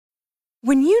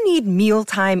When you need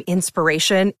mealtime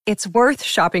inspiration, it's worth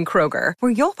shopping Kroger,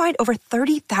 where you'll find over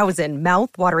 30,000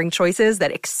 mouth-watering choices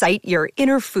that excite your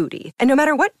inner foodie. And no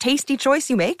matter what tasty choice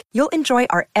you make, you'll enjoy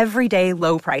our everyday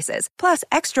low prices, plus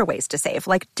extra ways to save,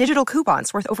 like digital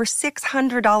coupons worth over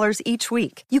 $600 each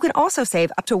week. You can also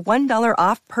save up to $1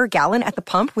 off per gallon at the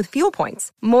pump with fuel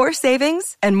points. More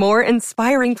savings and more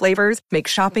inspiring flavors make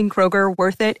shopping Kroger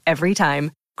worth it every time.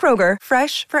 Kroger,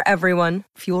 fresh for everyone.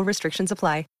 Fuel restrictions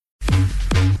apply.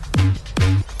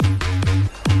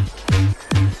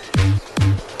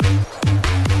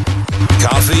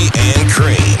 Coffee and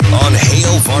Cream on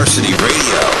Hail Varsity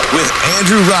Radio with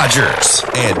Andrew Rogers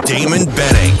and Damon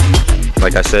Benning.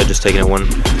 Like I said, just taking it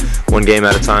one game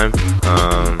at a time.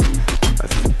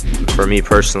 For me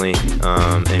personally,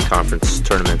 in conference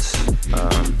tournaments,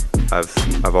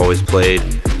 I've always played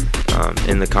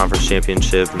in the conference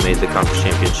championship and made the conference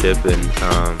championship,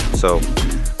 and so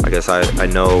I guess I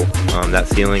know that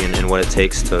feeling and what it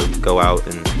takes to go out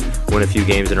and win a few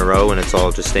games in a row, and it's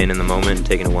all just staying in the moment and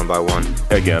taking it one by one.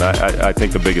 Again, I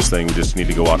think the biggest thing, we just need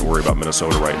to go out and worry about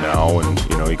Minnesota right now, and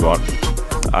you go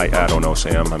out. I don't know,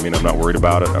 Sam. I mean, I'm not worried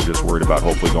about it. I'm just worried about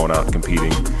hopefully going out and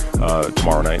competing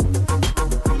tomorrow night.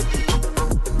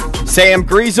 Sam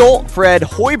Griesel, Fred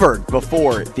Hoiberg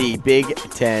before the Big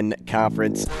Ten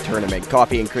Conference Tournament.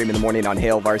 Coffee and Cream in the morning on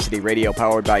Hail Varsity Radio,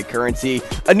 powered by Currency.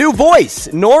 A new voice.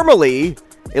 Normally,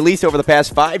 at least over the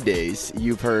past 5 days,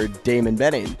 you've heard Damon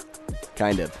Benning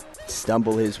kind of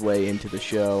stumble his way into the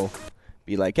show,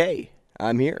 be like, hey,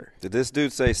 I'm here. Did this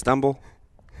dude say stumble?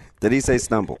 Did he say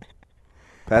stumble?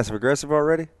 Passive-aggressive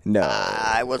already? No.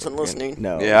 I wasn't listening.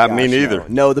 No. Yeah, me neither.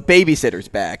 No, the babysitter's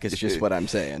back is just what I'm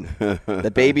saying.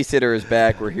 The babysitter is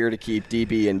back. We're here to keep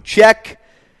DB in check.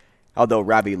 Although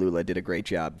Ravi Lula did a great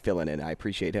job filling in. I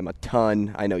appreciate him a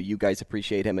ton. I know you guys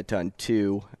appreciate him a ton,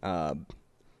 too.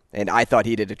 And I thought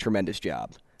he did a tremendous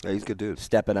job. Yeah, he's a good dude.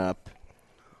 Stepping up.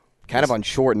 Kind of on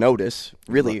short notice,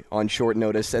 really on short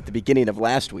notice at the beginning of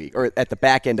last week, or at the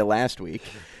back end of last week.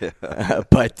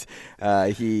 But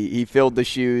he filled the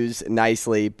shoes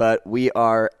nicely. But we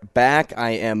are back.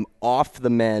 I am off the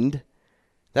mend.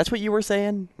 That's what you were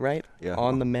saying, right? Yeah.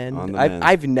 On the mend. On the mend.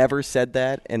 I've never said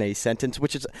that in a sentence,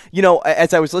 which is,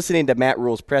 as I was listening to Matt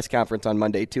Rule's press conference on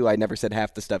Monday, too, I never said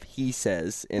half the stuff he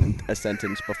says in a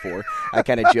sentence before. I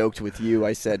kind of joked with you.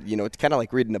 I said, it's kind of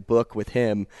like reading a book with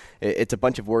him. It's a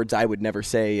bunch of words I would never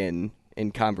say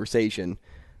in conversation.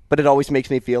 But it always makes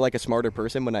me feel like a smarter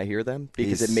person when I hear them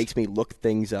because it makes me look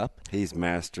things up. He's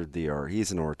mastered the art.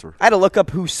 He's an orator. I had to look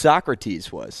up who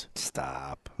Socrates was.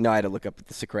 Stop. No, I had to look up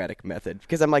the Socratic method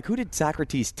because I'm like, who did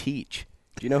Socrates teach?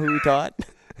 Do you know who he taught?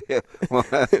 Yeah, well,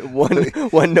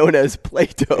 one known as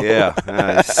Plato. Yeah,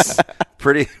 nice.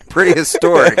 Pretty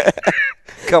historic.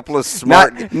 Couple of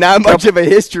smart. Not much of a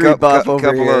history buff over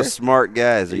here. Couple of smart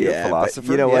guys. Are you a philosopher?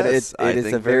 But you know what? Yes, it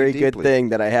is a very good thing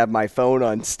that I have my phone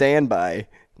on standby.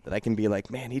 That I can be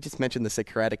like, man, he just mentioned the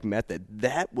Socratic method.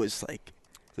 That was like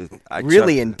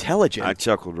really intelligent. I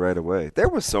chuckled right away. There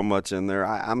was so much in there.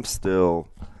 I'm still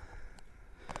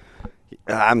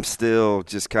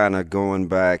just kind of going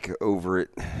back over it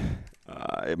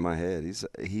in my head.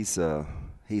 He's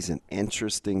an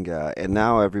interesting guy, and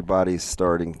now everybody's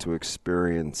starting to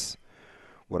experience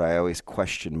what I always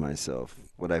question myself,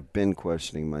 what I've been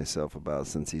questioning myself about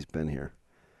since he's been here.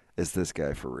 Is this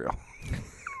guy for real?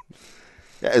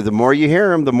 Yeah, the more you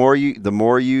hear him, the more you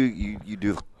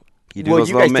do. You do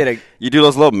those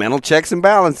little mental checks and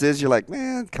balances. You're like,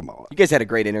 man, come on. You guys had a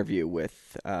great interview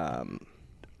with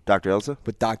Dr. Elsa?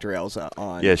 With Dr. Elsa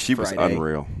on Yeah, she Friday. was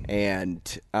unreal.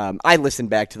 And I listened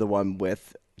back to the one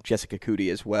with Jessica Cootie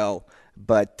as well.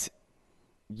 But,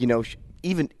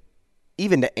 even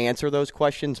to answer those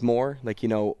questions more, like,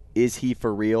 is he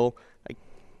for real? Like,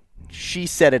 she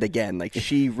said it again. Like,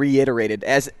 she reiterated,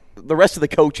 as the rest of the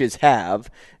coaches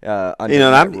have.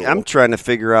 I'm trying to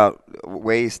figure out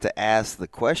ways to ask the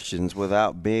questions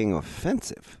without being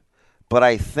offensive. But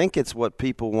I think it's what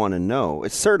people want to know.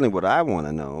 It's certainly what I want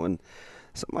to know. And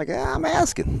so I'm like, I'm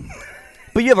asking.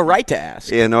 But you have a right to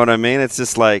ask. You know what I mean? It's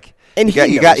just like, and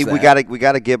we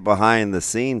got to get behind the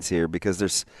scenes here because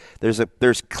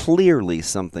there's clearly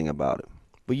something about it.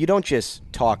 But you don't just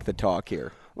talk the talk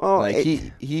here. Well, like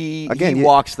he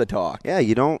walks the talk. Yeah,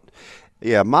 you don't.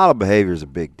 Yeah, model behavior is a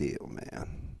big deal,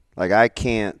 man. Like I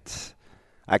can't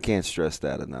stress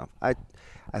that enough. I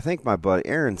think my buddy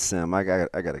Aaron Sim, I got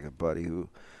a good buddy who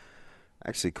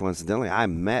actually coincidentally I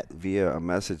met via a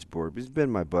message board. He's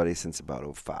been my buddy since about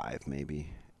 2005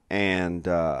 maybe. And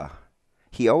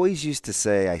he always used to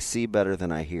say, I see better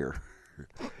than I hear.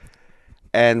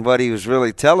 And what he was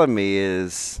really telling me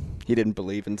is He didn't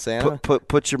believe in Santa.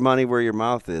 put your money where your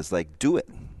mouth is. Like, do it.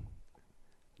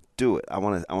 Do it. I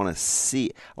want to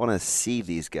see. I want to see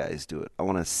these guys do it. I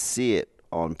want to see it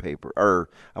on paper, or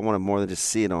I want to more than just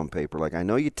see it on paper. Like, I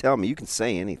know you tell me you can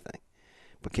say anything,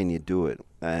 but can you do it?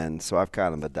 And so I've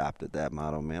kind of adopted that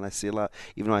motto, man. I see a lot,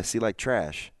 even though I see like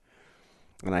trash,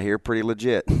 and I hear pretty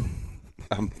legit.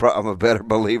 I'm a better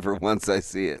believer once I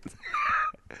see it.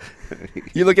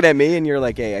 You looking at me and you're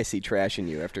like, "Hey, I see trash in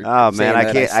you." After oh saying man,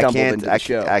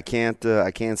 that, I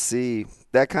can't see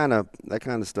that kind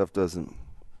of stuff. Doesn't.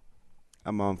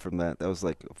 I'm on from that. That was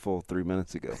like a full 3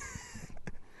 minutes ago.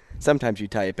 Sometimes you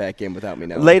tie it back in without me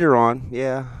knowing. Later on,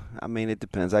 yeah. I mean, it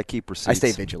depends. I keep receipts. I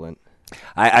stay vigilant.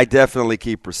 I definitely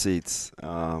keep receipts.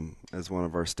 As one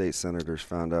of our state senators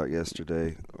found out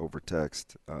yesterday over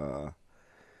text,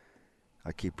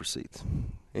 I keep receipts.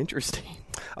 Interesting.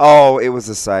 Oh, it was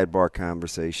a sidebar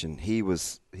conversation. He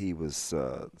was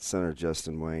Senator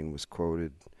Justin Wayne was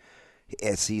quoted,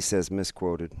 as he says,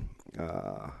 misquoted.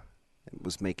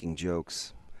 Was making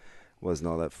jokes. Wasn't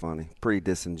all that funny. Pretty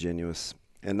disingenuous,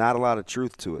 and not a lot of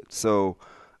truth to it. So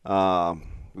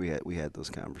we had those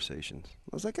conversations.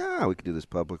 I was like, we could do this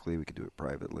publicly. We could do it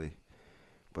privately.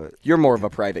 But You're more of a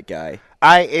private guy.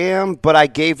 I am, but I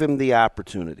gave him the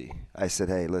opportunity. I said,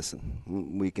 hey, listen,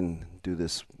 we can do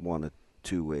this one of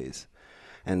two ways.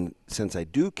 And since I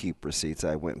do keep receipts,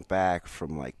 I went back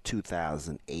from like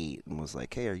 2008 and was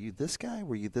like, hey, are you this guy?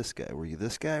 Were you this guy? Were you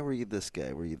this guy? Were you this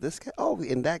guy? Were you this guy? Oh,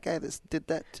 and that guy that did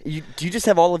that. Do you just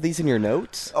have all of these in your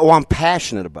notes? Oh, I'm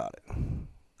passionate about it.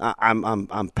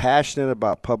 I'm passionate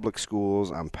about public schools.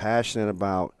 I'm passionate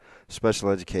about special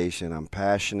education. I'm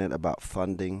passionate about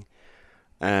funding.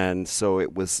 And so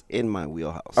it was in my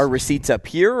wheelhouse. Are receipts up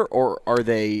here, or are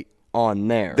they on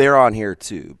there? They're on here,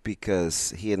 too,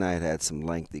 because he and I had some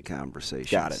lengthy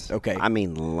conversations. Got it. Okay. I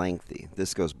mean lengthy.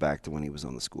 This goes back to when he was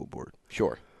on the school board.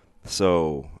 Sure.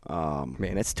 So,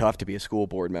 man, it's tough to be a school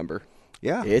board member.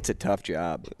 Yeah. It's a tough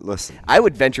job. Listen. I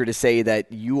would venture to say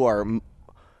that you are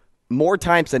more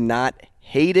times than not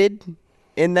hated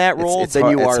in that role than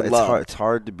you are loved. It's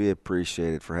hard to be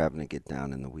appreciated for having to get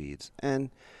down in the weeds. And,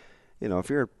 you know, if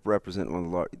you're representing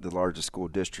one of the largest school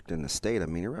district in the state, I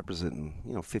mean, you're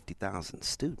representing, 50,000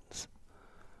 students.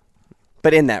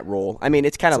 But in that role, I mean,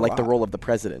 it's kind of like the lot. role of the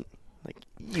president. Like,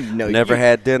 Never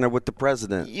had dinner with the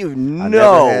president.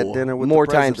 Never had dinner with more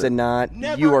the times president. than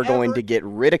not, you are going to get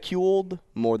ridiculed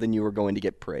more than you are going to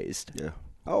get praised. Yeah.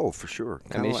 Oh, for sure.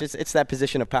 I mean, it's that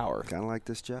position of power. Kind of like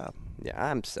this job. Yeah,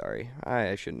 I'm sorry.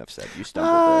 I shouldn't have said you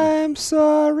stumbled. I'm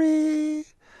sorry.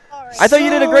 I thought you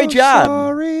did a great job.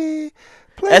 Sorry.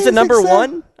 Please As a number accept.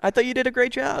 one, I thought you did a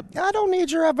great job. I don't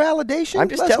need your validation. I'm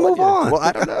just Let's telling move you. on. Well,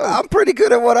 I don't know. I'm pretty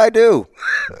good at what I do.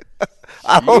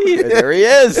 There he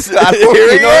is. Here he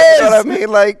is. You know what I mean?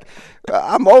 Like,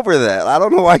 I'm over that. I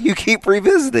don't know why you keep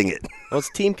revisiting it. Well,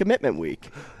 it's Team Commitment Week.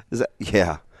 Is that?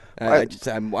 Yeah. I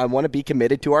want to be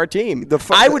committed to our team.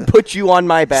 I would put you on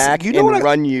my back and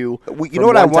run you. You know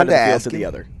what I wanted to ask ask to the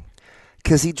other.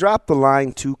 Because he dropped the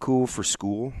line "too cool for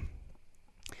school."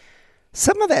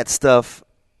 Some of that stuff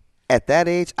at that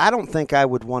age, I don't think I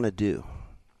would want to do.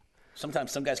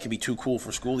 Sometimes some guys can be too cool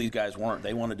for school. These guys weren't.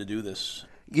 They wanted to do this.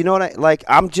 You know what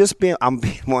I'm being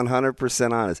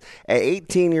 100% honest. At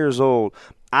 18 years old,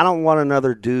 I don't want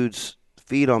another dude's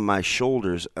feet on my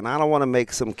shoulders, and I don't want to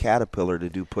make some caterpillar to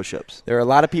do push-ups. There are a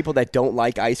lot of people that don't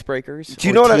like icebreakers. Do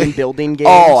you know what I mean? Building games.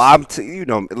 Oh,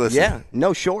 listen. Yeah,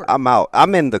 no, sure. I'm out.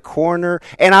 I'm in the corner,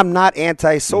 and I'm not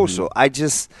antisocial. I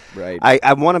just, Right.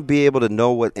 I want to be able to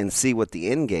know what and see what the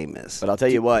end game is. But I'll tell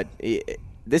you what,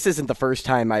 this isn't the first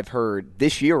time I've heard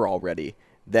this year already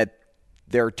that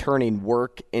they're turning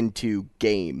work into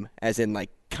game, as in like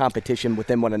competition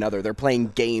within one another. They're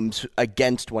playing games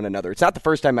against one another. It's not the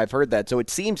first time I've heard that. So it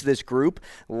seems this group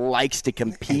likes to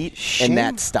compete in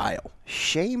that style.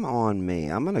 Shame on me.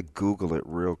 I'm going to Google it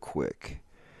real quick.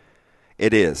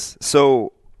 It is.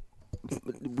 So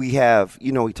we have,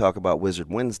 we talk about Wizard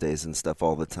Wednesdays and stuff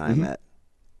all the time at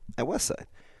Westside.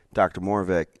 Dr.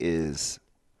 Morvek is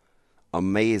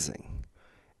amazing.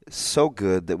 So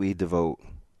good that we devote,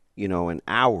 an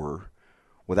hour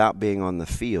without being on the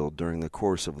field during the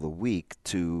course of the week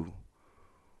to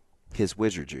his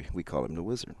wizardry. We call him the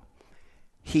Wizard.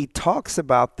 He talks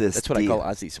about this That's what I call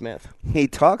Ozzie Smith. He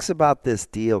talks about this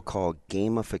deal called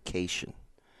gamification,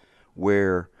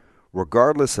 where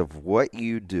regardless of what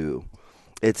you do,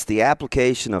 it's the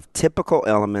application of typical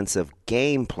elements of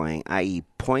game playing, i.e.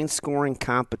 point-scoring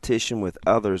competition with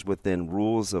others within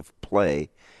rules of play.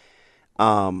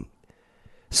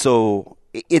 So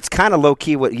it's kind of low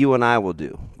key what you and I will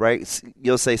do, right?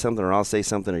 You'll say something, or I'll say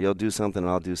something, or you'll do something, and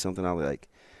I'll do something. I'll be like,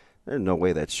 "There's no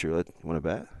way that's true. You want to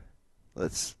bet?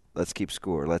 Let's keep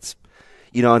score. Let's,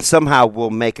 and somehow we'll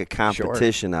make a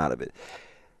competition out of it."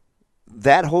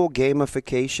 That whole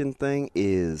gamification thing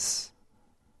is,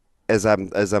 as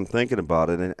I'm thinking about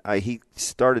it, and he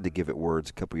started to give it words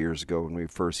a couple years ago when we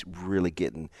first really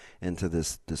getting into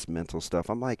this mental stuff.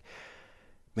 I'm like,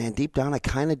 man, deep down, I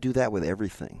kind of do that with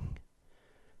everything.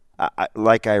 I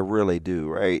really do,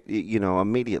 right?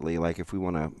 Immediately, like if we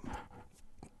want to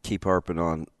keep harping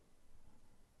on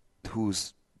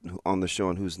who's on the show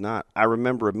and who's not, I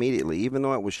remember immediately, even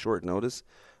though it was short notice,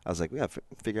 I was like, we got to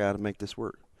figure out how to make this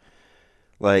work.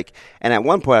 And at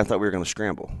one point, I thought we were going to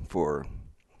scramble for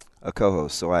a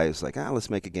co-host, so I was like, let's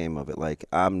make a game of it. Like,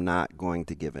 I'm not going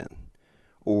to give in,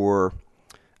 or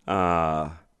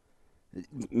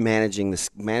managing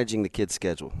the kid's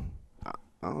schedule.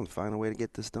 I'll find a way to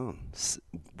get this done.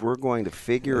 We're going to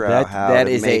figure out how that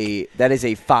to is make that is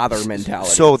a father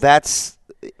mentality. So that's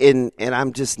and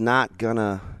I'm just not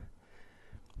gonna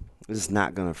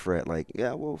fret. Like,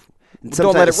 yeah, well,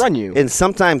 don't let it run you. And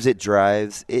sometimes it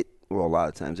drives it. Well, a lot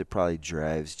of times it probably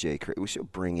drives Jay crazy. We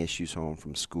should bring issues home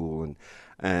from school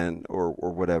and or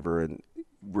whatever, and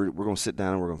we're gonna sit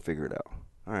down and we're gonna figure it out.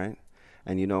 All right.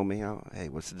 And you know me, hey,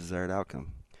 what's the desired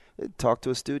outcome? I talked to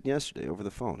a student yesterday over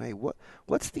the phone. Hey,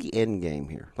 what's the end game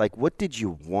here? Like, what did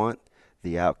you want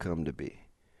the outcome to be?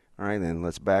 All right, then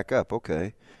let's back up.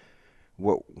 Okay,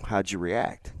 how'd you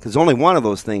react? Because only one of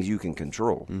those things you can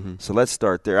control. Mm-hmm. So let's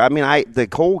start there. I mean, the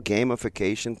whole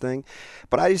gamification thing,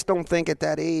 but I just don't think at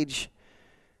that age,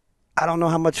 I don't know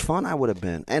how much fun I would have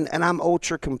been. And I'm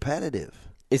ultra competitive.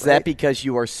 Is that because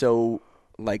you are so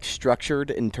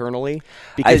structured internally?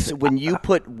 Because when you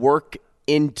put work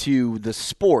into the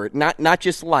sport, not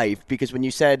just life, because when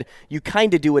you said you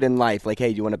kind of do it in life, like, hey,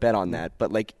 do you want to bet on that?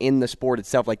 But in the sport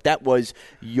itself, that was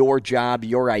your job,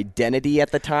 your identity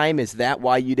at the time. Is that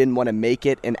why you didn't want to make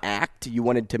it an act? You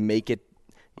wanted to make it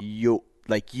you?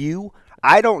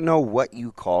 I don't know what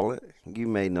you call it. You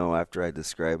may know after I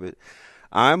describe it.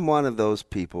 I'm one of those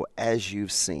people, as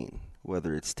you've seen,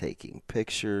 whether it's taking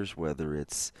pictures, whether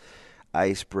it's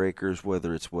icebreakers,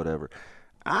 whether it's whatever.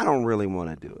 I don't really want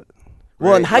to do it.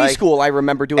 Well, in high school, I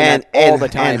remember doing that all the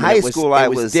time. In high school, I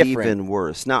was different. even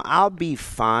worse. Now, I'll be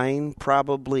fine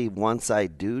probably once I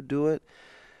do it,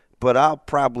 but I'll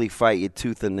probably fight you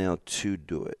tooth and nail to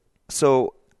do it.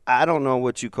 So I don't know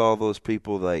what you call those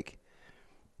people,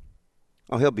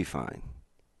 he'll be fine.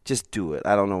 Just do it.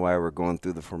 I don't know why we're going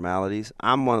through the formalities.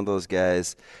 I'm one of those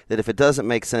guys that if it doesn't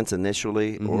make sense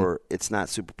initially or it's not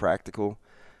super practical,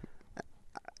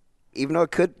 even though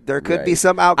there could be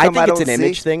some outcome I don't see. I think it's an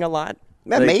image thing a lot.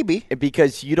 Maybe.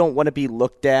 Because you don't want to be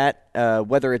looked at,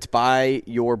 whether it's by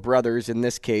your brothers in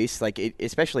this case,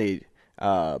 especially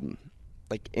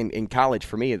in college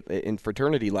for me, in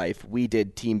fraternity life, we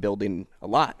did team building a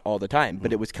lot all the time,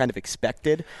 but it was kind of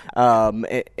expected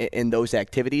in those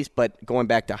activities. But going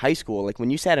back to high school, when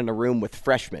you sat in a room with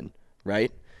freshmen,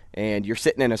 right, and you're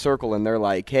sitting in a circle and they're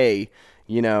like, hey,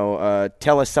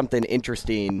 tell us something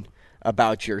interesting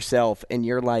about yourself, and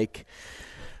you're like,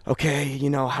 okay,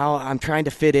 how I'm trying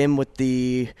to fit in with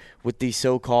the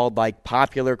so-called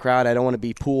popular crowd. I don't want to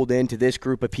be pulled into this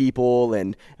group of people.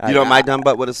 And my dumb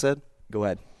butt would have said? Go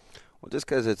ahead. Well, just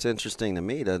because it's interesting to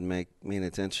me doesn't mean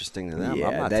it's interesting to them. Yeah,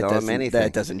 I'm not telling them anything.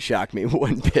 That doesn't shock me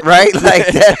one bit. Right?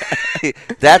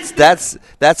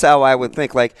 That's how I would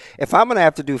think. If I'm going to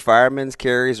have to do fireman's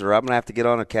carries, or I'm going to have to get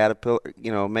on a caterpillar,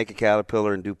 make a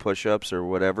caterpillar and do push-ups or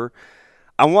whatever,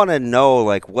 I want to know,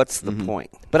 what's the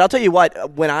point? But I'll tell you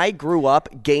what, when I grew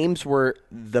up, games were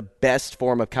the best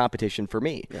form of competition for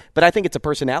me. Yeah. But I think it's a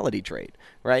personality trait,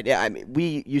 right? I mean,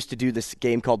 we used to do this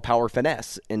game called Power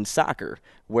Finesse in soccer,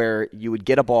 where you would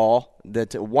get a ball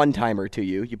that's a one-timer to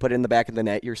you. You put it in the back of the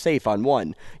net. You're safe on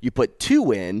one. You put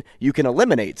two in, you can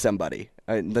eliminate somebody.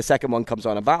 The second one comes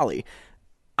on a volley.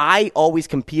 I always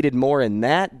competed more in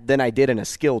that than I did in a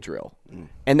skill drill.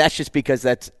 And that's just because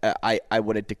I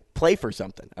wanted to play for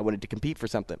something. I wanted to compete for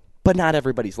something. But not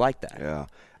everybody's like that. Yeah.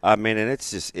 I mean, and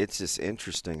it's just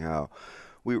interesting how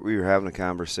we were having a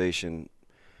conversation.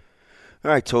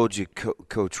 I told you,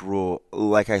 Coach Rule,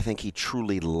 I think he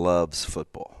truly loves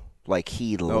football.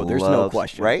 There's no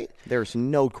question. Right? There's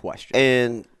no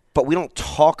question. But we don't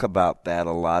talk about that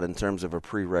a lot in terms of a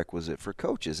prerequisite for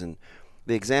coaches. And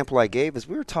the example I gave is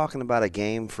we were talking about a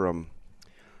game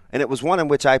and it was one in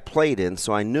which I played in,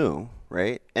 so I knew,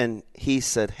 right? And he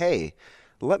said, hey,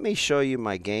 let me show you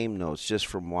my game notes just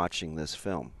from watching this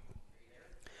film.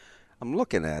 I'm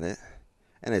looking at it,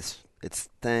 and it's It's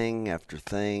thing after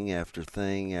thing after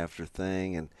thing after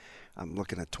thing, and I'm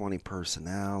looking at 20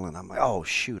 personnel, and I'm like, oh,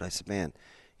 shoot. I said, man,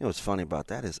 you know what's funny about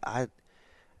that is I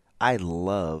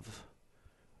love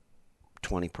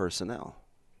 20 personnel.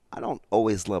 I don't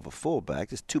always love a fullback.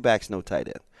 Just 2 backs, no tight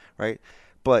end, right?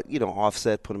 But, you know,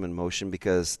 offset, put them in motion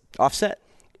because – Offset.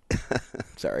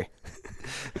 Sorry.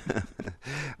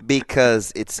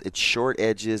 Because it's short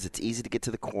edges. It's easy to get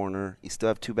to the corner. You still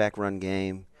have 2-back run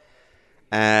game.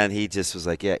 And he just was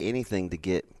like, yeah, anything to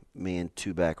get me in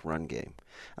 2-back run game.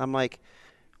 I'm like,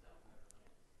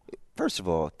 first of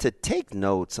all, to take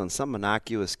notes on some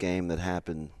innocuous game that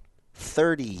happened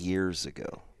 30 years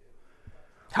ago.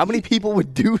 How many people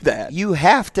would do that? You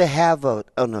have to have an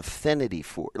affinity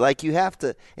for it. Like, you have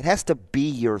to – it has to be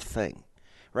your thing,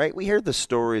 right? We hear the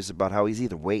stories about how he's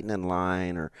either waiting in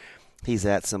line or he's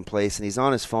at some place and he's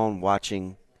on his phone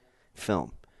watching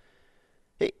film.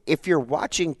 If you're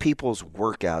watching people's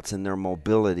workouts and their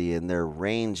mobility and their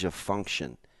range of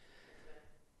function,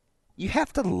 you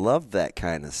have to love that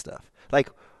kind of stuff. Like,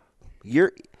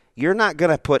 you're not going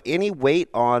to put any weight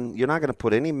on – you're not going to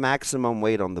put any maximum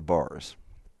weight on the bars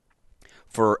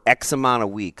for X amount of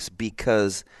weeks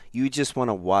because you just want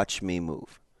to watch me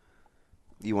move.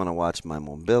 You want to watch my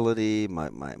mobility, my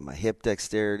hip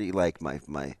dexterity, like my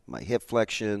hip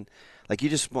flexion. Like, you're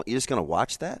just going to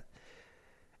watch that?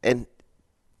 And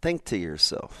think to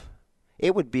yourself,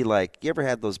 it would be like, you ever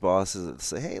had those bosses that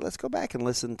say, hey, let's go back and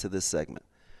listen to this segment?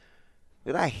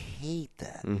 Dude, I hate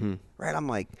that. Mm-hmm. Right? I'm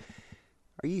like,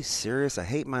 are you serious? I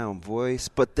hate my own voice.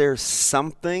 But there's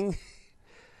something.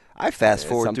 I fast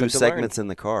forward through segments in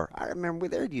the car. I remember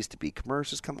there used to be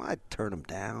commercials. Come on, I'd turn them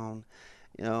down.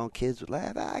 You know, kids would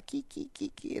laugh.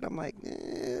 Kiki. And I'm like,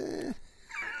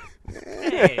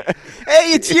 Hey,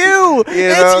 it's you.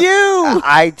 It's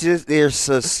you. There's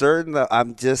a certain,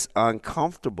 I'm just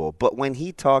uncomfortable. But when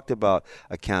he talked about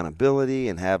accountability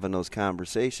and having those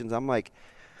conversations, I'm like,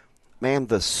 man,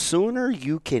 the sooner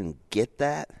you can get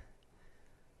that,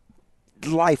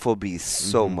 life will be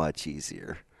so much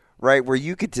easier, right? Where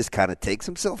you could just kind of take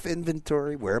some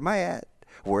self-inventory. Where am I at?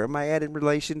 Where am I at in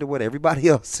relation to what everybody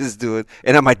else is doing?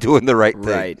 And am I doing the right thing?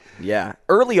 Right, yeah.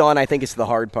 Early on, I think it's the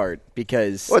hard part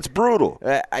because it's brutal.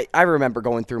 I remember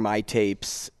going through my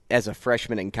tapes as a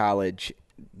freshman in college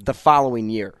the following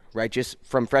year, right, just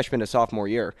from freshman to sophomore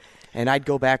year. And I'd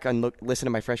go back and listen to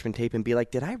my freshman tape and be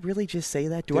like, did I really just say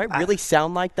that? Do I really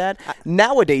sound like that?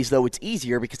 Nowadays, though, it's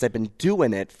easier because I've been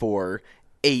doing it for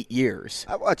 8 years.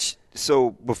 I watched,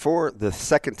 so before the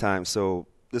second time, so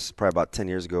this is probably about 10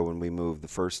 years ago when we moved the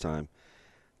first time.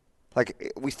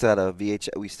 Like, we still had a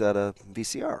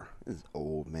VCR. This is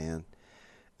old, man.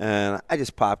 And I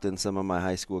just popped in some of my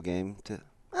high school game.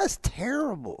 That's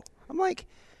terrible. I'm like,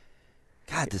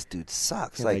 God, this dude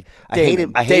sucks. You're like,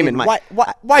 Damon, I hated my.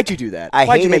 Why'd you do that? Why'd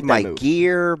you hated make my move?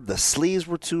 gear. The sleeves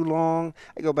were too long.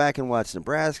 I go back and watch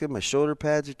Nebraska. My shoulder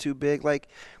pads are too big. Like,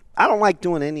 I don't like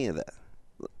doing any of that.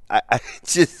 I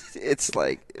just, it's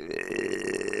like,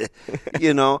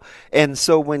 you know. And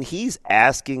so when he's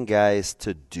asking guys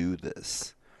to do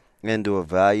this and to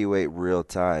evaluate real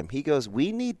time, he goes,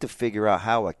 we need to figure out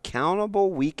how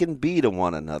accountable we can be to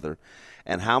one another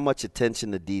and how much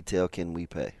attention to detail can we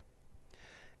pay.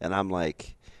 And I'm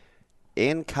like,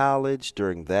 in college,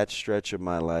 during that stretch of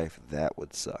my life, that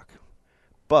would suck.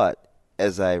 But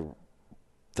as I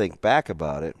think back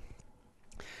about it,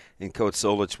 and Coach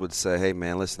Solich would say, hey,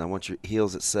 man, listen, I want your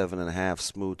heels at 7.5,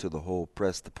 smooth to the hole,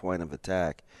 press the point of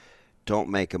attack. Don't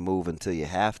make a move until you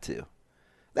have to.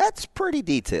 That's pretty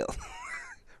detailed,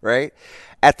 right?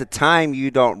 At the time, you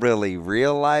don't really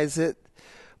realize it,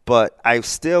 but I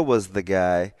still was the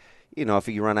guy. You know, if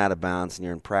you run out of bounds and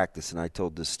you're in practice, and I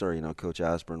told this story, you know, Coach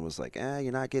Osborne was like,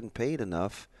 you're not getting paid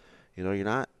enough. You know, you're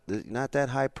not that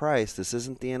high priced. This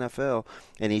isn't the NFL.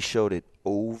 And he showed it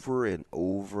over and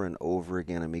over and over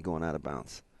again of me going out of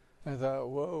bounds. I thought,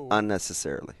 whoa.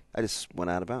 Unnecessarily. I just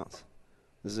went out of bounds.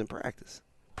 This is in practice.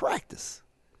 Practice.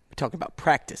 We're talking about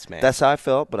practice, man. That's how I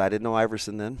felt, but I didn't know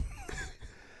Iverson then.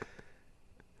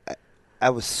 I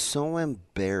was so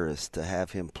embarrassed to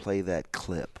have him play that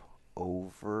clip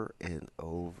over and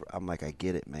over. I'm like, I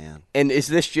get it, man. And is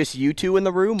this just you two in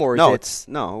the room, or is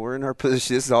no, we're in our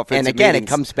position. This is offensive and again, meetings.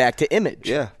 It comes back to image.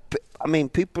 Yeah. I mean,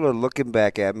 people are looking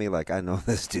back at me like, I know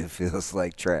this dude feels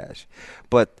like trash.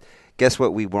 But guess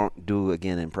what we won't do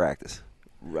again in practice?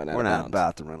 We're not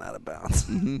about to run out of bounds.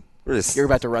 Mm-hmm. You're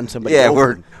about to run somebody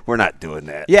over. Yeah, we're not doing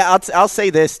that. Yeah, I'll say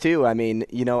this, too. I mean,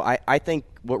 you know, I think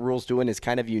what Rhule's doing is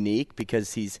kind of unique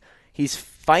because he's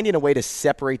finding a way to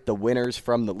separate the winners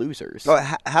from the losers. Oh,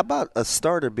 how about a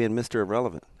starter being Mr.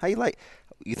 Irrelevant?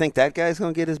 You think that guy's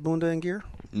going to get his bunda in gear?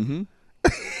 Mm-hmm.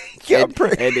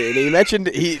 And he mentioned,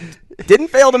 he didn't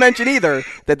fail to mention either,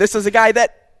 that this is a guy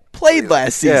that played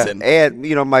last season. Yeah.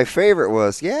 And, my favorite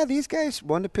was, these guys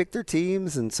wanted to pick their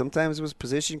teams, and sometimes it was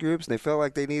position groups, and they felt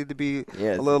like they needed to be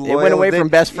a little loyal. They went away from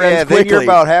best friends quickly. Then you're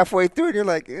about halfway through, and you're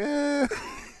like,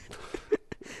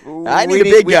 I need a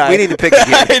big guy. We need to pick again.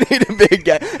 I need a big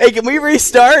guy. Hey, can we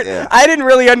restart? Yeah. I didn't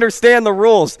really understand the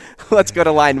rules. Let's go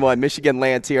to line one. Michigan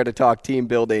Lance here to talk team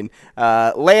building.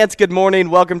 Lance, good morning.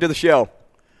 Welcome to the show.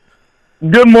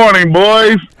 Good morning,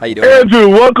 boys. How you doing? Andrew,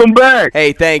 welcome back.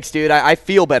 Hey, thanks, dude. I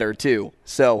feel better, too.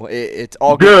 So it's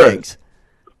all good things.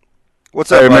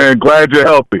 What's up, Hey, man, glad you're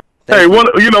healthy. Thank One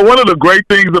of the great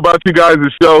things about you guys'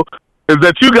 show is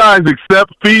that you guys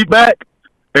accept feedback,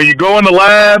 and you go in the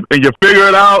lab, and you figure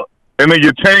it out, and then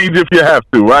you change if you have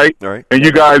to, right? All right. And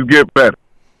you guys get better.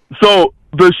 So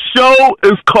the show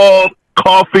is called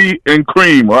Coffee and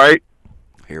Cream, right?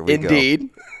 Here we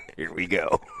Indeed. go. Here we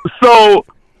go. So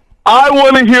I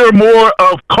want to hear more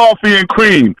of Coffee and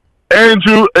Cream,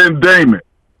 Andrew and Damon.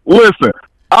 Listen,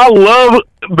 I love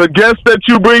the guests that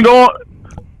you bring on,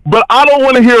 but I don't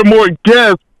want to hear more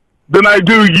guests than I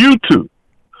do you two.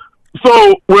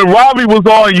 So when Robbie was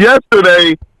on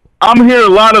yesterday, I'm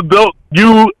hearing a lot of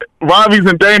Robbie's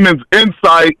and Damon's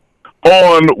insight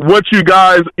on what you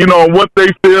guys, what they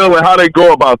feel and how they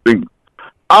go about things.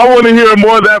 I want to hear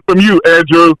more of that from you,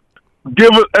 Andrew.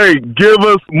 Give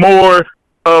us more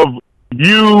of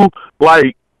you,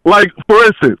 like for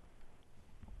instance,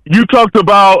 you talked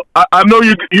about, I know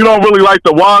you don't really like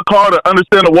the wild card or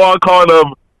understand the wild card of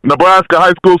Nebraska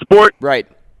high school sport. Right.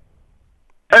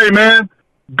 Hey, man,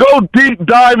 go deep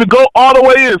dive and go all the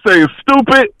way in. Say it's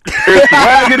stupid, it's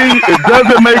raggedy, it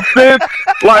doesn't make sense,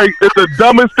 like it's the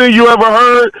dumbest thing you ever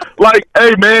heard. Like,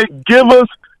 hey, man, give us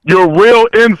your real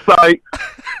insight,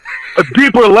 a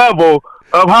deeper level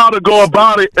of how to go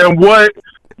about it and what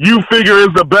you figure is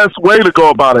the best way to go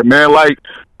about it, man. Like,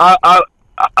 I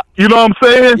you know what I'm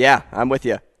saying? Yeah, I'm with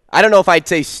you. I don't know if I'd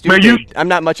say stupid. Man, I'm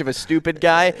not much of a stupid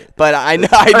guy, but I know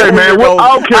Hey, where man, you're going.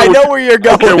 I know where you're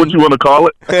going. I don't care what you want to call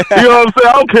it. You know what I'm saying?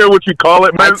 I don't care what you call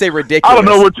it, man. I'd say ridiculous. I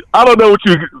don't know what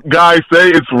you guys say.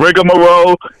 It's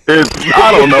rigmarole.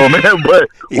 I don't know, man. But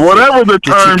whatever the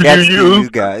terms you use, you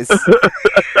guys.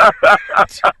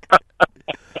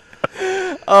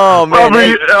 Oh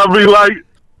man, I'll be like,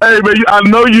 hey, man, I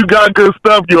know you got good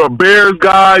stuff. You're a Bears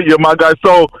guy. You're my guy.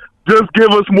 So just give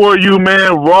us more of you,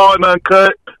 man. Raw and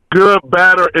uncut, good,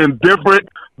 bad, or indifferent.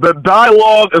 The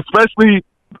dialogue, especially,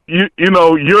 you're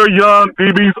young,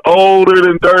 DB's older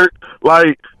than dirt.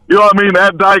 Like, you know what I mean?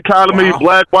 That dichotomy,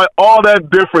 black, white, all that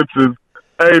differences.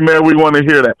 Hey, man, we want to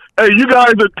hear that. Hey, you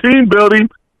guys are team building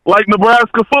like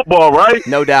Nebraska football, right?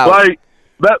 No doubt. Like,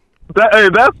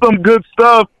 that's some good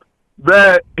stuff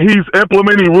that he's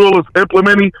implementing, Rule is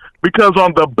implementing, because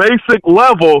on the basic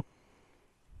level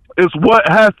is what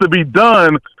has to be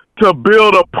done to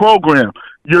build a program.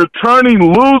 You're trying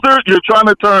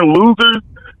to turn losers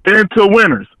into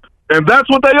winners. And that's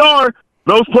what they are.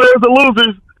 Those players are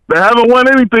losers. They haven't won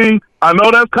anything. I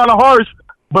know that's kind of harsh,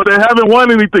 but they haven't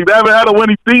won anything. They haven't had a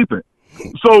winning season.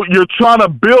 So you're trying to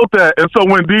build that. And so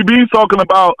when DB's talking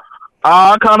about,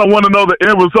 I kind of want to know the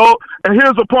end result, and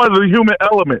here's a part of the human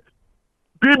element.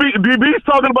 DB's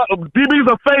talking about, DB's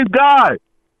a faith guy.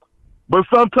 But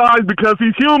sometimes because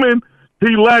he's human,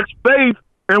 he lacks faith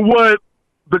in what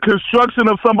the construction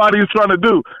of somebody is trying to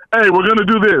do. Hey, we're going to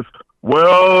do this.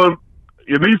 Well,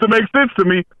 it needs to make sense to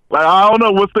me. Like, I don't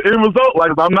know what's the end result.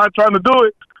 Like, I'm not trying to do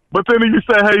it. But then if you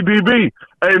say, hey, DB,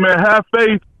 hey, man, have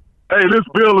faith. Hey, this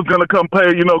bill is going to come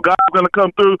pay. God's going to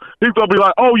come through. He's going to be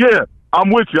like, oh, yeah, I'm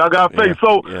with you. I got faith.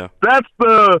 That's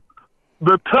the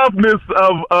toughness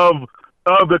of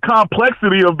the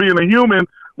complexity of being a human,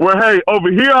 where, hey,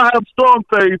 over here I have strong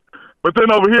faith, but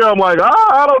then over here I'm like,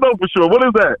 I don't know for sure. What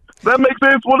is that? Does that make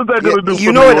sense? What is that going to do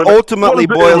for me?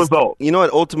 It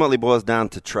ultimately boils down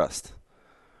to trust,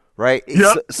 right?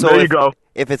 Yep, so there you go.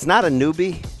 If it's not a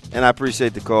newbie, and I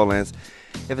appreciate the call, Lance,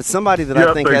 if it's somebody that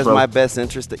I think has my best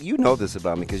interest, you know this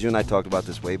about me because you and I talked about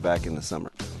this way back in the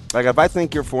summer. Like, if I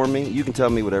think you're for me, you can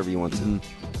tell me whatever you want to.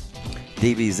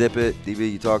 DB, zip it.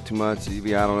 DB, you talk too much.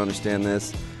 DB, I don't understand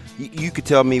this. You could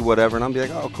tell me whatever, and I'll be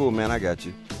like, oh, cool, man, I got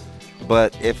you.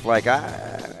 But if I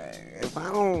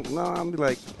don't know, I'll be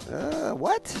like,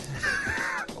 what?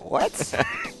 What?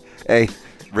 Hey,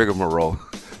 rigmarole.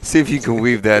 See if you can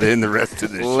weave that in the rest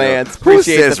of the show. Lance,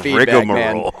 appreciate Who says the feedback,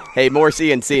 rigmarole? man. Hey, more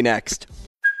CNC next.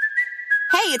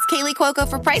 Hey, Hey, it's Kaylee Cuoco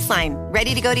for Priceline.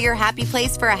 Ready to go to your happy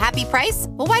place for a happy price?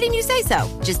 Well, why didn't you say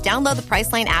so? Just download the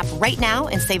Priceline app right now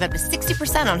and save up to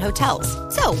 60% on hotels.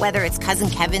 So whether it's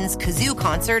Cousin Kevin's Kazoo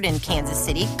Concert in Kansas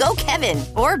City, go Kevin,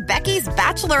 or Becky's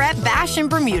Bachelorette Bash in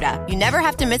Bermuda, you never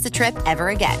have to miss a trip ever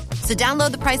again. So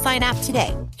download the Priceline app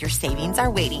today. Your savings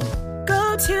are waiting.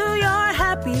 Go to your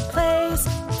happy place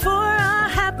for a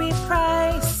happy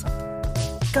price.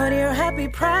 Go to your happy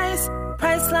price,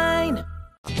 Priceline.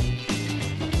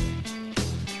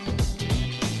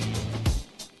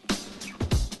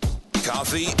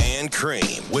 Coffee and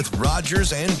Cream with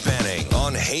Rogers and Benning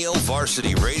on Hail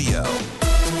Varsity Radio.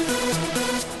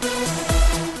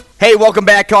 Hey, welcome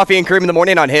back. Coffee and Cream in the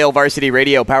morning on Hail Varsity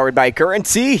Radio, powered by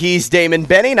Currency. He's Damon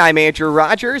Benning. I'm Andrew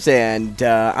Rogers, and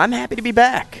I'm happy to be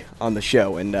back on the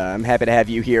show, and I'm happy to have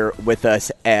you here with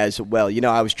us as well. You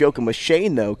know, I was joking with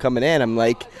Shane, though, coming in. I'm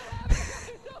like,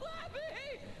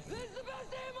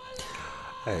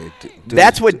 hey,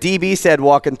 that's what DB said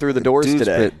walking through the doors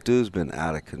today. Dude's been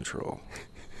out of control.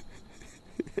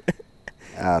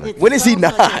 When is he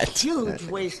not? Like a huge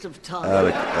waste of time.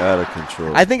 Out of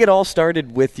control. I think it all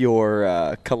started with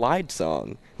your Collide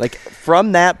song. Like,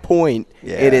 from that point,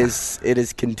 Yeah. it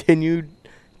is continued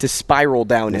to spiral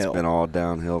downhill. It's been all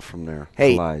downhill from there.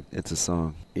 Hey. Collide. It's a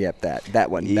song. Yep,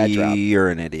 that one. That drop. You're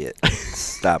an idiot.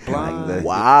 Stop playing that.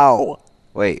 Wow.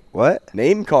 Wait, what?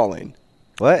 Name calling.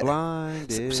 What?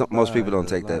 Blinded Most people don't by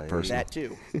take the that light. personal. That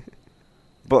too.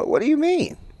 But what do you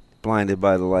mean? Blinded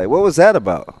by the light. What was that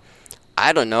about?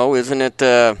 I don't know. Isn't it?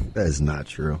 That is not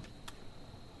true.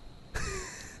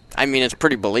 I mean, it's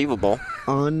pretty believable.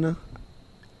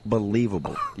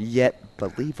 Unbelievable. Yet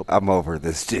believable. I'm over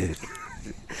this dude.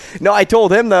 No, I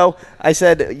told him, though, I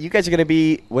said, you guys are going to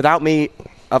be without me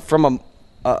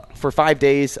for 5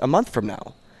 days a month from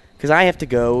now. Because I have to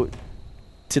go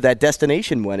to that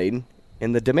destination wedding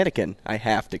in the Dominican. I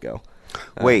have to go.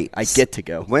 Wait. I get to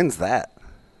go. When's that?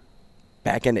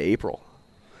 Back into April.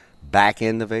 Back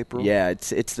end of April? Yeah,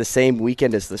 it's the same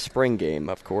weekend as the spring game,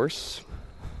 of course.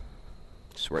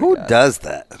 Swear Who to God. does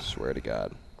that? Swear to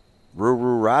God.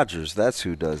 Ruru Rogers, that's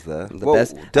who does that. I'm the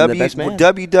best man.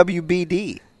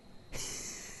 WWBD.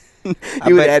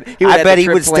 I bet he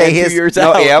would stay his.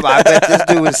 I bet this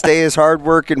dude would stay his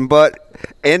hard-working butt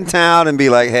in town and be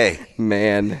like, "Hey,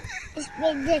 man,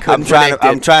 I'm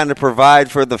trying to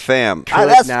provide for the fam."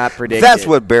 Could not predict That's it.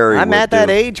 what Barry. I'm would at that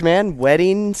do. age, man.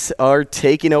 Weddings are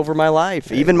taking over my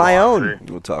life, even my own.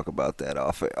 We'll talk about that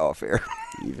off air.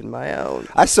 Even my own.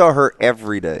 I saw her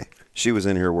every day. She was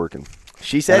in here working.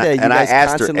 She said and you I guys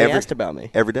asked her constantly asked about me.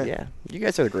 every day. Yeah, you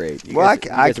guys are great. You Well,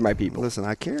 guys are my people. Listen,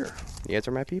 I care. You guys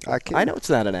are my people. I care. I know it's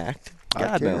not an act. I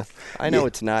God, care. no. I know Yeah.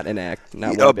 it's not an act.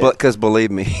 Not Yeah, one bit. but because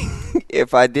believe me,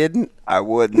 if I didn't, I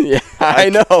wouldn't. Yeah, I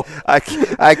know. I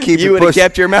keep you it would have pushing.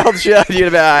 kept your mouth shut.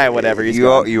 You'd have been, whatever. He's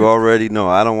gone. You already know.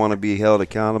 I don't want to be held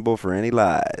accountable for any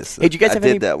lies. Hey, did you guys I have did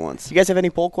any, that once. You guys have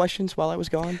any poll questions while I was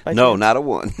gone? By No, chance? not a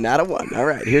one. Not a one. All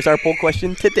right. Here's our poll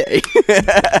question today.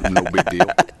 No big deal.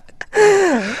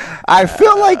 I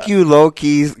feel like you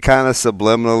low-key kind of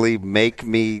subliminally make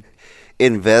me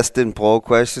invest in poll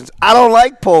questions. I don't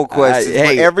like poll questions.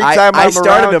 Hey, but every time I I'm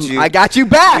started around them. you, I got you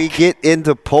back. we get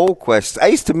into poll questions. I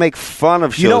used to make fun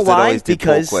of shows You know that why? always did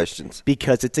poll questions.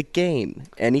 Because it's a game.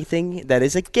 Anything that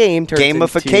is a game turns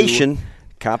Gamification. into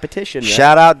competition. Right?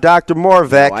 Shout out Dr.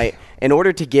 Morvek. No, in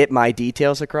order to get my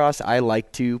details across, I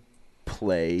like to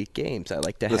play games. I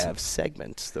like to Listen. have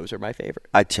segments. Those are my favorite.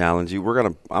 I challenge you. We're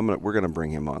gonna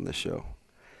bring him on the show.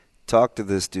 Talk to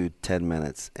this dude 10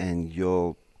 minutes, and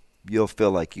you'll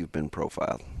feel like you've been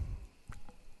profiled.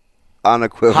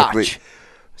 Unequivocally. Hotch.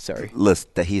 Sorry. Listen,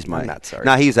 he's I'm not sorry.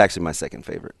 No, he's actually my second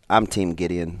favorite. I'm Team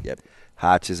Gideon. Yep.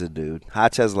 Hotch is a dude.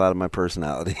 Hotch has a lot of my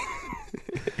personality.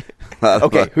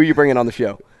 Okay, who are you bringing on the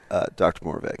show? Dr.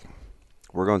 Morvek.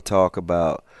 We're going to talk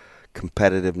about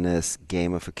competitiveness,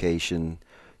 gamification,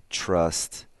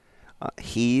 trust.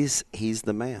 He's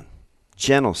the man.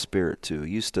 Gentle spirit too.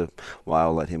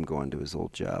 I'll let him go into his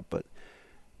old job, but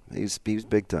he's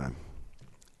big time.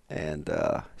 And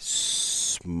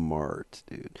smart,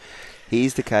 dude.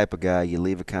 He's the type of guy you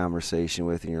leave a conversation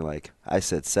with and you're like, I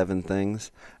said 7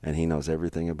 things and he knows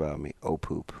everything about me. Oh,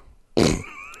 poop.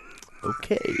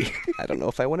 Okay. I don't know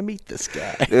if I want to meet this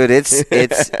guy. Dude,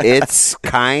 it's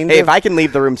kind Hey, of. if I can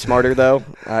leave the room smarter, though,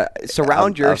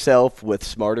 surround yourself with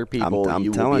smarter people, I'm you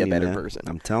will telling be a you, better man. person.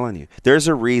 I'm telling you. There's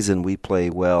a reason we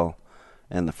play well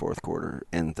in the fourth quarter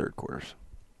and third quarters.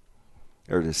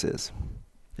 Or this is.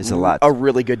 It's a lot. A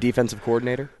really good defensive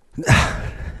coordinator?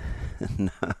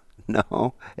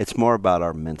 No. It's more about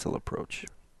our mental approach.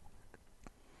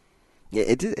 Yeah,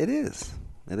 it is.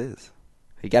 It is.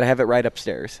 You got to have it right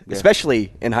upstairs,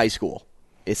 especially in high school.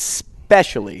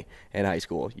 Especially in high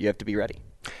school. You have to be ready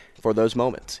for those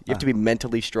moments. You have to be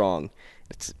mentally strong.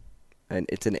 It's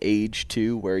an age,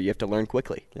 too, where you have to learn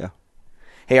quickly. Yeah.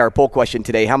 Hey, our poll question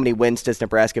today, how many wins does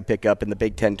Nebraska pick up in the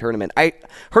Big Ten tournament? I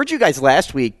heard you guys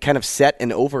last week kind of set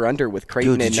an over-under with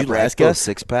Creighton and Nebraska. Did you like those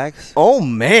six-packs? Oh,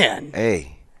 man.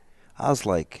 Hey, I was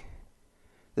like,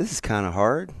 this is kind of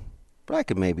hard, but I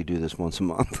could maybe do this once a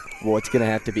month. Well, it's going to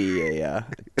have to be a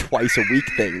twice-a-week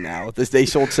thing now. They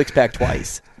sold six-pack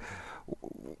twice.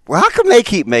 Well, how come they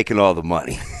keep making all the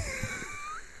money?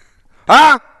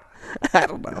 Huh? I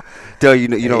don't know. Duh, you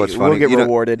know what's funny? We'll get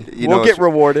rewarded. We'll get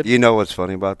rewarded. You know what's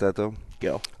funny about that, though?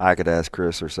 Go. I could ask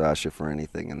Chris or Sasha for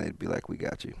anything, and they'd be like, we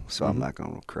got you. So I'm not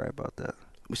going to cry about that.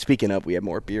 Speaking of, we have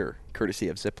more beer, courtesy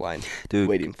of Zipline,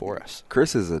 waiting for us.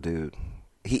 Chris is a dude.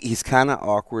 He's kind of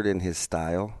awkward in his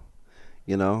style,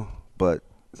 but...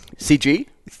 CG?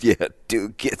 Yeah,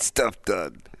 dude, get stuff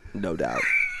done. No doubt.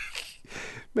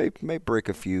 May break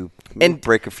a few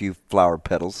flower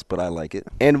petals, but I like it.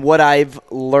 And what I've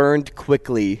learned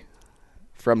quickly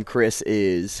from Chris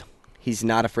is he's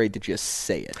not afraid to just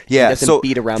say it. Yeah, he doesn't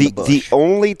beat around the bush. The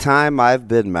only time I've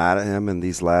been mad at him in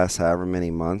these last however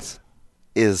many months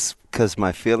is because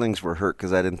my feelings were hurt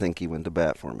because I didn't think he went to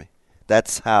bat for me.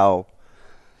 That's how,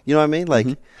 you know what I mean? Like,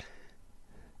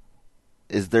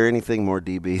 is there anything more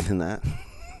DB than that?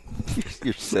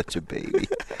 You're such a baby.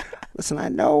 Listen, I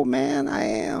know, man, I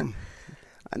am.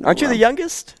 Aren't you the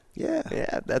youngest? Yeah.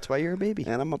 Yeah, that's why you're a baby.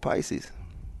 And I'm a Pisces.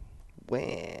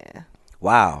 Wah.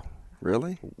 Wow.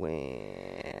 Really?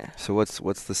 Wah. So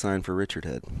what's the sign for Richard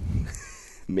Head?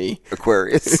 Me.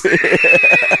 Aquarius. We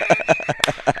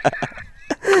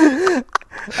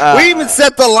even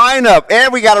set the lineup,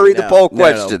 and we got to read the poll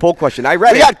question. No. Poll question. I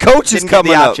read it. We got coaches Didn't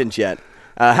coming give the up. options yet.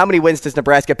 How many wins does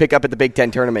Nebraska pick up at the Big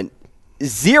Ten tournament?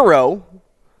 0,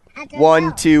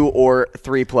 1, 2, or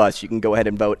 3+. You can go ahead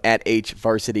and vote at H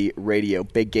Varsity Radio.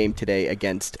 Big game today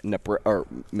against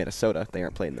Minnesota. They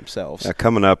aren't playing themselves.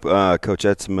 Coming up, Coach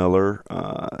Edson Miller,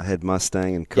 head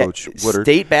Mustang, and Coach Woodard.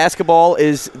 State basketball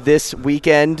is this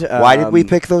weekend. Why did we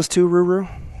pick those two, Ruru?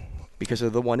 Because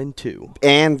of the 1 and 2.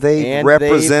 And they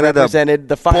represented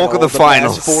the bulk of the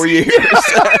finals. Past 4 years.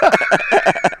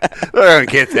 We're going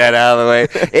to get that out of the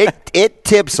way. It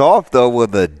tips off, though,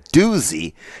 with a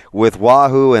doozy with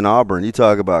Wahoo and Auburn. You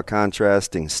talk about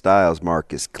contrasting styles.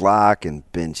 Marcus Glock and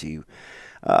Benji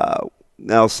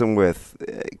Nelson with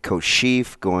Coach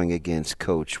Sheaf going against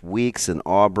Coach Weeks and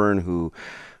Auburn, who,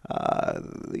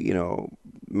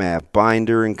 Matt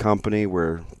Binder and company,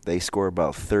 where they score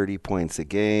about 30 points a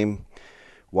game.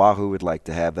 Wahoo would like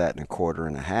to have that in a quarter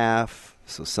and a half.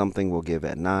 So something we'll give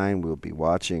at 9. We'll be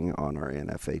watching on our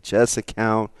NFHS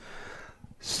account.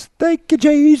 Thank you,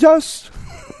 Jesus,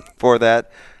 for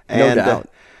that. No doubt.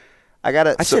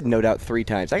 I said no doubt 3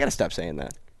 times. I got to stop saying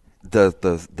that.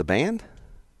 The band?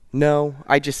 No,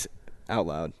 I just out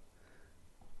loud.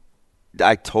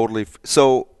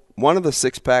 So one of the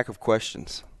 6-pack of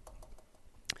questions.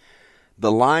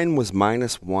 The line was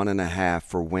 -1.5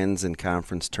 for wins in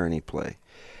conference tourney play.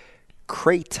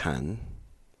 Creighton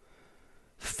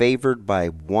favored by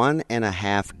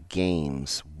 1.5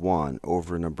 games won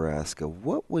over Nebraska.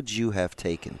 What would you have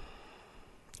taken?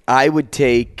 I would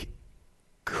take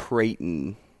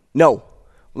Creighton. No,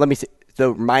 let me see.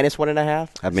 So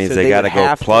 -1.5? That means so they got to go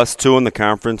 +2 in the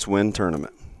conference win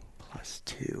tournament.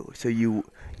 +2. So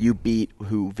you beat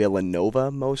who?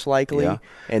 Villanova, most likely? Yeah.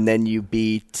 And then you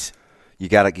beat... You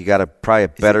got to probably a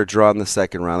better draw in the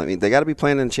second round. I mean, they got to be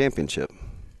playing in the championship.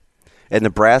 And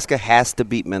Nebraska has to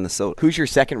beat Minnesota. Who's your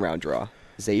second round draw?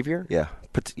 Xavier? Yeah.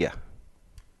 Yeah.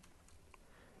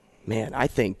 Man, I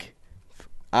think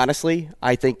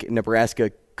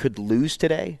Nebraska could lose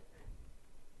today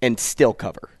and still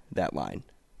cover that line.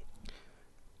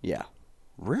 Yeah.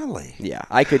 Really? Yeah.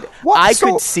 I could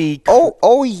see.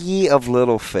 Oh, ye of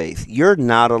little faith, you're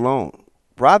not alone.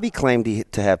 Robbie claimed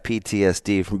to have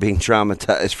PTSD from being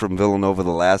traumatized from Villanova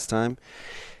the last time.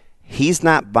 He's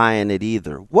not buying it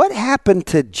either. What happened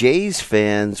to Jays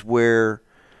fans where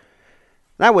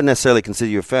 – I wouldn't necessarily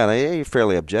consider you a fan. You're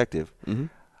fairly objective. Mm-hmm.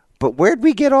 But where'd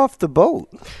we get off the boat?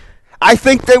 I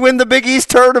think they win the Big East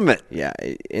tournament. Yeah.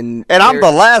 And I'm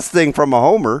the last thing from a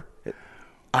homer.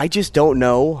 I just don't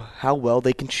know how well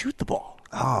they can shoot the ball.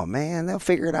 Oh, man, they'll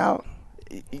figure it out.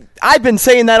 I've been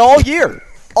saying that all year.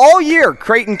 All year,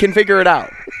 Creighton can figure it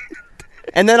out.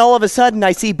 And then all of a sudden,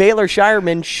 I see Baylor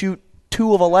Shireman shoot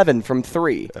 2 of 11 from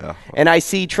 3. And I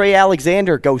see Trey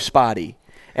Alexander go spotty.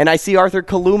 And I see Arthur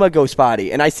Kaluma go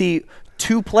spotty. And I see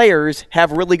two players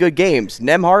have really good games.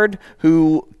 Nemhard,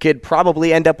 who could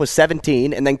probably end up with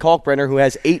 17, and then Kalkbrenner, who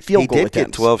has 8 field goal attempts. He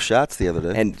did get 12 shots the other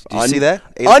day. And did you see that?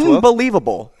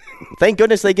 Unbelievable. Thank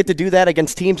goodness they get to do that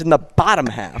against teams in the bottom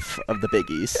half of the Big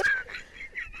East.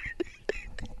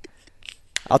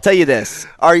 I'll tell you this.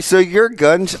 All right, so your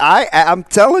guns, I'm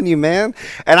telling you, man,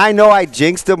 and I know I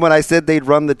jinxed them when I said they'd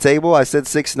run the table. I said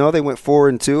 6-0. They went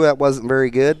 4-2. That wasn't very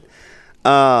good.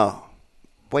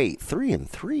 Wait,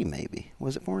 3-3 maybe.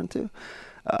 Was it 4-2?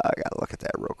 I got to look at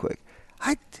that real quick.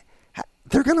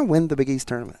 They're going to win the Big East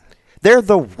tournament. They're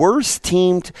the worst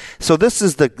team. So this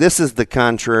is the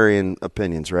contrarian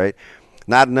opinions, right?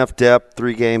 Not enough depth,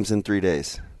 3 games in 3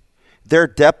 days. Their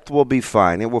depth will be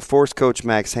fine. It will force Coach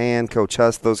Max Hand, Coach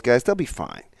Huss, those guys. They'll be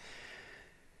fine.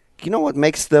 You know what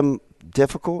makes them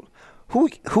difficult?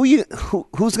 Who's going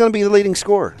to be the leading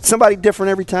scorer? Somebody different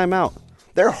every time out.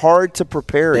 They're hard to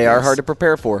prepare. They are hard to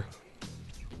prepare for.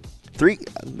 3,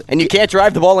 and you can't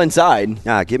drive the ball inside.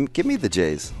 Nah, give me the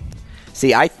Jays.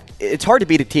 See, it's hard to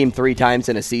beat a team 3 times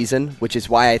in a season, which is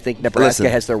why I think Nebraska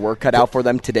has their work cut out for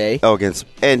them today. Oh, we're going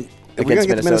to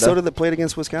get Minnesota that played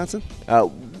against Wisconsin?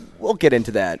 We'll get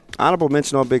into that. Honorable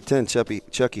mention all Big Ten,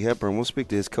 Chucky Hepburn. We'll speak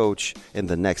to his coach in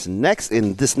the next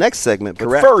segment. But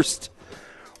Correct. First,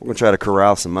 we're going to try to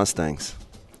corral some Mustangs.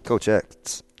 Coach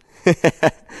X.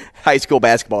 High school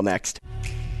basketball next.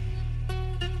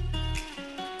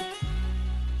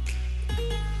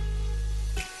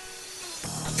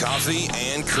 Coffee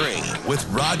and Cream with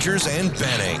Rogers and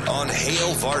Benning on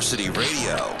Hail Varsity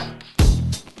Radio.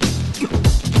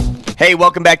 Hey,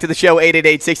 welcome back to the show,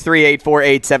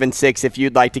 888-638-4876 if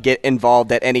you'd like to get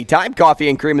involved at any time. Coffee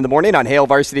and Cream in the morning on Hail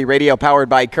Varsity Radio, powered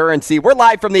by Currency. We're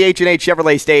live from the H&H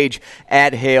Chevrolet stage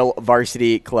at Hail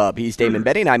Varsity Club. He's Damon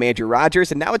Benning, I'm Andrew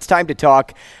Rogers, and now it's time to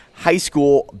talk high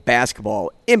school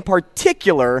basketball, in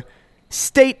particular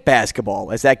state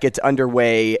basketball, as that gets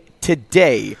underway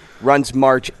today. Runs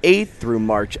March 8th through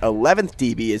March 11th.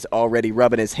 DB is already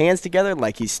rubbing his hands together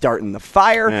like he's starting the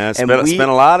fire. Yeah, spent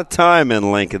a lot of time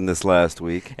in Lincoln this last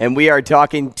week. And we are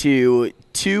talking to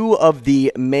 2 of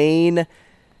the main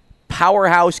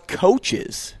powerhouse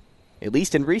coaches, at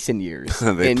least in recent years.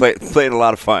 They played a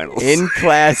lot of finals. In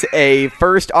Class A.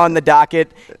 First on the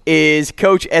docket is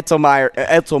Coach Etzel Miller,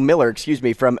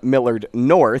 from Millard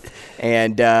North.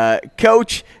 And,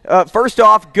 Coach, first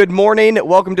off, good morning.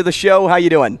 Welcome to the show. How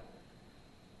you doing?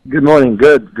 Good morning.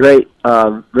 Good. Great.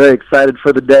 Very excited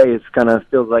for the day. It's kind of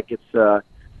feels like it's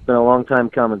been a long time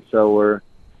coming. So we're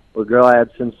glad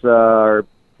since our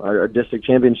district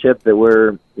championship that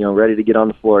we're ready to get on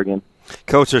the floor again.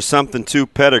 Coach, there's something to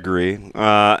pedigree.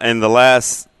 In the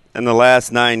last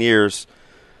 9 years,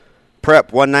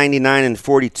 Prep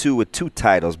 199-42 with 2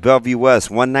 titles. Bellevue West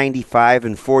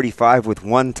 195-45 with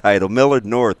 1 title. Millard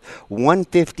North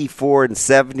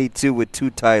 154-72 with 2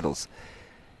 titles.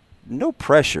 No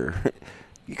pressure.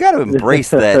 You got to embrace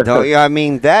that, don't you? I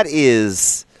mean, that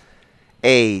is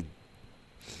an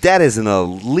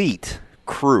elite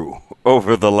crew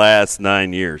over the last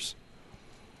 9 years.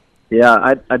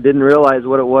 Yeah, I didn't realize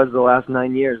what it was the last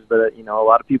 9 years, but a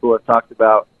lot of people have talked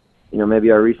about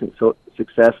maybe our recent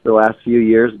success the last few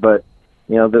years, but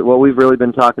what we've really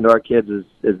been talking to our kids is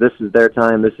this is their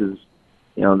time, this is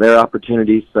their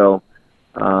opportunity. So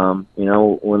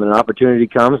when an opportunity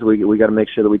comes, we got to make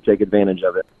sure that we take advantage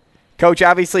of it. Coach,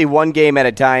 obviously one game at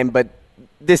a time, but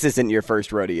this isn't your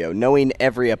first rodeo. Knowing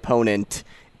every opponent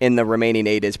in the remaining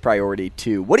 8 is priority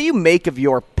 2. What do you make of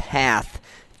your path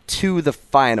to the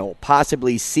final,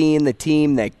 possibly seeing the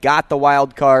team that got the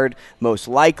wild card, most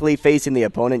likely facing the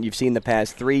opponent you've seen the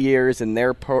past 3 years, and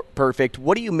they're perfect?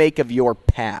 What do you make of your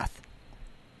path?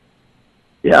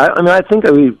 Yeah, I think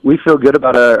that we feel good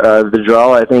about the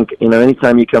draw. I think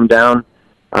anytime you come down,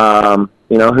 who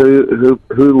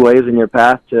lays in your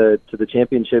path to the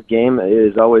championship game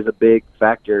is always a big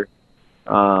factor.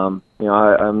 I'm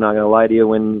not going to lie to you.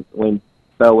 When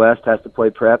Bell West has to play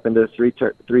Prep into three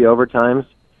overtimes,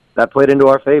 that played into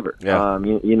our favor. Yeah.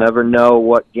 You never know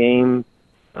what game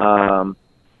could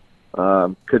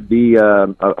be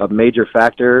a major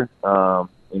factor.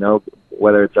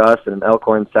 Whether it's us and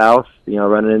Elkhorn South,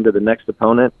 running into the next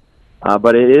opponent.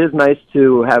 But it is nice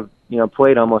to have,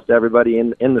 played almost everybody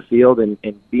in the field and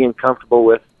being comfortable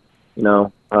with,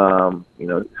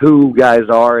 who guys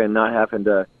are and not having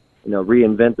to,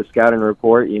 reinvent the scouting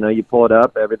report. You pull it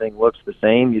up, everything looks the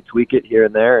same. You tweak it here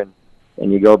and there,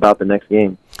 and you go about the next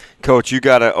game. Coach, you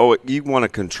want to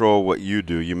control what you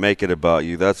do. You make it about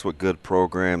you. That's what good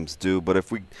programs do. But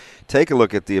if we take a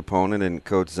look at the opponent and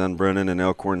Coach Zunbrennan and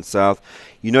Elkhorn South,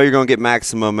 you're going to get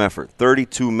maximum effort.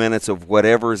 32 minutes of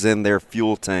whatever's in their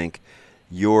fuel tank,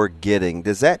 you're getting,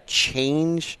 does that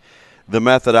change the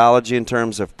methodology in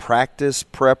terms of practice,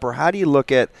 prep, or how do you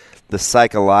look at the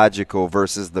psychological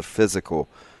versus the physical,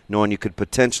 knowing you could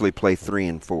potentially play 3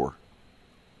 and 4?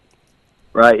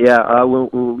 Right, yeah.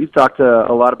 We've talked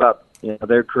a lot about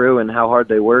their crew and how hard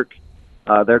they work.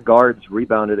 Their guards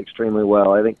rebounded extremely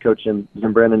well. I think Coach Jim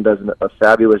Brennan does a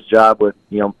fabulous job with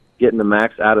getting the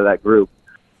max out of that group.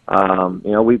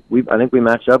 I think we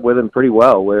match up with them pretty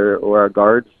well. Where our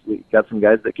guards, we got some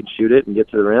guys that can shoot it and get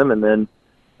to the rim, and then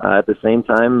at the same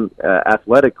time,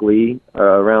 athletically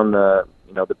around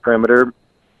the perimeter.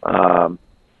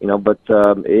 But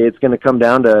it's going to come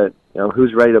down to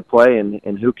who's ready to play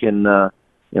and who can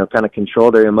kind of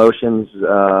control their emotions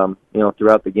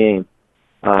throughout the game.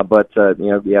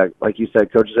 Like you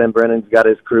said, Coach Jim Brennan's got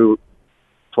his crew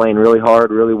playing really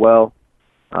hard, really well.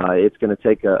 It's going to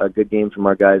take a good game from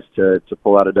our guys to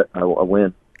pull out a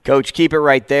win. Coach, keep it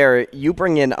right there. You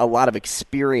bring in a lot of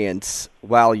experience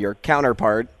while your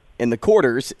counterpart in the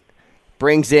quarters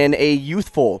brings in a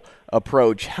youthful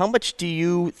approach. How much do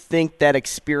you think that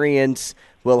experience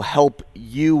will help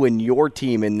you and your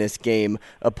team in this game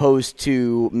opposed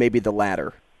to maybe the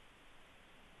latter?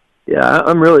 Yeah,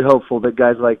 I'm really hopeful that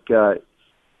guys like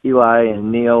Eli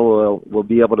and Neil will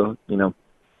be able to,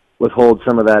 withhold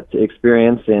some of that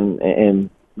experience and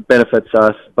benefits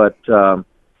us. But,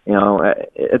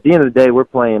 at the end of the day, we're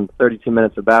playing 32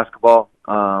 minutes of basketball.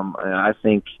 I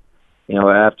think,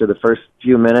 after the first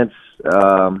few minutes,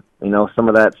 some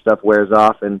of that stuff wears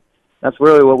off. And that's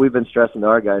really what we've been stressing to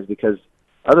our guys, because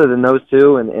other than those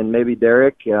two and maybe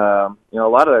Derek, a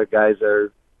lot of our guys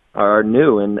are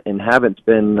new and haven't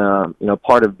been,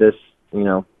 part of this,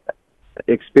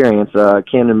 experience.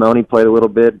 Camden Money played a little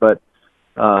bit, but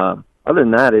other than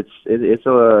that,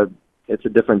 it's a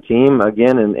different team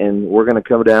again, and we're going to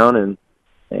come down and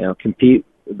compete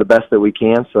the best that we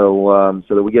can, so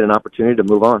that we get an opportunity to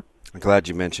move on. I'm glad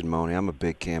you mentioned Money. I'm a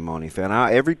big Cam Money fan.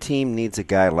 Every team needs a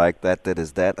guy like that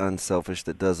is that unselfish,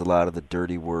 that does a lot of the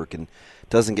dirty work and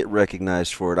doesn't get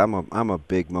recognized for it. I'm a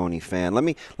big Money fan. Let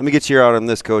me get you out on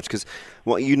this, Coach, because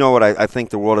you know what I think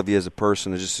the world of you as a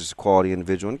person, is just as a quality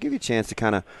individual, and give you a chance to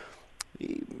kind of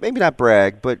maybe not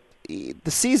brag, but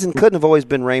the season couldn't have always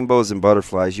been rainbows and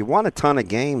butterflies. You won a ton of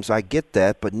games, I get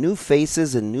that, but new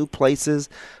faces and new places,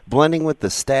 blending with the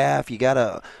staff. You got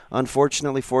to,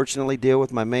 fortunately, deal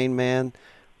with my main man,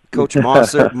 Coach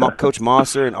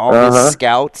Mosser, and all his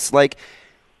scouts. Like,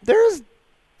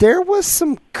 there was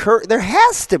some there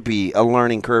has to be a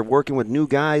learning curve working with new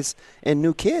guys and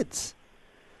new kids.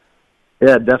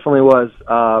 Yeah, it definitely was.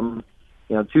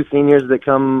 2 seniors that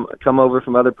come over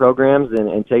from other programs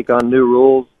and take on new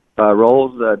roles,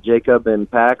 Jacob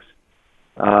and Pax.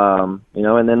 And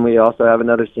then we also have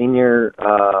another senior,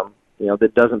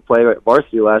 that doesn't play at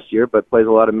varsity last year, but plays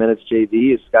a lot of minutes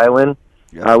JV, is Skylin.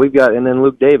 Yep. And then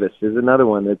Luke Davis is another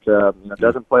one that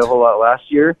doesn't play a whole lot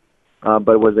last year,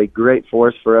 but was a great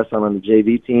force for us on the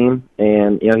JV team,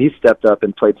 and he stepped up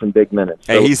and played some big minutes.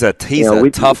 Hey, he's a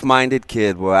tough-minded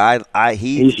kid. Well,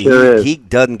 he sure is. He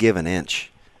doesn't give an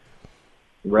inch.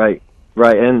 Right,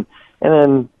 and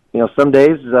then some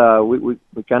days we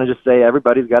kind of just say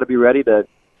everybody's got to be ready to,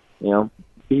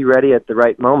 be ready at the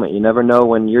right moment. You never know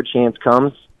when your chance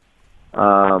comes,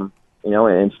 and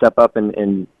step up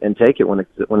and take it when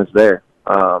it's there.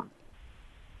 A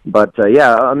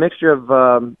mixture of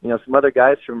some other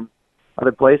guys from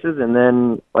other places, and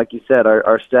then like you said,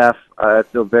 our staff. I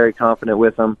feel very confident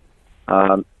with them.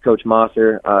 Coach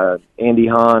Mosser, Andy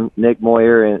Hahn, Nick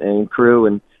Moyer, and crew,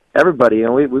 and everybody.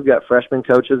 We've got freshman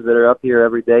coaches that are up here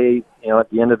every day. At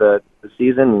the end of the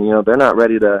season, and they're not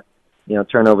ready to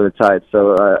turn over the tide.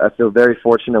 So I feel very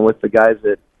fortunate with the guys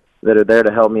that are there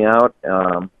to help me out,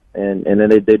 and then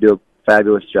they do a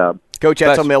fabulous job. Coach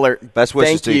Etzel Miller, best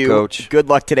wishes to you, Coach. Good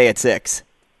luck today at 6.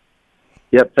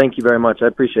 Yep, thank you very much. I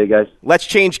appreciate it, guys. Let's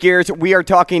change gears. We are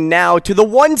talking now to the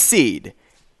 1 seed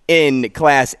in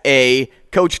Class A,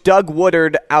 Coach Doug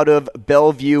Woodard out of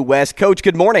Bellevue West. Coach,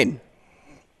 good morning.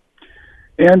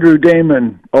 Andrew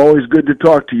Damon, always good to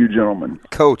talk to you, gentlemen.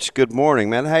 Coach, good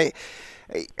morning, man. Hey,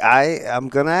 I'm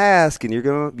gonna ask, and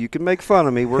you can make fun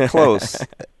of me. We're close.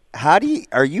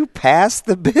 Are you past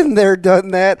the been there,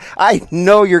 done that? I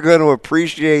know you're going to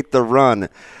appreciate the run,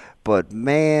 but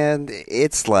man,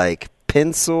 it's like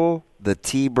pencil the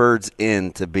T-Birds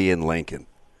in to be in Lincoln.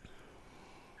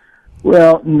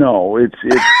 Well, no, it's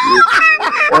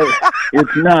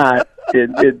not.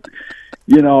 You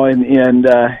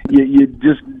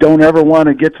just don't ever want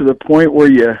to get to the point where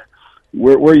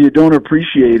you don't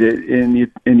appreciate it and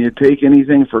you take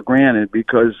anything for granted,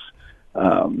 because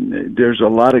There's a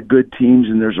lot of good teams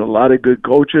and there's a lot of good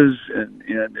coaches,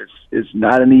 and it's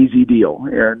not an easy deal.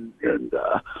 And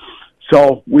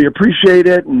so we appreciate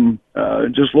it and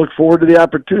just look forward to the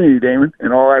opportunity, Damon,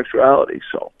 in all actuality.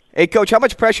 So. Hey, Coach, how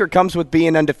much pressure comes with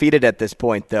being undefeated at this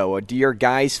point, though? Do your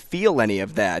guys feel any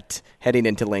of that heading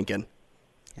into Lincoln?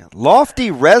 Yeah,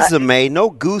 lofty resume, no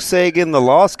goose egg in the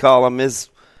loss column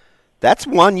that's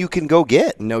one you can go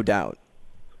get. No doubt.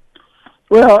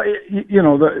 Well,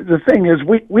 the thing is,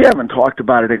 we haven't talked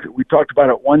about it. We talked about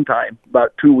it one time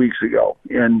about 2 weeks ago,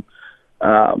 and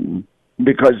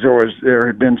because there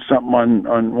had been something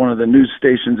on one of the news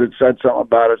stations that said something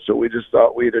about it, so we just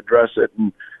thought we'd address it.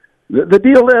 And the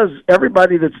deal is,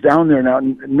 everybody that's down there now,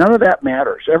 none of that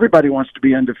matters. Everybody wants to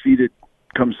be undefeated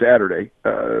come Saturday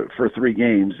for 3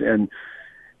 games, and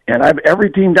every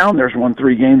team down there's won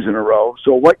 3 games in a row.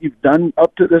 So what you've done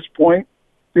up to this point,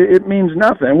 it means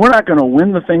nothing. We're not going to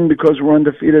win the thing because we're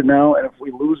undefeated now, and if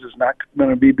we lose, it's not going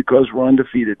to be because we're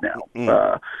undefeated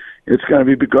now. It's going to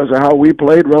be because of how we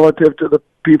played relative to the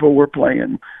people we're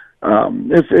playing.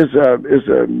 This is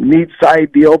a neat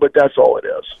side deal, but that's all it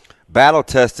is. Battle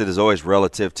tested is always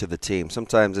relative to the team.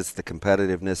 Sometimes it's the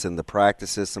competitiveness in the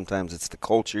practices. Sometimes it's the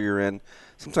culture you're in.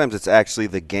 Sometimes it's actually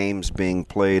the games being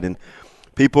played. And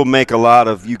people make a lot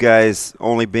of you guys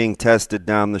only being tested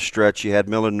down the stretch. You had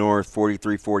Miller North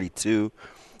 43-42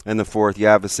 in the fourth. You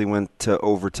obviously went to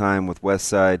overtime with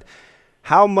Westside.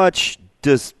 How much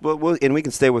does – and we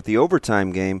can stay with the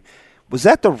overtime game. Was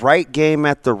that the right game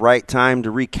at the right time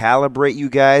to recalibrate you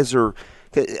guys? Or –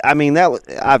 I mean, that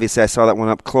obviously I saw that one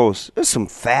up close. There's some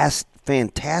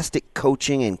fantastic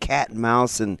coaching and cat and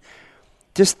mouse, and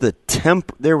just the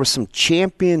there was some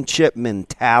championship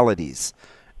mentalities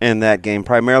in that game,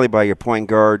 primarily by your point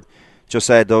guard,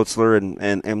 Josiah Dotzler,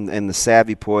 and the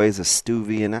savvy poise of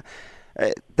Stuvie. And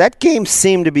that game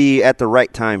seemed to be at the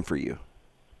right time for you.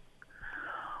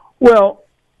 Well,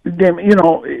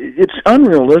 it's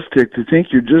unrealistic to think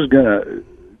you're just going to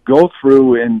go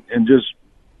through and just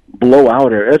blow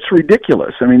out there. That's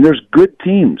ridiculous. I mean, there's good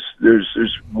teams. There's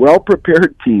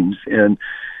well-prepared teams, and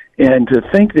to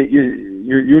think that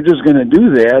you're just going to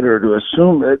do that, or to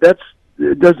assume that's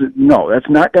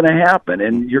not going to happen,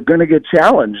 and you're going to get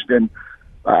challenged, and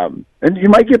you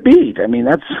might get beat. I mean,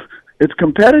 it's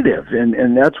competitive,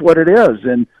 and that's what it is.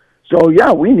 And so,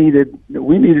 yeah, we needed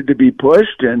to be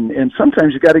pushed, and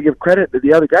sometimes you got to give credit to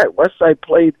the other guy. Westside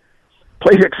played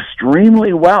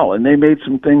extremely well, and they made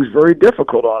some things very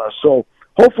difficult on us. So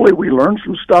hopefully we learned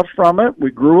some stuff from it. We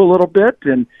grew a little bit,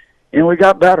 and we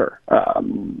got better.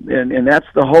 And that's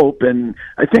the hope. And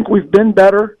I think we've been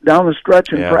better down the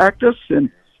stretch in practice, and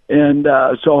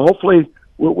so hopefully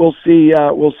we'll see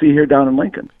here down in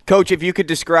Lincoln. Coach, if you could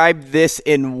describe this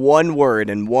in one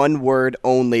word, and one word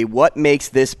only, what makes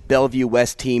this Bellevue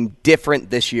West team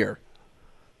different this year?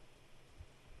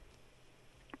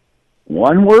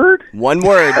 One word? One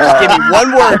word. Just give me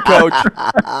one word, Coach.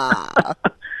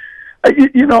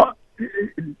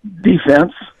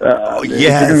 Defense.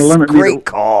 Yes, great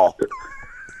call.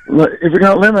 If you're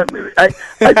going to limit me, I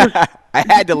just I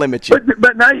had to limit you.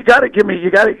 But now you got to give me.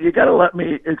 You got to let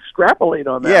me extrapolate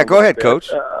on that. Yeah, go ahead, Coach.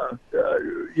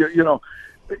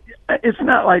 It's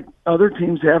not like other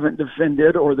teams haven't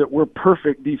defended or that we're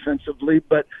perfect defensively,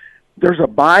 but there's a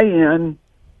buy-in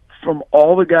from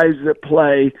all the guys that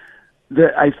play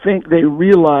that I think they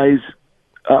realize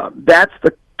that's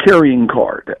the carrying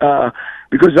card.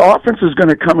 Because the offense is going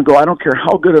to come and go. I don't care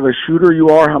how good of a shooter you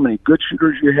are, how many good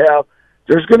shooters you have.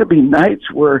 There's going to be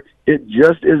nights where it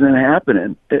just isn't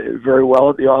happening very well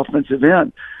at the offensive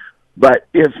end. But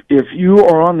if you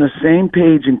are on the same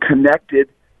page and connected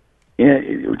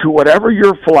to whatever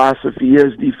your philosophy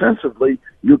is defensively,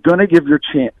 you're going to give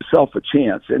yourself a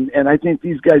chance. And I think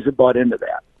these guys have bought into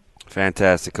that.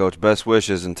 Fantastic, Coach. Best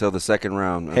wishes until the second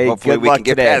round. Hey, hopefully good we luck can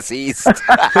get today. past East.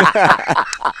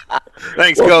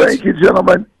 Thanks, well, Coach. Thank you,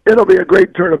 gentlemen. It'll be a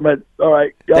great tournament. All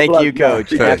right. God Thank bless you, Coach.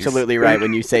 Thanks. Absolutely right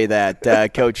when you say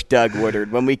that. Coach Doug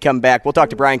Woodard. When we come back, we'll talk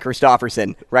to Brian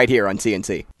Christopherson right here on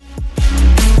CNC.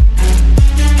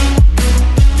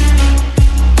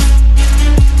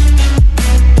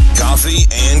 Coffee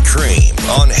and Cream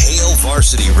on Hail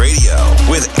Varsity Radio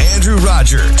with Andrew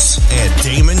Rogers and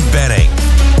Damon Benning.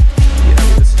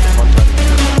 This is a fun time of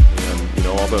year. And,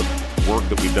 all the work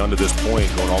that we've done to this point,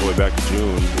 going all the way back to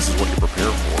June, this is what you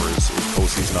prepare for, is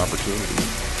postseason opportunity.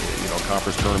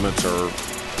 Conference tournaments are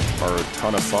a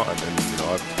ton of fun. And,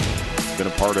 I've been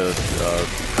a part of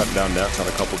cutting down nets on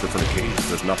a couple different occasions.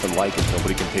 There's nothing like it.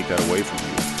 Nobody can take that away from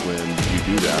you when you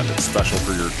do that. It's special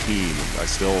for your team. I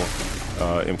still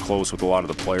am close with a lot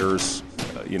of the players,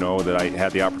 that I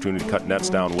had the opportunity to cut nets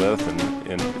down with,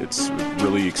 and it's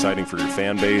really exciting for your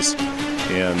fan base.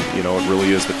 And, it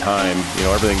really is the time.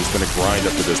 Everything's been a grind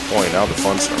up to this point. Now the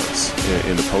fun starts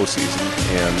in the postseason.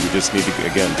 And we just need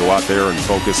to, again, go out there and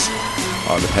focus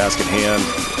on the task at hand,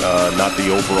 not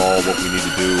the overall what we need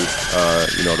to do,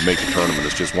 to make the tournament.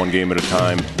 It's just one game at a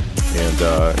time.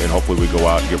 And hopefully we go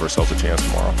out and give ourselves a chance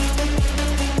tomorrow.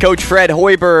 Coach Fred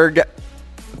Hoiberg,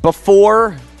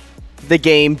 before the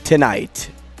game tonight,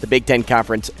 the Big Ten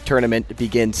Conference Tournament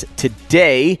begins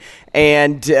today,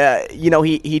 and,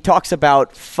 he talks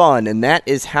about fun, and that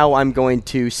is how I'm going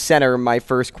to center my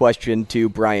first question to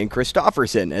Brian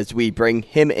Christopherson as we bring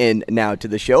him in now to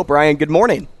the show. Brian, good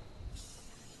morning.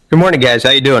 Good morning, guys. How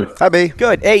you doing? Hi, B.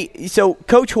 Good. Hey, so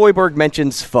Coach Hoiberg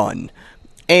mentions fun,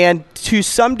 and to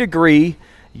some degree,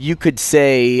 you could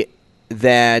say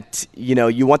that,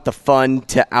 you want the fun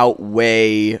to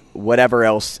outweigh whatever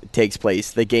else takes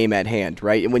place, the game at hand,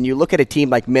 right? And when you look at a team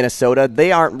like Minnesota,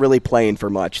 they aren't really playing for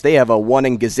much. They have a 1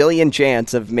 in gazillion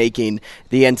chance of making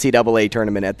the NCAA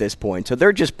tournament at this point. So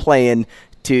they're just playing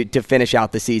to finish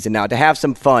out the season now, to have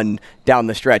some fun down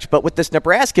the stretch. But with this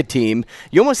Nebraska team,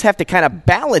 you almost have to kind of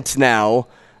balance now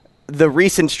the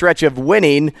recent stretch of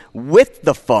winning with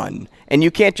the fun. And you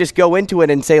can't just go into it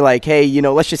and say, like, hey,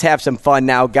 let's just have some fun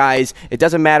now, guys. It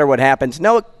doesn't matter what happens.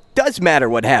 No, it does matter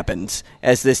what happens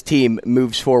as this team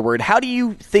moves forward. How do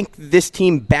you think this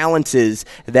team balances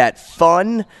that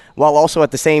fun while also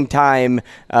at the same time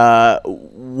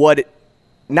what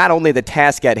not only the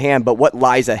task at hand, but what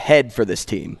lies ahead for this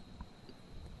team?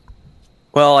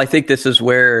 Well, I think this is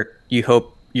where you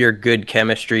hope your good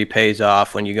chemistry pays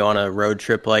off when you go on a road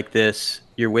trip like this.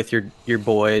 You're with your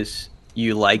boys.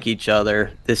 You like each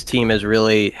other. This team has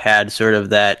really had sort of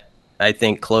that, I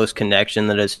think, close connection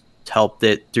that has helped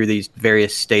it through these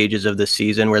various stages of the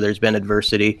season where there's been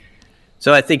adversity.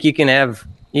 So I think you can have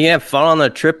fun on a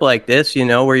trip like this,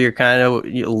 where you're kind of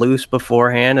loose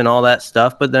beforehand and all that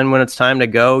stuff. But then when it's time to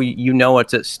go,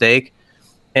 what's at stake.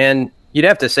 And you'd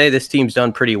have to say this team's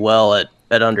done pretty well at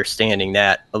understanding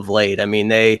that of late. I mean,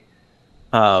 they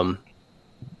have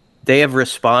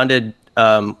responded.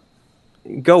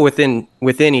 Go within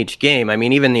each game. I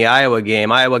mean, even the Iowa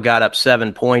game, Iowa got up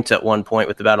 7 points at one point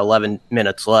with about 11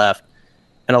 minutes left.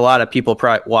 And a lot of people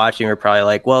watching are probably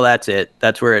like, well, that's it.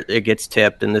 That's where it gets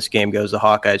tipped, and this game goes the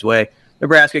Hawkeyes' way.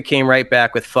 Nebraska came right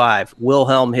back with 5.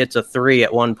 Wilhelm hits a 3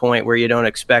 at one point where you don't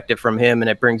expect it from him, and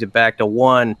it brings it back to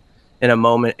 1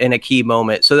 in a key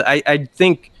moment. So I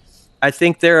think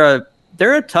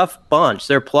they're a tough bunch.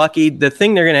 They're plucky. The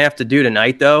thing they're going to have to do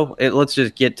tonight, though, let's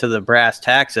just get to the brass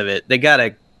tacks of it. They got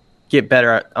to get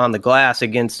better on the glass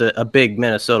against a big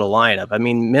Minnesota lineup. I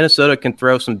mean, Minnesota can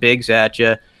throw some bigs at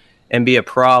you and be a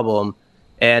problem.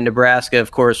 And Nebraska,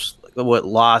 of course,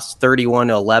 lost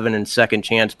 31-11 in second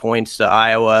chance points to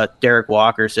Iowa. Derek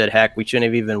Walker said, heck, we shouldn't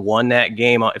have even won that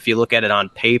game if you look at it on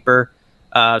paper.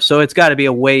 So it's got to be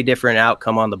a way different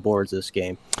outcome on the boards this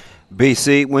game.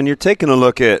 BC, when you're taking a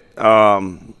look at,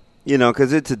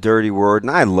 because it's a dirty word,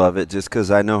 and I love it just because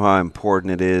I know how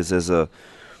important it is as a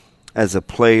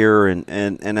player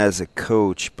and as a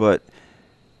coach. But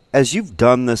as you've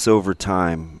done this over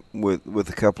time with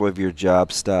a couple of your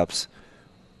job stops,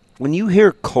 when you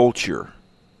hear culture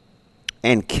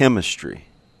and chemistry,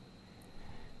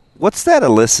 what's that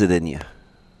elicit in you?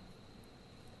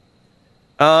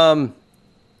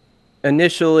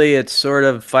 Initially, it's sort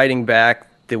of fighting back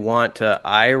the want to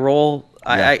eye roll.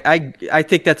 Yeah. I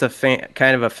think that's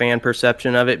kind of a fan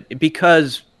perception of it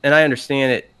because, and I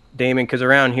understand it, Damon, because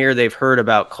around here they've heard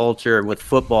about culture with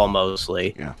football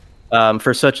mostly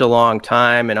for such a long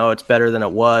time, and it's better than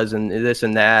it was, and this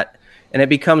and that, and it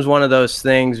becomes one of those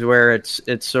things where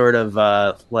it's sort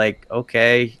of like,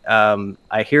 okay,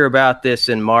 I hear about this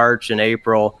in March and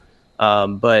April,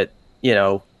 but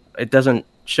it doesn't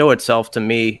show itself to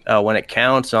me when it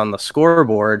counts on the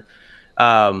scoreboard.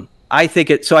 I think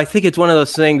it's one of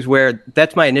those things where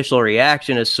that's my initial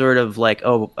reaction is sort of like,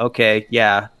 oh, okay,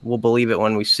 yeah, we'll believe it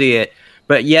when we see it.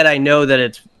 But yet I know that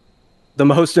it's the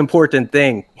most important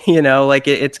thing,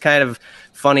 it's kind of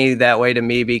funny that way to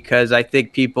me because I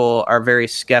think people are very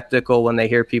skeptical when they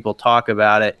hear people talk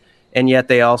about it. And yet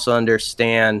they also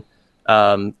understand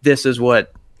this is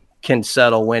what can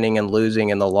settle winning and losing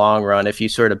in the long run if you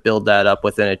sort of build that up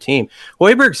within a team.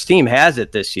 Hoiberg's team has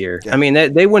it this year. Yeah. I mean,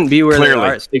 they wouldn't be where they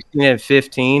are at 16 and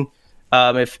 15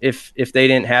 if they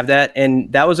didn't have that.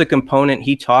 And that was a component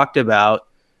he talked about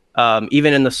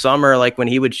even in the summer, like when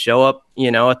he would show up,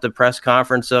 at the press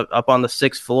conference up on the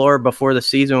 6th floor before the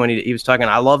season when he was talking,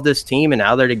 I love this team and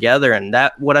now they're together. And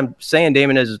that, what I'm saying,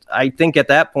 Damon, is I think at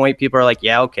that point people are like,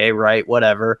 yeah, okay, right,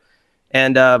 whatever.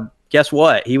 And guess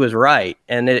what? He was right.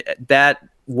 And that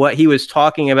what he was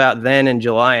talking about then in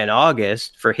July and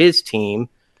August for his team,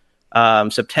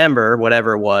 September,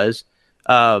 whatever it was,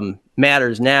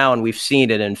 matters now, and we've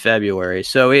seen it in February.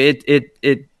 So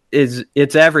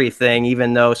it's everything,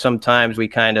 even though sometimes we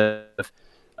kind of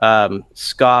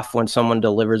scoff when someone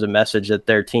delivers a message that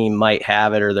their team might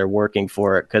have it or they're working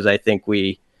for it, because I think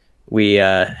we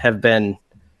have been,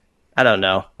 I don't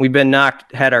know, we've been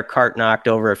had our cart knocked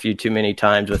over a few too many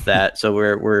times with that, so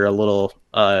we're a little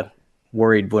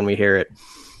worried when we hear it.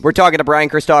 We're talking to Brian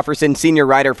Christopherson, senior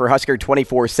writer for Husker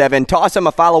 24/7. Toss him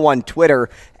a follow on Twitter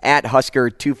at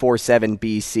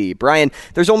Husker247BC. Brian,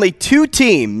 there's only 2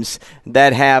 teams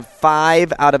that have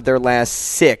 5 out of their last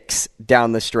 6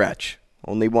 down the stretch.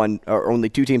 Only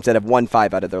 2 teams that have won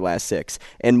 5 out of their last 6.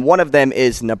 And one of them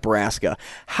is Nebraska.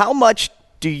 How much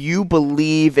do you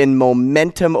believe in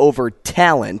momentum over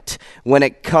talent when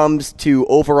it comes to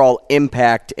overall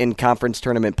impact in conference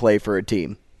tournament play for a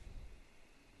team?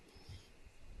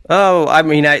 Oh, I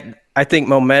mean, I think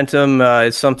momentum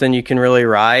is something you can really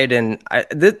ride, and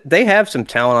they have some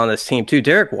talent on this team too.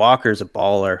 Derek Walker's a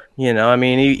baller, you know. I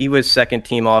mean, he was second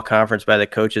team all conference by the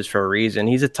coaches for a reason.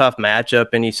 He's a tough matchup,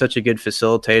 and he's such a good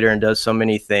facilitator and does so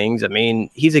many things. I mean,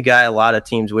 he's a guy a lot of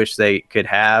teams wish they could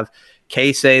have.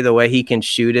 Casey, the way he can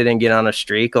shoot it and get on a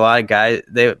streak, a lot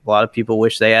of people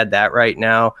wish they had that right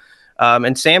now.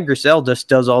 And Sam Grissel just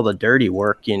does all the dirty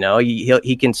work, you know.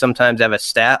 He can sometimes have a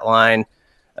stat line.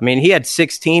 I mean, he had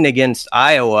 16 against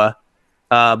Iowa,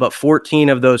 but 14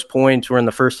 of those points were in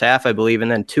the first half, I believe, and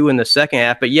then 2 in the second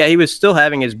half. But, yeah, he was still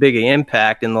having as big an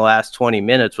impact in the last 20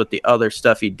 minutes with the other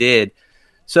stuff he did.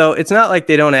 So it's not like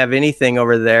they don't have anything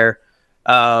over there,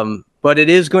 but it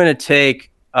is going to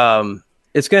take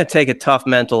a tough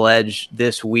mental edge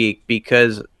this week,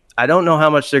 because I don't know how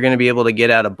much they're going to be able to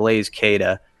get out of Blaise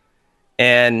Keita.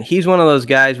 And he's one of those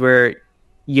guys where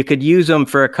you could use him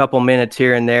for a couple minutes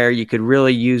here and there. You could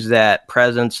really use that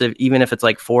presence, even if it's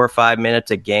like 4 or 5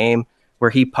 minutes a game, where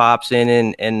he pops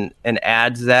in and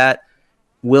adds that.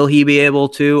 Will he be able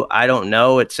to? I don't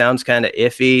know. It sounds kind of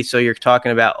iffy. So you're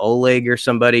talking about Oleg or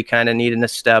somebody kind of needing to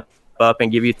step up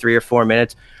and give you 3 or 4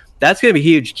 minutes. That's going to be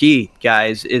huge key,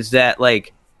 guys, is that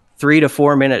like 3 to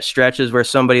 4 minute stretches where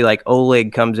somebody like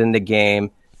Oleg comes in the game,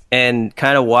 and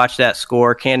kind of watch that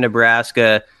score. Can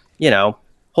Nebraska, you know,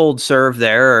 hold serve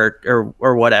there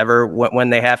or whatever when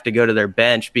they have to go to their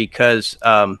bench? Because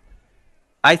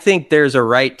I think there's a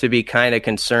right to be kind of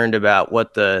concerned about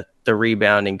what the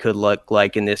rebounding could look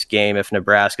like in this game if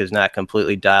Nebraska is not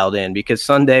completely dialed in, because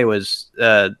Sunday was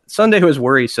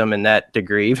worrisome in that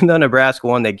degree. Even though Nebraska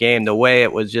won the game, the way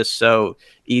it was just so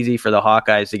easy for the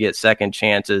Hawkeyes to get second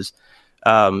chances,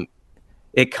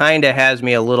 it kind of has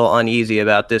me a little uneasy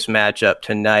about this matchup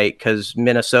tonight, because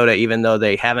Minnesota, even though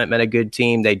they haven't been a good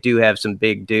team, they do have some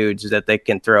big dudes that they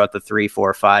can throw at the 3,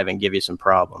 4, 5 and give you some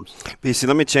problems. BC,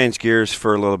 let me change gears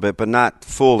for a little bit, but not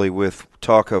fully, with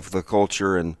talk of the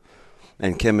culture and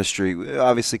chemistry.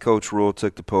 Obviously, Coach Rule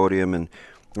took the podium, and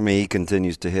I mean, he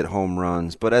continues to hit home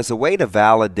runs. But as a way to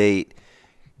validate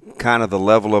kind of the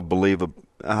level of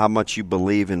how much you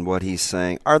believe in what he's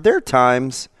saying, are there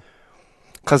times –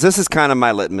 because this is kind of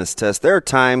my litmus test. There are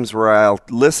times where I'll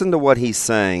listen to what he's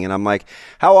saying, and I'm like,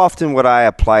 how often would I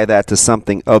apply that to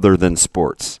something other than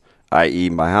sports, i.e.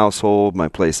 my household, my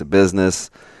place of business,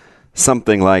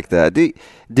 something like that? Do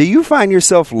you find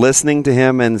yourself listening to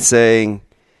him and saying,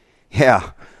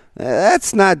 yeah,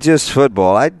 that's not just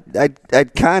football.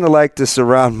 I'd kind of like to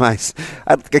surround I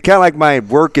kind of like my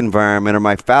work environment or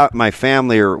my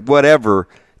family or whatever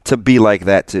to be like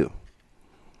that too?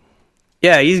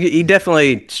 Yeah, he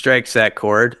definitely strikes that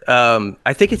chord.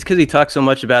 I think it's because he talks so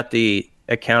much about the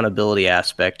accountability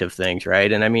aspect of things,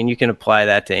 right? And I mean, you can apply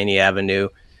that to any avenue,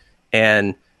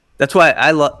 and that's why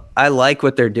I like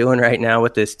what they're doing right now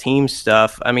with this team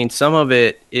stuff. I mean, some of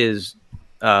it is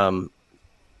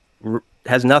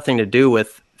has nothing to do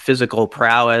with physical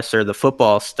prowess or the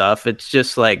football stuff. It's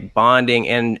just like bonding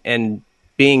and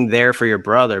being there for your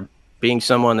brother, being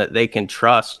someone that they can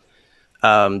trust.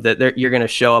 That you're going to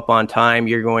show up on time.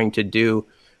 You're going to do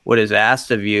what is asked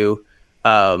of you.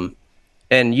 And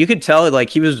you could tell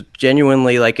like he was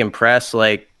genuinely like impressed.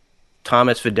 Like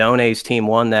Thomas Fidone's team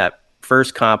won that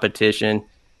first competition,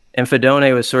 and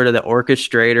Fidone was sort of the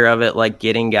orchestrator of it, like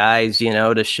getting guys, you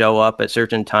know, to show up at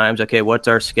certain times. Okay, what's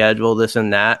our schedule? This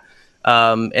and that.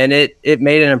 And it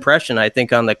made an impression, I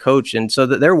think, on the coach. And so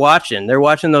that they're watching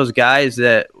those guys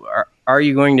that are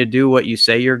you going to do what you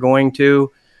say you're going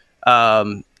to?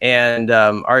 And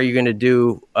are you going to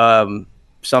do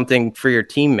something for your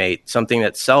teammate, something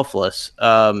that's selfless?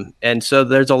 And so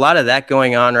there's a lot of that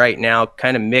going on right now,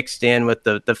 kind of mixed in with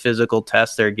the physical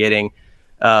tests they're getting.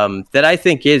 that I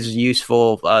think is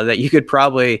useful, that you could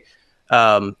probably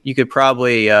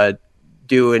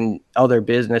do in other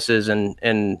businesses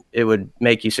and it would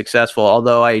make you successful.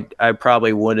 Although I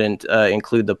probably wouldn't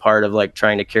include the part of like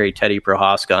trying to carry Teddy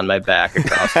Prohaska on my back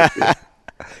across the field.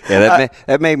 Yeah,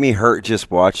 that made me hurt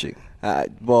just watching.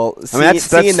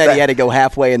 Seeing that he had to go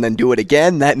halfway and then do it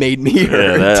again, that made me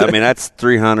hurt. That's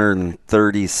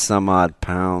 330 some odd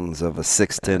pounds of a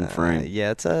 6'10" frame.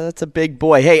 Yeah, it's a big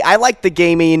boy. Hey, I like the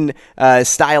gaming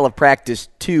style of practice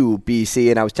too,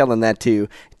 BC, and I was telling that to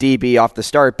DB off the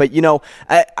start. But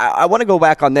I want to go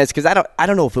back on this because I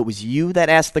don't know if it was you that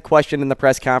asked the question in the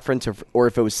press conference or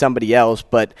if it was somebody else.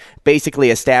 But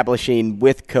basically establishing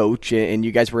with Coach, and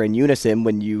you guys were in unison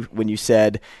when you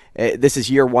said this is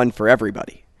year one for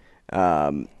everybody.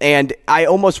 And I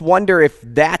almost wonder if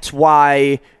that's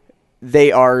why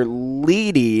they are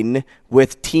leading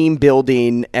with team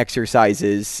building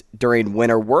exercises during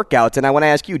winter workouts. And I want to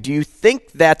ask you, do you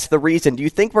think that's the reason? Do you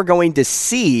think we're going to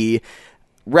see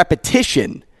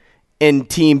repetition in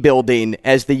team building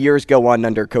as the years go on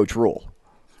under Coach Rule?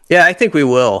 Yeah, I think we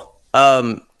will.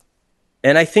 And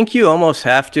I think you almost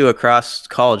have to across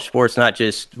college sports, not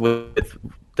just with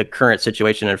the current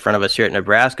situation in front of us here at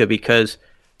Nebraska, because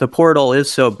the portal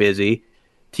is so busy.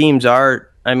 Teams are,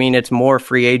 it's more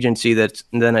free agency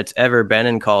than it's ever been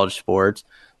in college sports.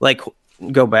 Like,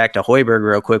 go back to Hoiberg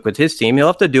real quick with his team. He'll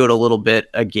have to do it a little bit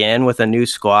again with a new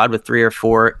squad with 3 or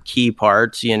 4 key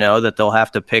parts, that they'll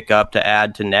have to pick up to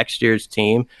add to next year's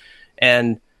team.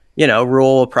 And,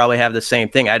 Rule will probably have the same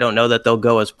thing. I don't know that they'll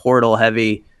go as portal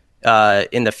heavy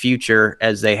in the future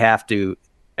as they have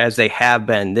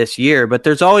been this year, but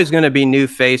there's always going to be new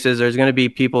faces. There's going to be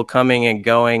people coming and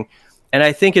going. And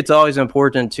I think it's always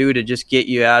important too, to just get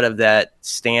you out of that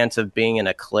stance of being in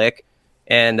a clique.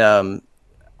 And,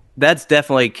 that's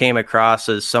definitely came across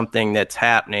as something that's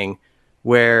happening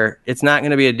where it's not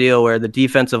going to be a deal where the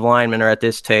defensive linemen are at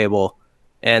this table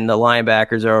and the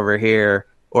linebackers are over here,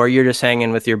 or you're just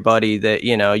hanging with your buddy that,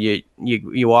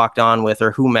 you walked on with,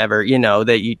 or whomever,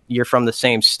 that you're from the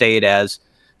same state as.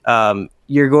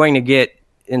 You're going to get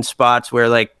in spots where,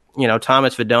 like,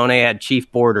 Thomas Fedone had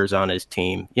Chief Borders on his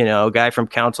team, a guy from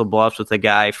Council Bluffs with a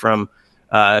guy from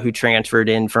who transferred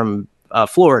in from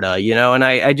Florida, and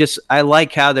I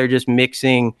like how they're just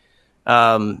mixing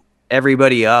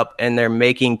everybody up, and they're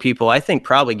making people, I think,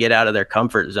 probably get out of their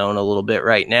comfort zone a little bit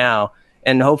right now.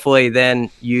 And hopefully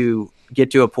then you get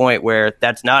to a point where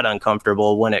that's not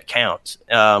uncomfortable when it counts,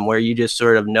 where you just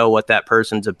sort of know what that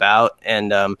person's about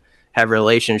and have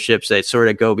relationships that sort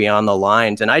of go beyond the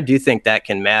lines. And I do think that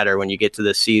can matter when you get to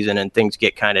the season and things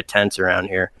get kind of tense around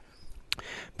here.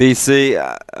 BC,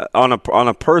 on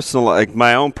a personal, like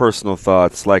my own personal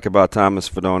thoughts, like about Thomas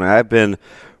Fedone, I've been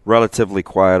relatively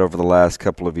quiet over the last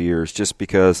couple of years just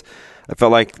because I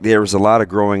felt like there was a lot of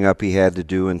growing up he had to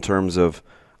do in terms of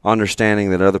understanding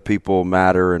that other people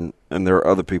matter and there are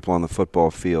other people on the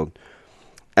football field.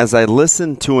 As I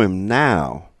listen to him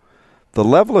now, the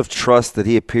level of trust that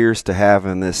he appears to have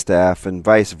in this staff and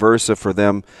vice versa for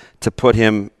them to put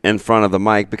him in front of the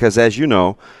mic, because as you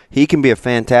know, he can be a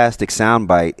fantastic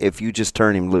soundbite if you just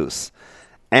turn him loose.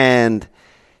 And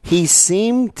he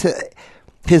seemed to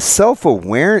 – his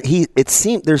self-awareness, it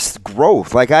seemed there's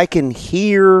growth. Like I can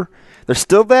hear – there's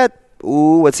still that,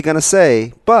 ooh, what's he going to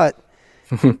say? But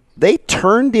they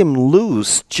turned him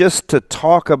loose just to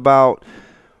talk about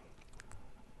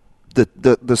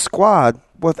the squad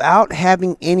without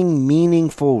having any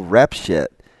meaningful reps yet.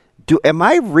 Am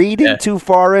I reading too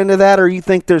far into that, or you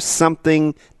think there's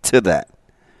something to that?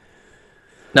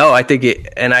 No, I think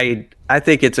I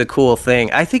think it's a cool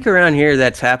thing. I think around here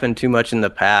that's happened too much in the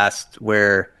past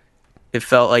where it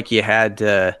felt like you had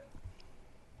to,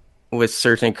 with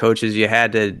certain coaches, you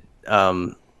had to,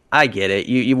 I get it.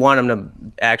 You want them to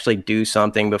actually do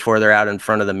something before they're out in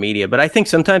front of the media. But I think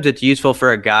sometimes it's useful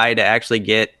for a guy to actually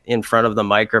get in front of the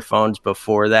microphones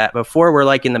before that. Before we're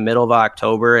like in the middle of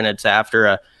October and it's after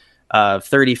a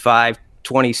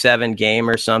 35-27 game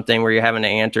or something where you're having to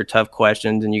answer tough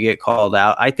questions and you get called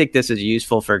out. I think this is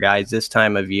useful for guys this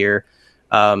time of year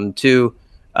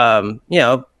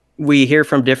we hear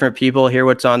from different people, hear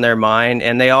what's on their mind,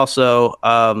 and they also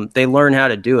they learn how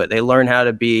to do it. They learn how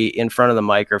to be in front of the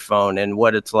microphone and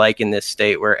what it's like in this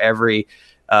state where every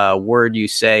word you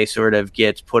say sort of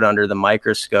gets put under the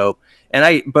microscope.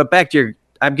 But back to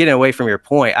I'm getting away from your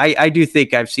point. I do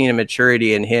think I've seen a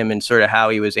maturity in him and sort of how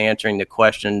he was answering the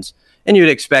questions, and you'd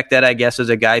expect that, I guess, as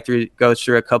a guy goes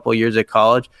through a couple years of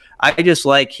college. I just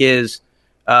like his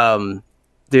the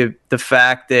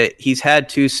fact that he's had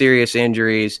 2 serious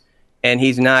injuries. And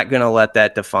he's not going to let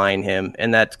that define him,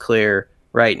 and that's clear.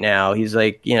 right now. He's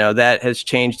like, that has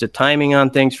changed the timing on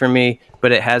things for me,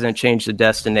 but it hasn't changed the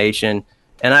destination.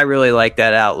 And I really like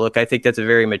that outlook. I think that's a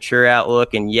very mature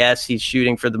outlook. And yes, he's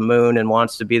shooting for the moon and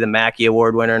wants to be the Mackey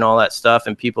Award winner and all that stuff.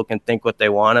 And people can think what they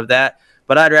want of that.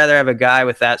 But I'd rather have a guy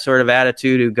with that sort of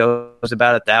attitude who goes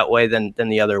about it that way than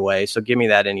the other way. So give me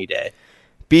that any day.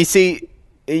 BC,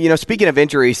 speaking of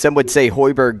injuries, some would say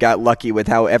Hoiberg got lucky with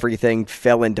how everything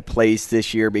fell into place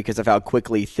this year because of how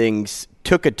quickly things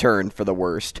took a turn for the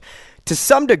worst. To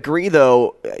some degree,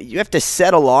 though, you have to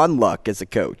settle on luck as a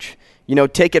coach.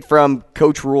 Take it from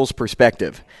Coach Rule's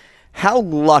perspective. How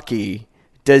lucky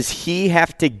does he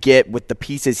have to get with the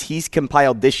pieces he's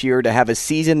compiled this year to have a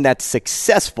season that's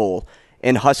successful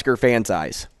in Husker fans'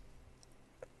 eyes?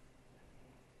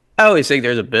 I always think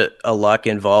there's a bit of luck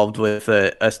involved with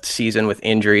a season with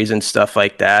injuries and stuff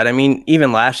like that. I mean,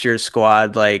 even last year's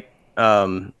squad,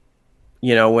 when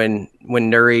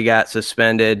Nuri got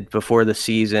suspended before the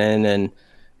season and,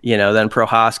 then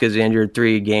Prohaska's injured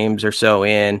 3 games or so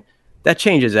in, that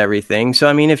changes everything. So,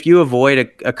 I mean, if you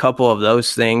avoid a couple of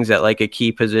those things at like a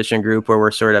key position group where we're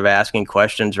sort of asking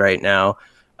questions right now,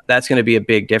 that's going to be a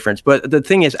big difference. But the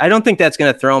thing is, I don't think that's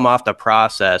going to throw him off the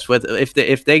process.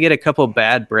 If they get a couple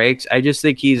bad breaks, I just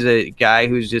think he's a guy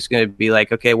who's just going to be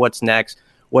like, okay, what's next?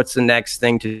 What's the next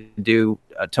thing to do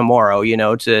tomorrow?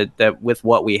 With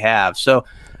what we have. So,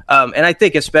 and I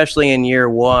think especially in year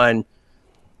one,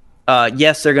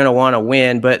 yes, they're going to want to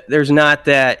win, but there's not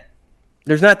that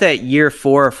year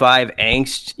 4 or 5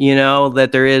 angst,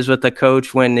 that there is with the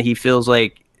coach when he feels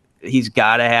like he's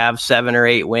got to have 7 or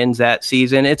 8 wins that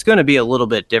season. It's going to be a little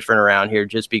bit different around here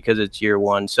just because it's year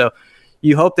one. So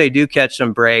you hope they do catch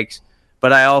some breaks,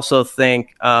 but I also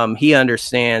think he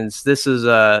understands this is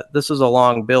a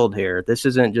long build here. This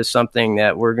isn't just something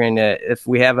that we're going to, if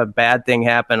we have a bad thing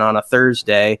happen on a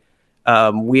Thursday,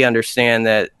 we understand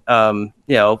that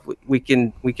we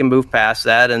can move past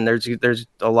that, and there's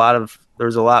a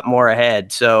lot more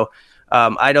ahead. So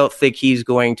I don't think he's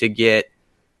going to get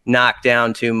knocked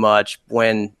down too much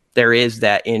when there is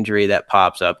that injury that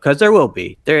pops up, because there will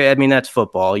be. That's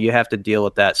football. You have to deal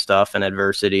with that stuff and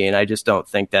adversity, and I just don't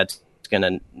think that's going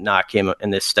to knock him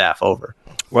and this staff over.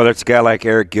 Well, there's a guy like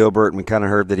Eric Gilbert, and we kind of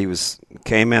heard that he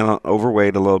came in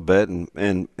overweight a little bit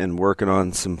and working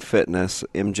on some fitness.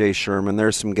 MJ Sherman,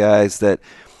 there's some guys that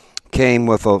came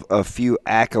with a few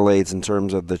accolades in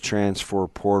terms of the transfer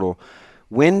portal.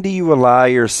 When do you allow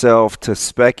yourself to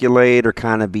speculate or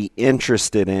kind of be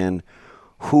interested in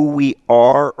who we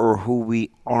are or who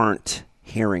we aren't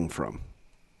hearing from?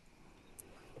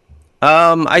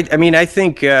 I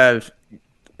think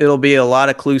it'll be a lot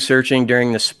of clue searching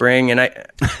during the spring, and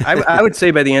I would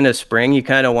say by the end of spring, you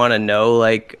kind of want to know,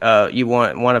 you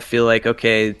want to feel like,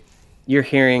 okay, you're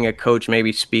hearing a coach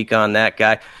maybe speak on that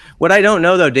guy. What I don't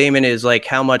know, though, Damon, is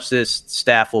how much this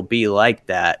staff will be like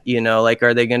that.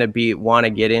 Are they going to want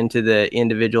to get into the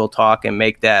individual talk and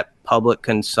make that public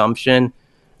consumption,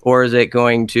 or is it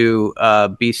going to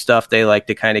be stuff they like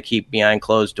to kind of keep behind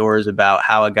closed doors about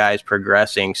how a guy's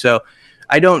progressing? So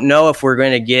I don't know if we're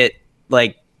going to get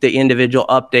the individual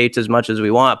updates as much as we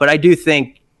want, but I do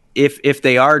think if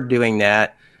they are doing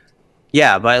that,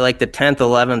 yeah, by the 10th,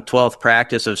 11th, 12th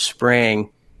practice of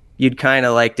spring, you'd kind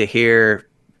of like to hear,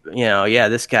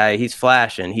 this guy, he's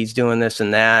flashing, he's doing this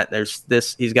and that. There's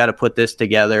this, he's got to put this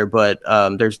together, but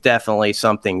there's definitely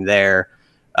something there.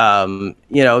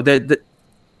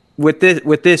 With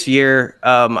this year,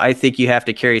 I think you have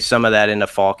to carry some of that into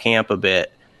fall camp a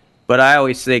bit. But I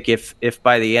always think if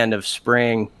by the end of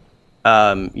spring,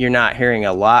 you're not hearing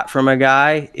a lot from a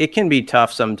guy, it can be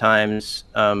tough sometimes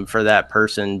for that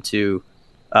person to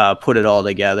put it all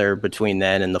together between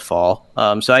then and the fall.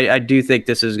 So I do think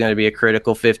this is going to be a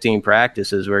critical 15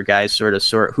 practices where guys sort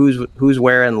who's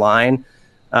where in line.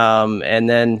 And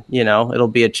then, it'll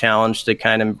be a challenge to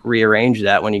kind of rearrange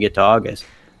that when you get to August.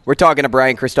 We're talking to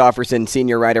Brian Christopherson,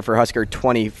 senior writer for Husker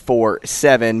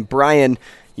 24/7. Brian,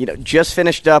 just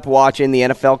finished up watching the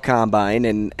NFL Combine,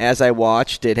 and as I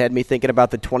watched, it had me thinking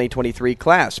about the 2023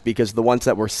 class, because the ones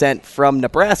that were sent from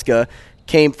Nebraska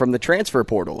came from the transfer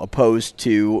portal, opposed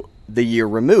to the year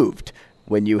removed,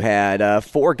 when you had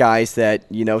 4 guys that,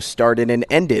 started and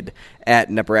ended at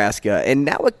Nebraska. And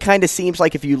now it kind of seems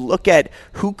like if you look at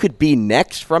who could be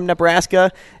next from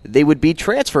Nebraska, they would be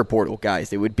transfer portal guys.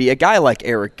 They would be a guy like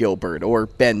Eric Gilbert or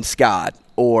Ben Scott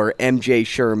or MJ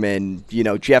Sherman,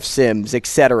 Jeff Sims,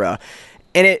 etc.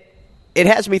 And it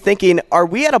has me thinking, are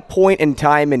we at a point in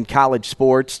time in college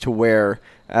sports to where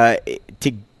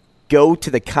to go to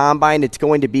the Combine, it's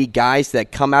going to be guys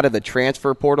that come out of the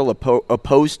transfer portal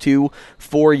opposed to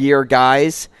 4-year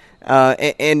guys?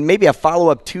 And maybe a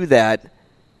follow-up to that,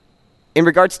 in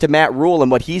regards to Matt Rule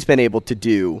and what he's been able to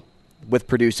do with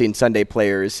producing Sunday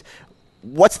players,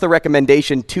 what's the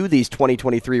recommendation to these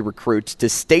 2023 recruits to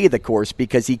stay the course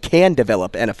because he can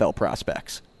develop NFL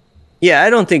prospects? Yeah, I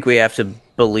don't think we have to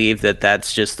believe that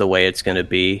that's just the way it's going to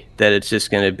be, that it's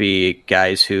just going to be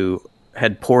guys who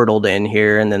had portaled in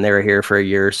here and then they were here for a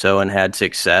year or so and had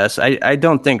success. I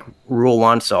don't think Rule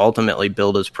wants to ultimately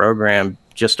build his program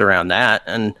just around that,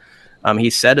 and he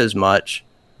said as much.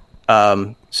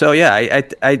 So, yeah,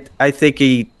 I think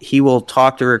he will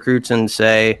talk to recruits and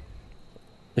say,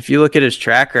 if you look at his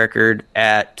track record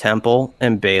at Temple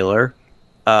and Baylor,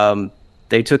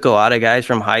 they took a lot of guys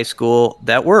from high school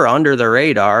that were under the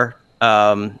radar,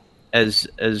 as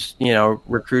you know,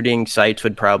 recruiting sites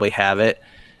would probably have it.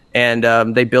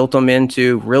 And they built them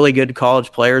into really good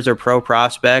college players or pro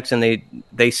prospects, and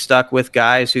they stuck with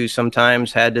guys who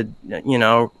sometimes had to, you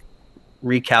know,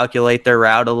 recalculate their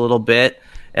route a little bit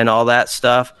and all that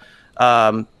stuff.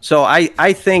 So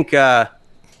I think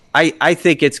I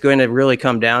think it's going to really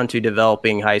come down to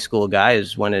developing high school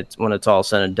guys when it's all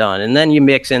said and done. And then you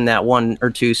mix in that one or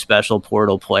two special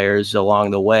portal players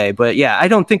along the way. But yeah, I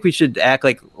don't think we should act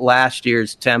like last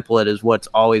year's template is what's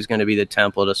always going to be the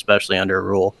template, especially under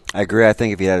Rule. I agree. I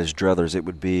think if he had his druthers, it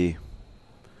would be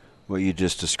what you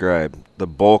just described. The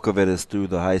bulk of it is through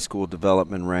the high school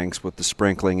development ranks with the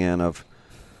sprinkling in of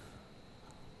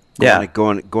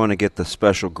going to get the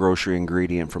special grocery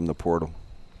ingredient from the portal.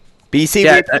 BC,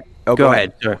 yeah, go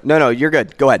ahead. Sure. No, you're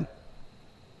good. Go ahead.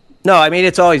 No, I mean,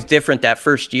 it's always different that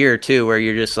first year, too, where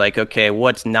you're just like, okay,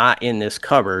 what's not in this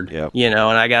cupboard? Yep. You know,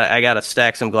 and I got to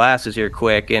stack some glasses here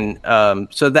quick. And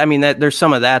there's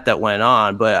some of that went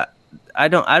on, but I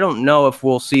don't know if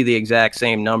we'll see the exact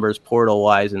same numbers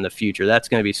portal-wise in the future. That's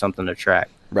going to be something to track.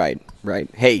 Right.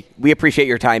 Hey, we appreciate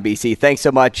your time, BC. Thanks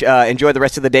so much. Enjoy the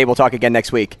rest of the day. We'll talk again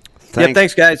next week.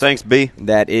 Thanks, guys. Thanks, B.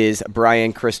 That is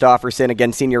Brian Christopherson,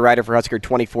 again, senior writer for Husker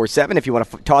 24/7. If you want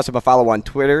to toss up a follow on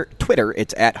Twitter,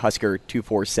 it's at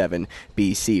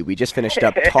Husker247BC. We just finished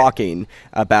up talking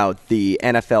about the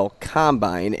NFL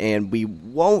Combine, and we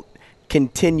won't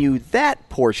continue that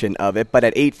portion of it, but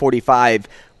at 8:45,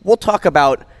 we'll talk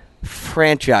about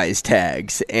franchise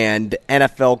tags and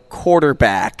NFL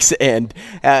quarterbacks, and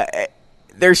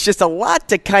there's just a lot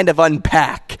to kind of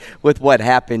unpack with what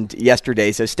happened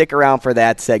yesterday, so stick around for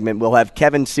that segment. We'll have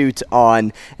Kevin Suits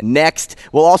on next.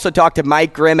 We'll also talk to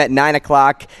Mike Grimm at 9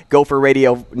 o'clock, Gopher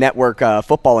Radio Network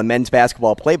football and men's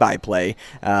basketball play-by-play.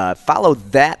 Follow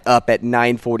that up at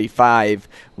 9:45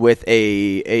 with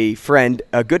a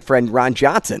good friend, Ron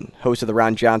Johnson, host of the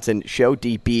Ron Johnson Show,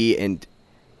 DP, and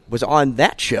was on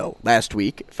that show last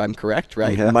week, if I'm correct,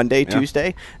 right? Yeah. Monday,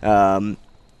 Tuesday.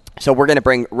 So we're going to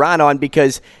bring Ron on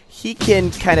because he can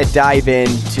kind of dive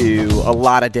into a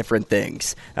lot of different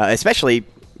things, especially,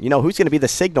 you know, who's going to be the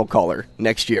signal caller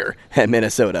next year at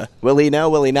Minnesota. Will he know?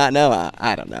 Will he not know?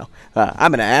 I don't know.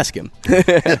 I'm going to ask him.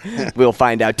 We'll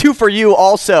find out. 2 for You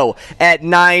also at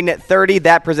 9:30.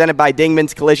 That presented by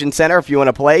Dingman's Collision Center. If you want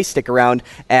to play, stick around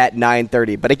at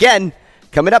 9:30. But again,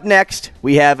 coming up next,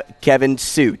 we have Kevin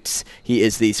Suits. He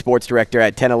is the sports director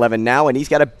at 1011 Now, and he's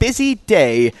got a busy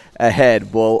day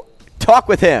ahead. We'll talk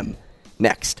with him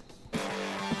next.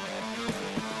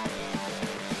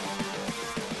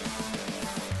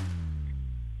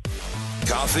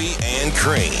 Coffee and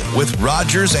Cream with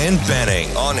Rogers and Benning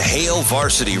on Hail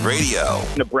Varsity Radio.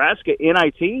 Nebraska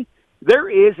NIT, there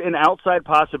is an outside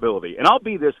possibility, and I'll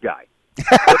be this guy.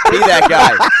 Be that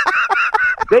guy.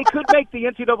 They could make the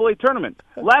NCAA tournament.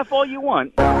 Laugh all you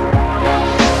want.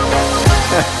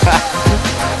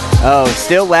 Oh,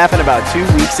 still laughing about 2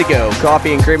 weeks ago.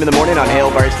 Coffee and Cream in the morning on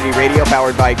Hail Varsity Radio,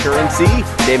 powered by Currency.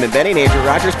 Damon Benning, Andrew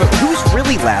Rogers. But who's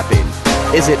really laughing?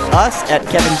 Is it us at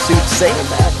Kevin Suits saying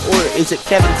that? Or is it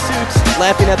Kevin Suits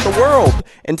laughing at the world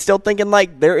and still thinking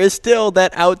like there is still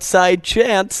that outside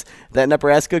chance that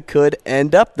Nebraska could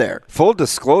end up there? Full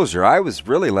disclosure, I was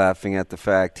really laughing at the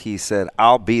fact he said,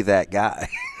 I'll be that guy.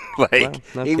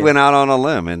 He went out on a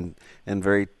limb in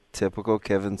very typical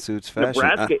Kevin Suits fashion.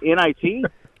 Nebraska NIT,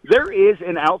 there is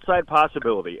an outside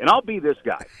possibility, and I'll be this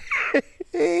guy.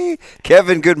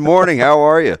 Kevin, good morning. How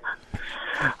are you?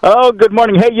 Oh, good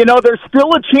morning. Hey, you know, there's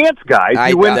still a chance, guys.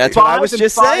 You win that's 5 what I was in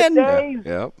just 5 saying. days,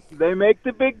 Yep. They make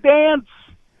the big dance.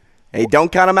 Hey,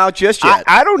 don't count them out just yet.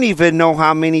 I don't even know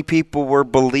how many people were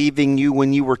believing you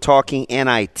when you were talking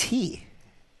NIT.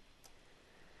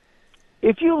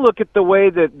 If you look at the way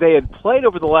that they had played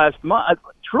over the last month,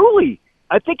 truly,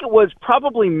 I think it was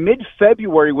probably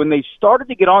mid-February when they started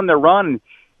to get on their run,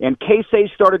 and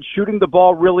Casey started shooting the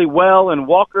ball really well, and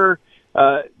Walker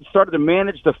started to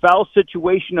manage the foul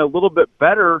situation a little bit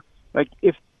better. Like,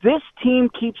 if this team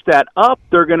keeps that up,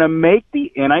 they're going to make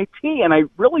the NIT. And I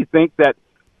really think that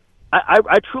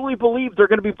I truly believe they're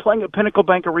going to be playing at Pinnacle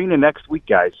Bank Arena next week,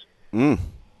 guys.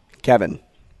 Kevin,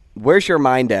 where's your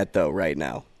mind at, though, right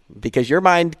now? Because your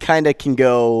mind kind of can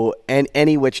go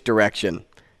any which direction.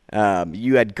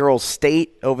 You had Girls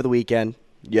State over the weekend.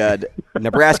 You had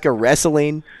Nebraska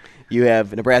wrestling. You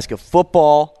have Nebraska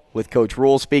football with Coach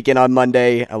Rule speaking on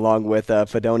Monday along with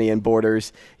Fedonian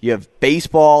Borders. You have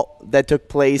baseball that took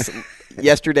place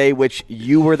yesterday, which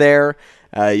you were there.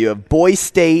 You have Boys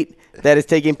State that is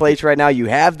taking place right now. You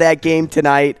have that game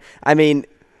tonight. I mean,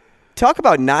 talk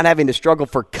about not having to struggle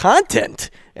for content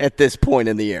at this point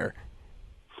in the year.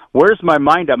 Where's my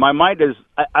mind at? My mind is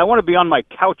I want to be on my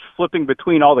couch flipping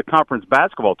between all the conference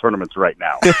basketball tournaments right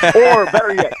now. Or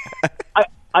better yet,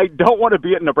 I don't want to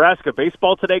be at Nebraska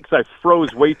baseball today because I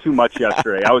froze way too much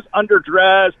yesterday. I was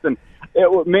underdressed, and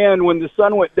when the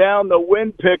sun went down, the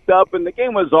wind picked up, and the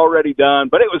game was already done.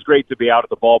 But it was great to be out at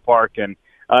the ballpark, and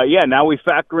now we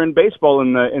factor in baseball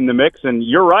in the mix. And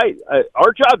you're right,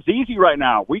 our job's easy right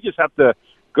now. We just have to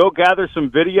go gather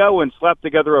some video and slap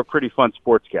together a pretty fun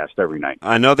sportscast every night.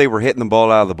 I know they were hitting the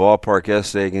ball out of the ballpark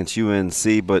yesterday against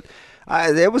UNC, but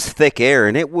there was thick air,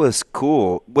 and it was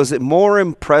cool. Was it more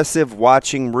impressive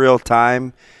watching real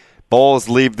time balls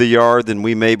leave the yard than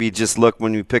we maybe just look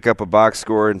when we pick up a box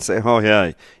score and say,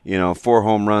 4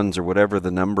 home runs or whatever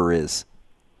the number is?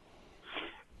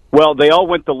 Well, they all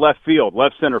went to left field,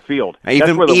 left center field.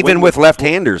 Even with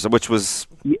left-handers, which was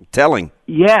telling.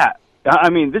 Yeah. I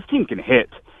mean, this team can hit.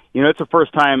 It's the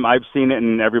first time I've seen it,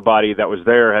 and everybody that was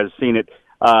there has seen it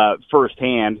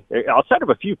firsthand. Outside of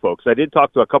a few folks, I did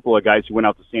talk to a couple of guys who went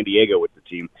out to San Diego with the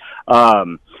team.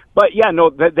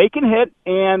 They can hit,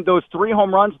 and those 3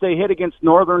 home runs they hit against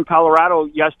Northern Colorado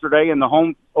yesterday in the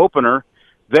home opener,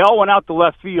 they all went out to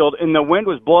left field, and the wind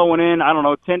was blowing in,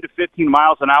 10 to 15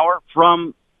 miles an hour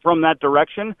from that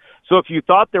direction. So if you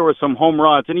thought there were some home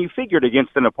runs, and you figured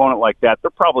against an opponent like that, they're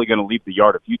probably going to leave the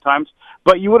yard a few times,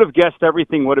 but you would have guessed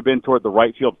everything would have been toward the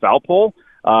right field foul pole.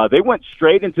 They went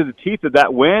straight into the teeth of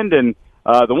that wind, and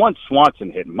the one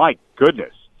Swanson hit, my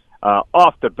goodness,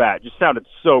 off the bat, just sounded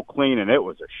so clean, and it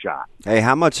was a shot. Hey,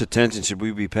 how much attention should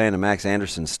we be paying to Max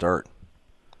Anderson's start?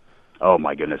 Oh,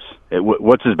 my goodness.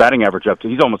 What's his batting average up to?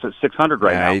 He's almost at 600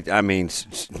 right now. I mean,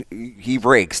 he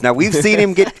rakes. Now, we've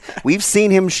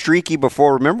seen him streaky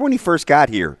before. Remember when he first got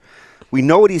here? We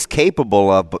know what he's capable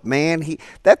of, but, man,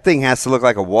 that thing has to look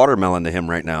like a watermelon to him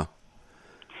right now.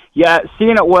 Yeah,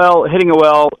 seeing it well, hitting it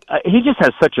well. He just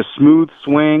has such a smooth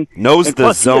swing. Knows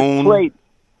the zone.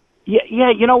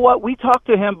 Yeah, you know what? We talked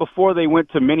to him before they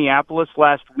went to Minneapolis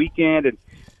last weekend, and,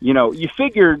 you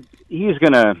figured he's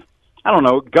going to –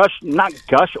 not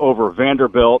gush over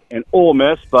Vanderbilt and Ole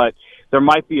Miss, but there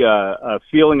might be a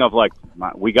feeling of like,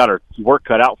 we got our work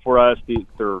cut out for us.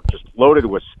 They're just loaded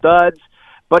with studs.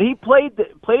 But he played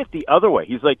it the other way.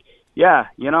 He's like,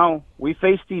 we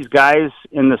face these guys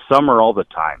in the summer all the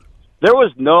time. There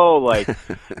was no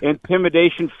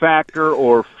intimidation factor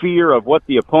or fear of what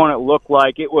the opponent looked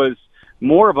like. It was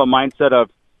more of a mindset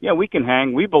of, we can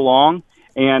hang, we belong.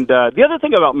 And the other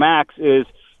thing about Max is,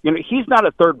 he's not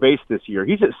at third base this year.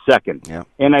 He's at second. Yeah.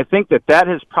 And I think that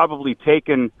has probably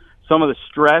taken some of the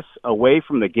stress away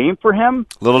from the game for him.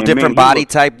 A little different body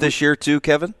type this year too,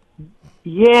 Kevin?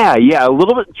 Yeah, a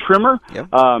little bit trimmer. Yep.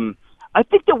 I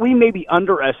think that we maybe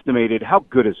underestimated how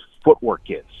good his footwork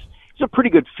is. He's a pretty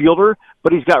good fielder,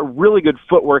 but he's got really good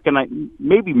footwork, and I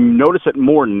maybe notice it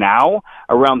more now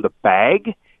around the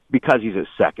bag because he's at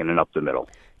second and up the middle.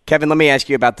 Kevin, let me ask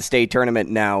you about the state tournament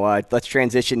now. Let's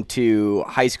transition to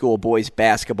high school boys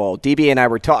basketball. DB and I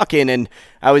were talking, and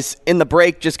I was in the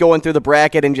break just going through the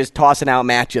bracket and just tossing out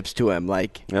matchups to him.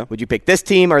 Would you pick this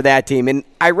team or that team? And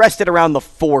I rested around the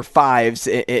 4-5s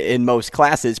in most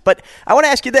classes. But I want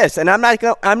to ask you this, and I'm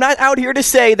not out here to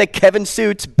say that Kevin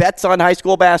Suits bets on high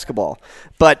school basketball.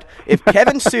 But if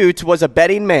Kevin Suits was a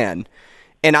betting man,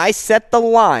 and I set the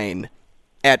line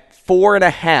at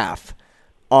 4.5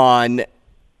 on –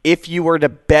 if you were to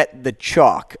bet the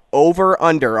chalk over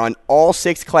under on all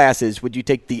 6 classes, would you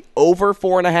take the over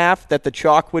 4.5 that the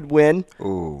chalk would win?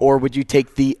 Ooh. Or would you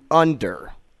take the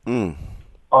under?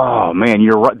 Oh man,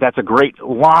 you're right. That's a great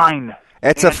line.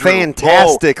 It's a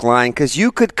fantastic line because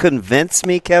you could convince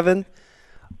me, Kevin.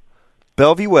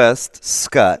 Bellevue West,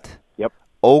 Scott,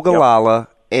 Ogallala,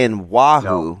 and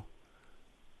Wahoo,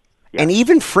 and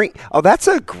even Free. Oh, that's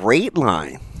a great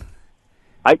line.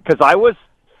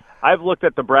 I've looked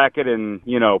at the bracket and,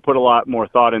 put a lot more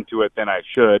thought into it than I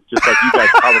should, just like you guys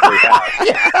probably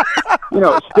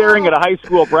have. Staring at a high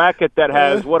school bracket that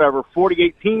has,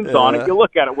 48 teams on it, you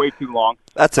look at it way too long.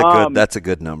 That's a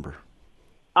good number.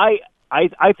 I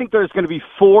think there's going to be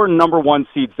 4 number 1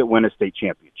 seeds that win a state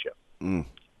championship. And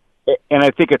I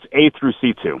think it's A through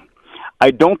C2.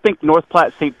 I don't think North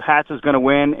Platte St. Pat's is going to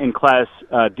win in Class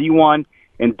D1.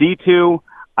 And D2,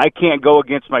 I can't go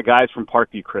against my guys from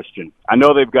Parkview Christian. I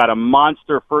know they've got a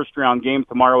monster first-round game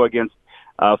tomorrow against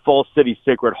Falls City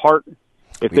Sacred Heart.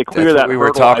 If they clear that we hurdle,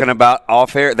 were talking about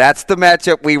off air. That's the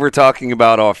matchup we were talking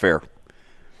about off air.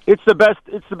 It's the best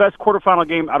quarterfinal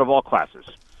game out of all classes.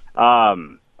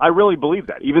 I really believe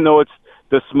that. Even though it's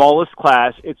the smallest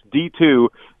class, it's D2.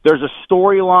 There's a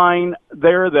storyline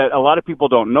there that a lot of people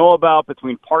don't know about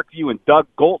between Parkview and Doug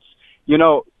Goltz. You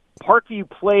know, Parkview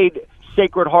played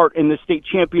Sacred Heart in the state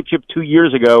championship 2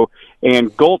 years ago,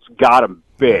 and Goltz got him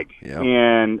big. Yeah.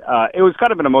 And it was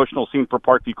kind of an emotional scene for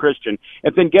Parkview Christian.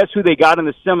 And then guess who they got in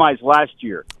the semis last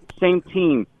year? Same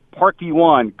team. Parkview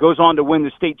won, goes on to win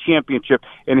the state championship.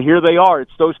 And here they are.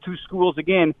 It's those 2 schools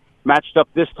again matched up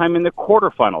this time in the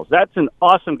quarterfinals. That's an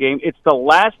awesome game. It's the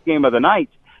last game of the night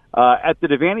at the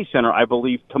Devaney Center, I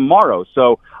believe, tomorrow.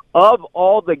 So of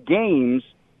all the games,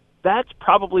 that's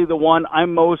probably the one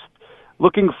I'm most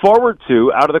looking forward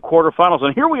to out of the quarterfinals.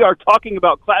 And here we are talking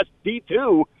about Class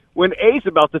D2 when A's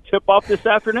about to tip off this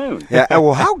afternoon. Yeah,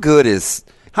 well, how good is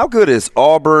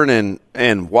Auburn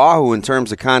and Wahoo in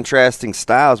terms of contrasting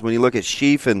styles when you look at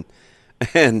Sheaf and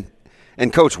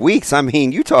Coach Weeks? I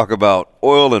mean, you talk about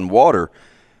oil and water.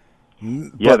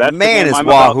 Yeah, but man, is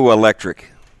Wahoo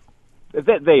electric.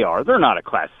 They are. They're not a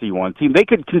Class C1 team. They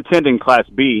could contend in Class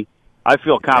B. I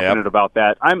feel confident about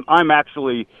that. I'm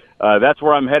actually that's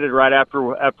where I'm headed right after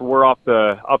we're off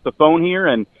the phone here,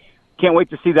 and can't wait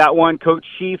to see that one. Coach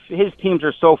Sheaf, his teams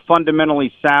are so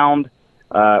fundamentally sound.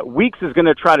 Weeks is going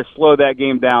to try to slow that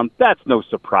game down. That's no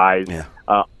surprise. Yeah.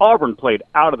 Auburn played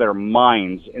out of their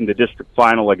minds in the district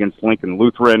final against Lincoln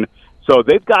Lutheran, so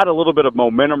they've got a little bit of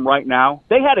momentum right now.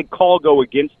 They had a call go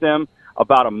against them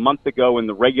about a month ago in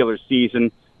the regular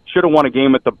season. Should have won a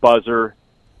game at the buzzer.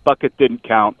 Bucket didn't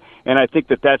count. And I think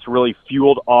that's really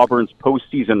fueled Auburn's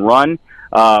postseason run.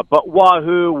 But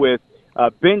Wahoo with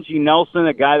Benji Nelson,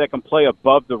 a guy that can play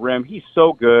above the rim, he's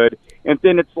so good. And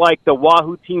then it's like the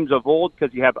Wahoo teams of old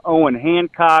because you have Owen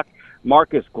Hancock,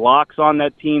 Marcus Glocks on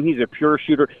that team. He's a pure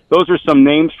shooter. Those are some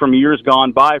names from years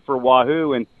gone by for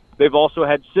Wahoo. And they've also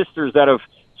had sisters that have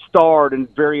starred in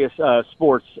various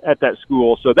sports at that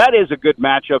school. So that is a good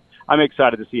matchup. I'm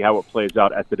excited to see how it plays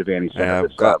out at the Devaney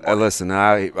Center. Listen,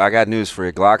 I got news for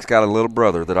you. Glock's got a little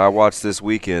brother that I watched this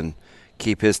weekend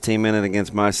keep his team in it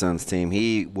against my son's team.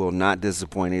 He will not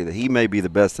disappoint either. He may be the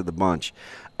best of the bunch.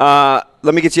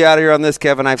 Let me get you out of here on this,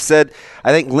 Kevin. I've said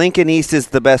I think Lincoln East is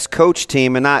the best coach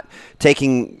team, and not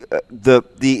taking the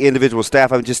individual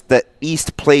staff. I'm just that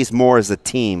East plays more as a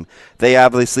team. They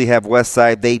obviously have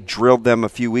Westside. They drilled them a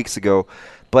few weeks ago.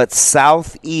 But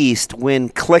Southeast, when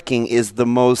clicking, is the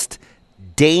most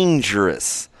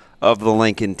dangerous of the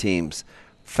Lincoln teams.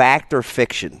 Fact or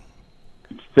fiction?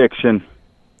 Fiction.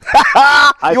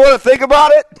 You want to think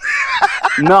about it?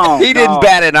 No. He didn't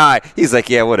bat an eye. He's like,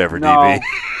 yeah, whatever, no. DB.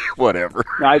 Whatever.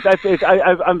 No,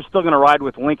 I'm still going to ride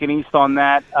with Lincoln East on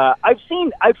that. I've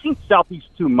seen Southeast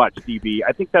too much, DB.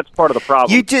 I think that's part of the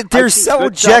problem. They're so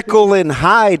Jekyll and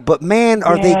Hyde, but man,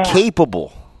 are they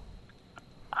capable?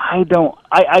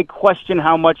 I question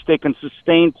how much they can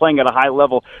sustain playing at a high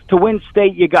level. To win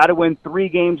state, you got to win 3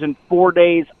 games in 4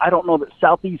 days. I don't know that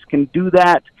Southeast can do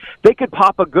that. They could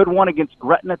pop a good one against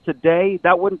Gretna today.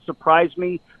 That wouldn't surprise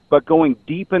me. But going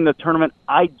deep in the tournament,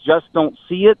 I just don't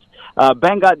see it.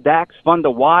 Bangat Dak's fun to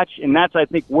watch, and that's, I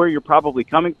think, where you're probably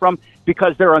coming from,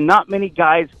 because there are not many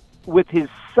guys with his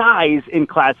size in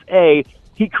Class A.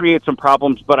 He creates some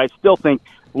problems, but I still think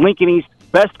Lincoln East,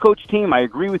 best coach team. I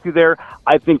agree with you there.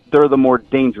 I think they're the more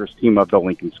dangerous team of the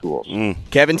Lincoln schools.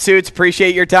 Kevin Suits,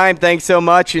 appreciate your time. Thanks so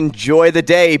much. Enjoy the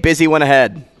day. Busy one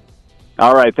ahead.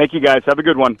 All right. Thank you, guys. Have a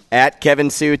good one. At Kevin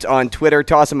Suits on Twitter.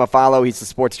 Toss him a follow. He's the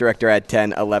sports director at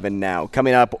 1011 now.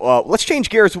 Coming up, let's change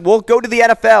gears. We'll go to the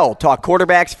NFL, talk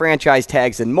quarterbacks, franchise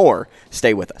tags, and more.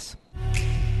 Stay with us.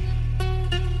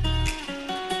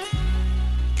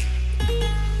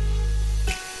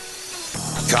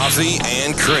 Coffee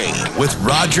and Cream with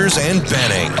Rogers and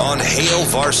Benning on Hail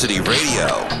Varsity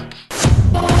Radio.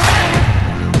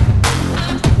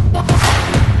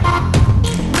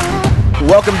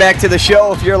 Welcome back to the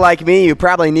show. If you're like me, you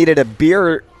probably needed a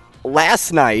beer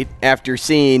last night after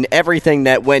seeing everything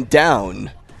that went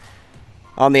down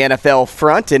on the NFL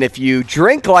front. And if you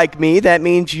drink like me, that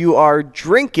means you are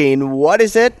drinking, what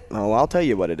is it? Oh, I'll tell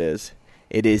you what it is.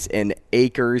 It is an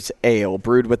Acres Ale,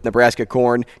 brewed with Nebraska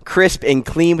corn, crisp and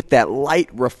clean with that light,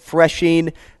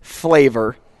 refreshing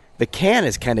flavor The can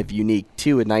is kind of unique,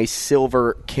 too, a nice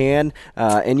silver can.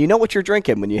 And you know what you're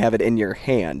drinking when you have it in your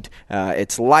hand.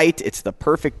 It's light. It's the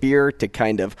perfect beer to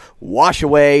kind of wash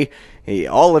away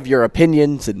all of your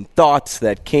opinions and thoughts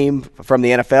that came from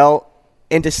the NFL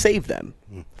and to save them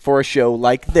for a show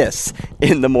like this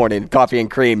in the morning. Coffee and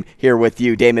Cream here with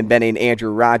you, Damon Benning, Andrew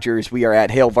Rogers. We are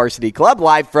at Hale Varsity Club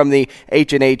live from the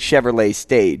H&H Chevrolet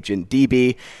stage. And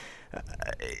DB,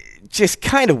 just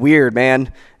kind of weird,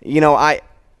 man.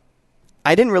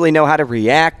 I didn't really know how to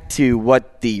react to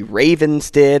what the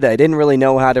Ravens did. I didn't really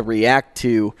know how to react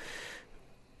to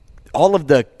all of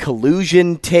the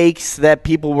collusion takes that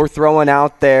people were throwing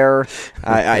out there.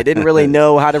 I didn't really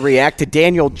know how to react to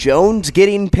Daniel Jones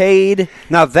getting paid.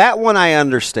 Now, that one I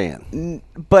understand.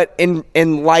 But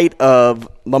in light of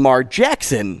Lamar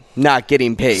Jackson not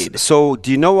getting paid. So do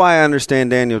you know why I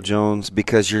understand Daniel Jones?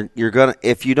 Because you're going to –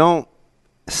 if you don't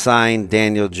sign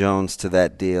Daniel Jones to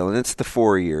that deal, and it's the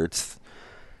 4-year, it's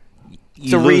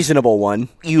a reasonable one.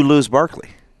 You lose Barkley.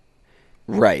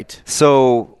 Right.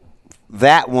 So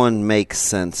that one makes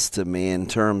sense to me in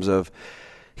terms of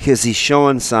because he's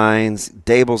showing signs.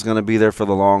 Dable's going to be there for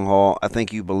the long haul. I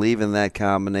think you believe in that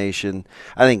combination.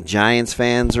 I think Giants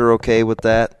fans are okay with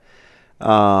that.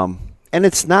 And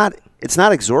it's not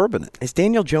exorbitant. Is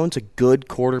Daniel Jones a good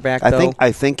quarterback, though?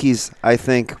 I think with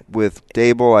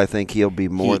Dable, I think he'll be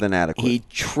more than adequate. He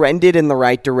trended in the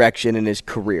right direction in his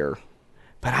career.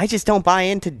 But I just don't buy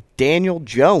into Daniel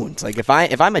Jones. Like, if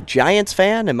I'm a Giants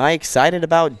fan, am I excited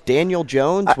about Daniel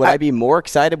Jones? Would I be more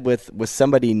excited with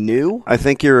somebody new? I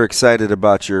think you're excited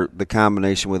about the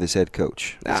combination with his head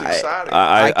coach.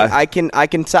 I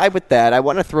can side with that. I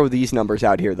want to throw these numbers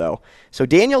out here, though. So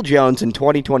Daniel Jones in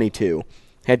 2022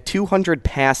 had 200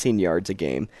 passing yards a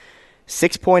game,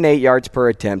 6.8 yards per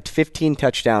attempt, 15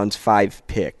 touchdowns, 5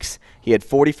 picks. He had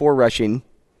 44 rushing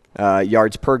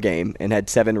yards per game and had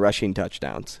 7 rushing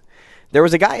touchdowns. There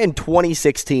was a guy in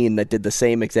 2016 that did the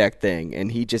same exact thing, and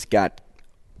he just got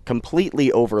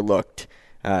completely overlooked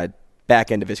back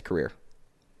end of his career.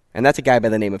 And that's a guy by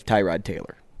the name of Tyrod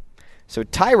Taylor. So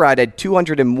Tyrod had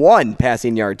 201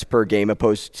 passing yards per game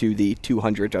opposed to the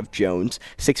 200 of Jones,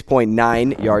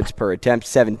 6.9 yards per attempt,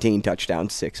 17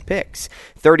 touchdowns, 6 picks,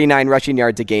 39 rushing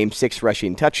yards a game, 6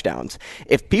 rushing touchdowns.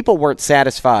 If people weren't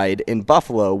satisfied in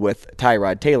Buffalo with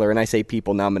Tyrod Taylor, and I say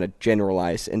people, now I'm going to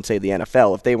generalize and say the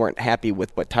NFL, if they weren't happy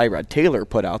with what Tyrod Taylor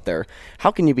put out there,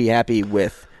 how can you be happy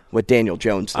with what Daniel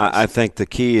Jones does? I think the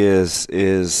key is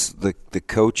the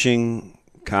coaching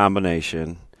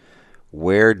combination,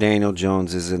 where Daniel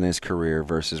Jones is in his career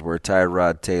versus where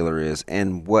Tyrod Taylor is,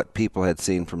 and what people had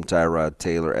seen from Tyrod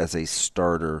Taylor as a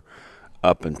starter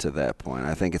up until that point.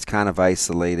 I think it's kind of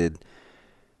isolated.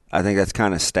 I think that's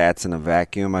kind of stats in a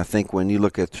vacuum. I think when you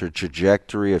look at the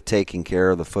trajectory of taking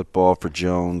care of the football for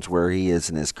Jones, where he is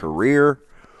in his career,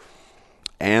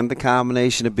 and the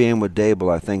combination of being with Dable,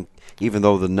 I think even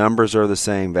though the numbers are the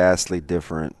same, vastly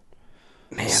different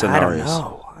scenarios. I don't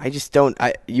know. I just don't.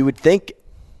 You would think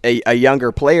a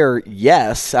younger player,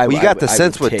 yes. You got the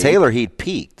sense with Taylor he'd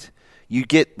peaked. You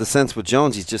get the sense with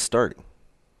Jones he's just starting.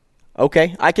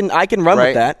 Okay, I can run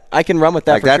with that. I can run with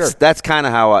that for sure. That's kind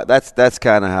of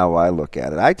how I look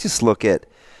at it. I just look at.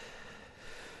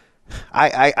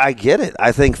 I get it.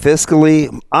 I think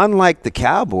fiscally, unlike the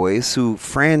Cowboys who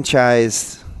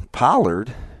franchised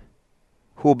Pollard,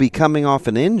 who will be coming off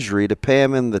an injury to pay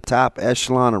him in the top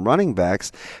echelon of running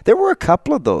backs. There were a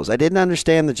couple of those. I didn't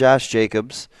understand the Josh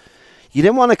Jacobs. You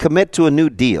didn't want to commit to a new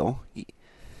deal. You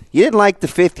didn't like the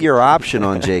 5th-year option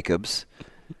on Jacobs.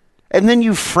 And then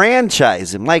you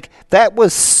franchise him. Like, that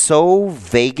was so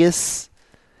Vegas.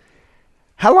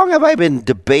 How long have I been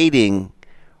debating,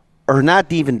 or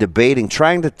not even debating,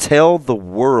 trying to tell the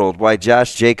world why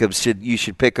Josh Jacobs you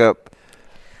should pick up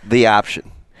the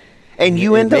option? And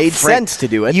you end up made sense to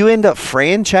do it. You end up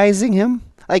franchising him?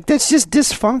 Like, that's just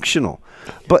dysfunctional.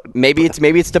 But maybe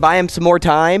it's to buy him some more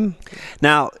time.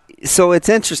 Now, so it's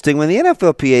interesting when the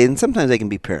NFLPA, and sometimes they can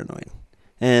be paranoid,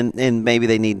 and maybe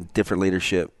they need different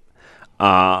leadership,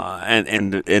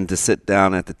 and to sit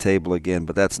down at the table again.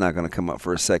 But that's not going to come up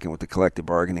for a second with the collective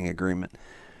bargaining agreement.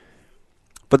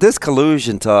 But this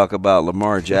collusion talk about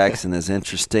Lamar Jackson is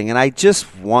interesting, and I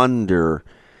just wonder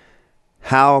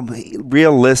how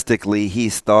realistically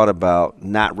he's thought about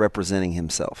not representing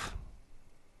himself.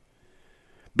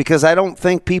 Because I don't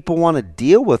think people want to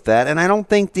deal with that, and I don't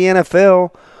think the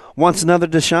NFL wants another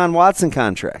Deshaun Watson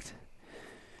contract.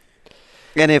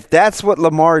 And if that's what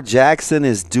Lamar Jackson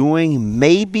is doing,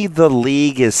 maybe the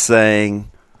league is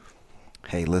saying,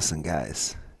 hey, listen,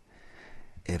 guys,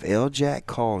 if L. Jack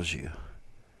calls you,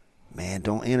 man,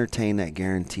 don't entertain that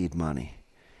guaranteed money.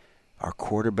 our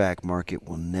quarterback market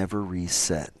will never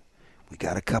reset. We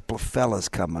got a couple of fellas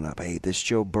coming up. Hey, this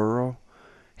Joe Burrow.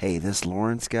 Hey, this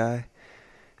Lawrence guy.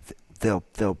 They'll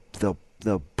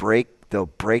break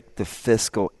the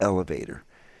fiscal elevator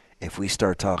if we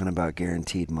start talking about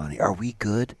guaranteed money. Are we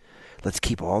good? Let's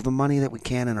keep all the money that we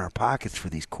can in our pockets for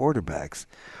these quarterbacks.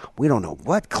 We don't know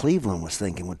what Cleveland was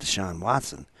thinking with Deshaun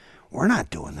Watson. We're not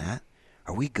doing that.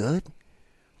 Are we good?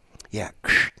 Yeah,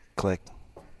 click.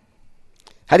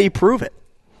 How do you prove it?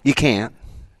 You can't.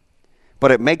 But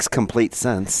it makes complete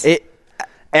sense.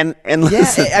 And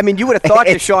listen, I mean, you would have thought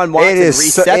Deshaun Watson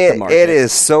reset the market. It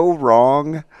is so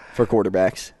wrong for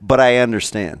quarterbacks. But I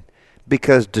understand.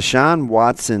 Because Deshaun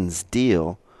Watson's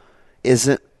deal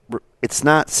it's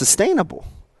not sustainable.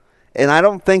 And I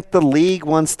don't think the league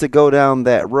wants to go down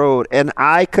that road. And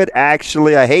I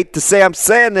hate to say I'm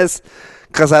saying this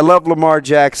because I love Lamar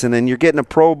Jackson, and you're getting a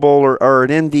Pro Bowler or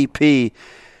an MVP,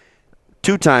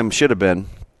 2-time should have been,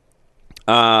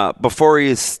 before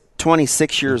he's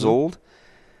 26 years old.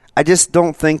 I just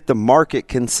don't think the market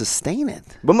can sustain it.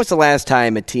 When was the last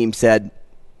time a team said,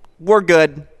 we're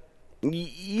good,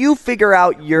 you figure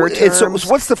out your terms?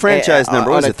 What's the franchise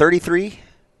number? Was it 33?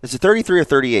 Is it 33 or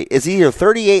 38? It's either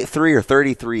 38-3 or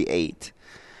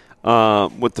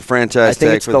 33-8 with the franchise tag. I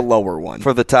think it's the lower one.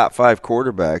 For the top 5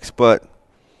 quarterbacks. But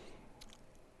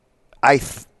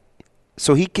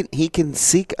so he can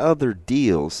seek other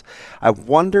deals. I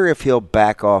wonder if he'll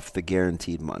back off the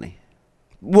guaranteed money.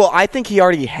 Well, I think he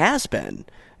already has been,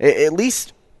 at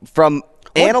least from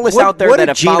analysts out there that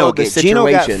have followed the situation.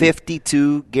 Gino got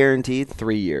 52 guaranteed.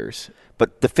 3 years.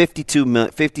 But the 52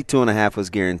 and a half was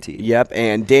guaranteed. Yep,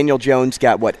 and Daniel Jones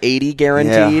got, 80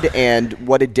 guaranteed? Yeah. And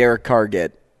what did Derek Carr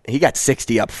get? He got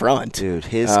 60 up front. Dude,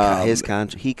 his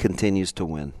contract, he continues to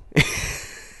win.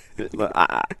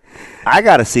 I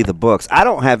got to see the books. I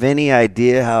don't have any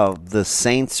idea how the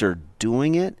Saints are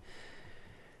doing it.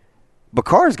 But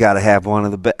Carr's got to have one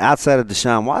of the best, outside of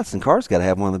Deshaun Watson, Carr's got to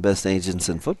have one of the best agents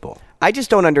in football. I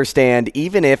just don't understand,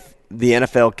 even if the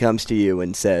NFL comes to you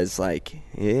and says,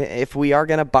 if we are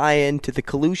going to buy into the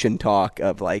collusion talk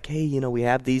of hey, we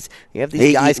have these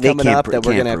guys coming up that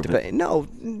we're going to have to pay. No,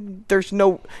 there's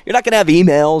no, you're not going to have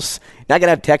emails, you're not going to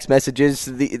have text messages.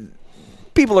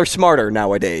 People are smarter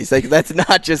nowadays. That's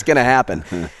not just going to happen.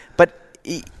 But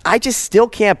I just still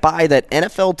can't buy that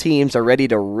NFL teams are ready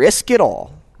to risk it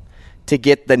all to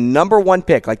get the number 1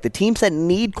 pick. Like the teams that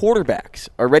need quarterbacks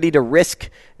are ready to risk,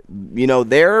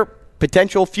 their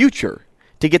potential future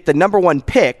to get the number 1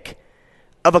 pick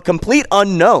of a complete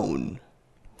unknown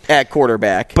at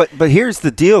quarterback. But here's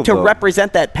the deal, to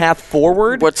represent that path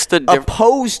forward. What's the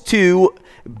opposed to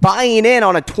buying in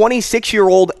on a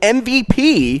 26-year-old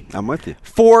MVP? I'm with you.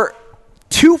 For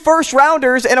 2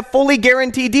 first-rounders and a fully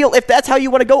guaranteed deal, if that's how you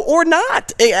want to go, or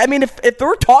not. I mean, if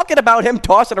they're talking about him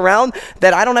tossing around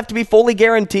that I don't have to be fully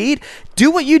guaranteed, do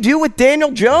what you do with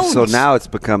Daniel Jones. So now it's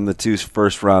become the 2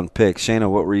 first-round picks. Shayna,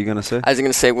 what were you going to say? I was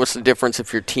going to say, what's the difference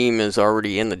if your team is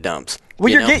already in the dumps? Well,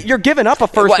 you're giving up a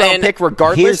first-round pick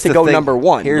regardless to go number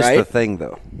 1, Here's right? the thing,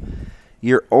 though.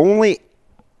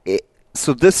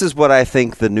 So this is what I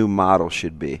think the new model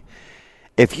should be.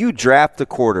 If you draft a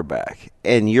quarterback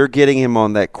and you're getting him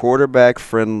on that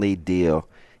quarterback-friendly deal,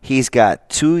 he's got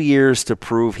 2 years to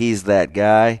prove he's that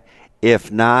guy. If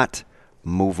not,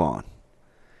 move on.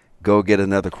 Go get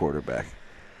another quarterback.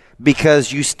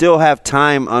 Because you still have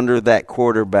time under that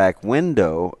quarterback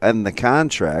window and the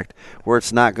contract where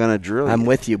it's not going to drill you. I'm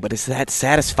with you, but is that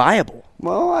satisfiable?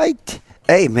 Well,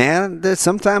 hey, man,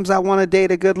 sometimes I want to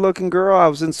date a good-looking girl. I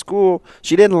was in school.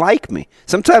 She didn't like me.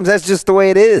 Sometimes that's just the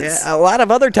way it is. Yeah, a lot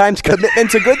of other times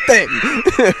commitment's a good thing.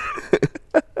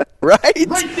 Right?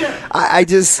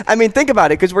 I mean, think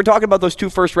about it, because we're talking about those 2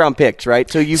 first-round picks, right?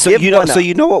 So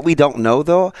you know what we don't know,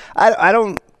 though?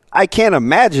 I can't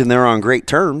imagine they're on great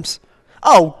terms.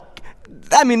 Oh,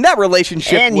 I mean, that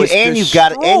relationship was destroyed. You've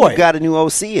got a new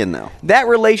OC in now. That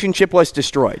relationship was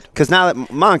destroyed. Because now that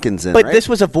Monken's in, but right? This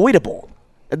was avoidable.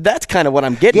 That's kind of what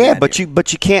I'm getting at. Yeah,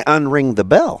 but you can't unring the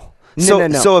bell. No.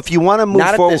 So if you want to move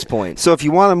not forward, at this point. So if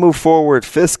you want to move forward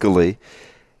fiscally,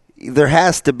 there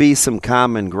has to be some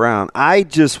common ground. I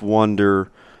just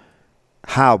wonder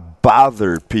how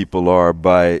bothered people are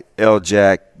by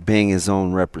L-Jack being his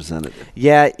own representative.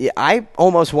 Yeah, I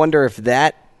almost wonder if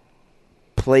that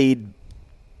played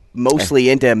mostly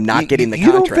into him not getting the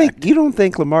contract. You don't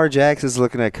think Lamar Jackson's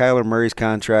looking at Kyler Murray's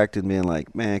contract and being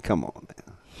like, man, come on,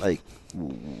 man. Like,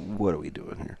 what are we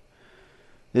doing here?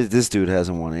 This dude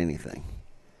hasn't won anything.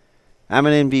 I'm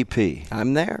an MVP.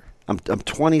 I'm there. I'm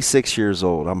 26 years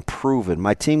old. I'm proven.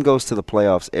 My team goes to the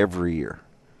playoffs every year.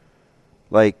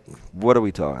 Like, what are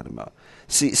we talking about?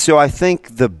 See, so I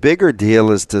think the bigger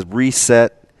deal is to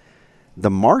reset the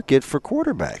market for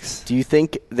quarterbacks. Do you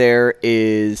think there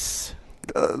is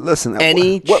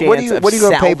any chance what are you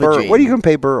going to pay Burrow? What are you going to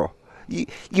pay Burrow?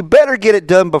 You better get it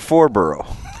done before Burrow.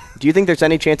 Do you think there's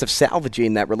any chance of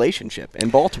salvaging that relationship in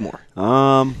Baltimore?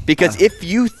 Because if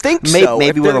you think so,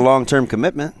 maybe with a long-term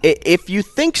commitment. If you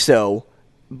think so,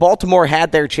 Baltimore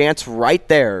had their chance right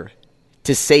there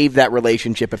to save that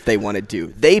relationship if they wanted to.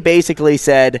 They basically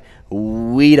said,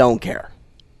 "We don't care."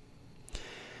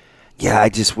 Yeah, I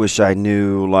just wish I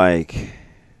knew.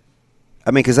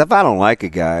 Because if I don't like a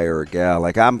guy or a gal,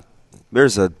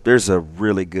 there's a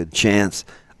really good chance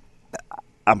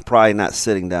I'm probably not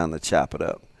sitting down to chop it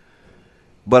up.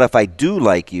 But if I do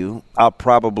like you, I'll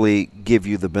probably give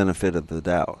you the benefit of the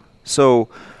doubt. So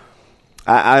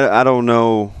I don't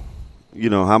know,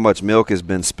 how much milk has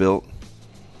been spilt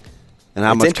and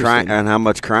how much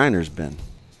crying there's been.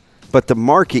 But the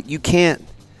market, you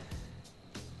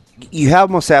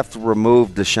almost have to remove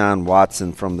Deshaun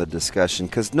Watson from the discussion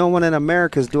because no one in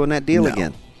America is doing that deal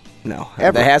again. No,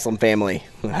 ever. The Haslam family.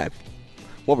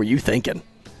 What were you thinking?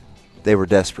 They were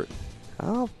desperate.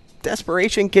 Oh,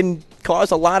 desperation can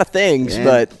cause a lot of things,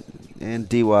 and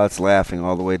D-Watt's laughing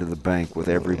all the way to the bank with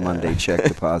every Monday check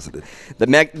deposited. The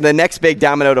next big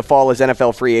domino to fall is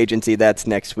NFL free agency. That's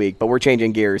next week. But we're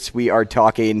changing gears. We are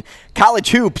talking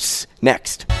college hoops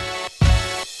next.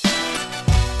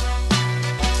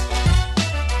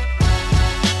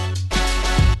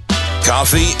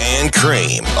 Coffee and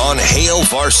Cream on Hail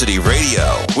Varsity Radio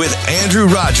with Andrew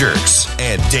Rogers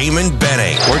and Damon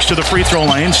Benning. Works to the free throw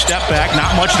lane, step back,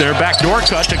 not much there. Backdoor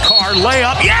cut to Carr,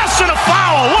 layup, yes, and a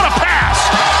foul. What a pass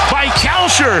by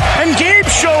Kalsher. And Gabe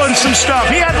showing some stuff.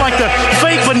 He had the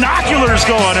fake binoculars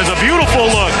going. It's a beautiful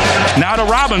look. Now to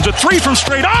Robbins, a three from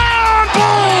straight on,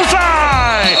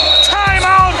 bullseye!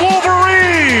 Timeout,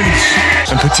 Wolverines!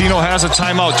 And Patino has a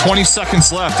timeout, 20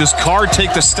 seconds left. Does Carr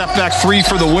take the step-back three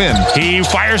for the win? He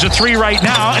fires a three right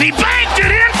now, and he banked it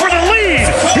in for the lead.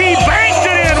 He banked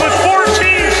it in with 14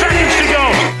 seconds to go.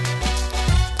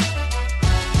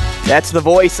 That's the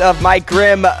voice of Mike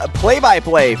Grimm,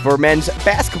 play-by-play for men's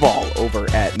basketball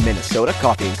over at Minnesota.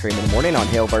 Coffee and Cream in the morning on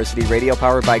Hail Varsity Radio,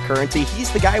 powered by Currency.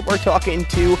 He's the guy we're talking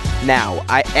to now.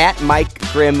 At Mike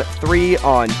Grimm 3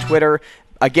 on Twitter.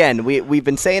 Again, we've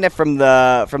been saying it from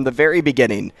the very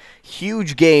beginning.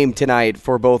 Huge game tonight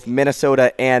for both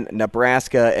Minnesota and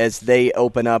Nebraska as they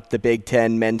open up the Big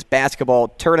Ten men's basketball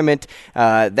tournament.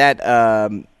 Start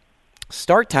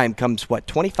time comes,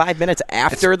 25 minutes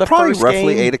after the first game?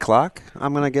 Roughly 8 o'clock,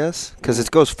 I'm going to guess, because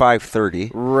it goes 5:30.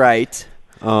 Right.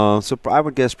 So I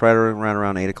would guess probably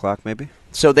around 8 o'clock maybe.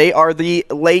 So they are the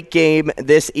late game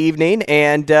this evening.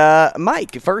 And,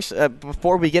 Mike, first,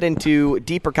 before we get into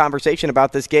deeper conversation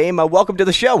about this game, welcome to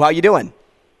the show. How you doing?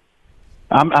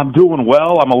 I'm doing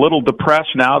well. I'm a little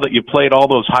depressed now that you played all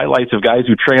those highlights of guys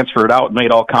who transferred out and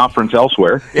made all conference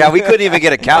elsewhere. Yeah, we couldn't even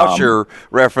get a Kalsher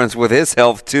reference with his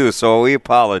health, too, so we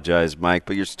apologize, Mike,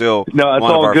 but you're still No, it's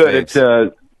one all of our good.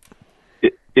 faves.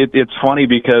 It's funny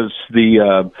because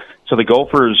the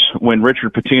Gophers, when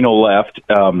Richard Pitino left,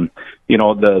 the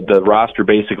roster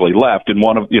basically left, and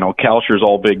one of Kalsher's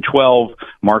all Big 12,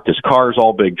 Marcus Carr's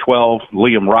all Big 12,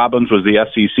 Liam Robbins was the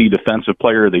SEC Defensive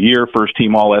Player of the Year, first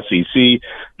team All SEC,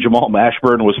 Jamal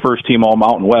Mashburn was first team All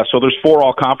Mountain West. So there's 4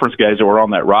 All Conference guys that were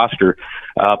on that roster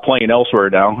playing elsewhere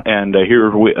now, and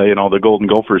here the Golden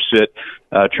Gophers sit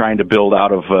trying to build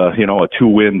out of a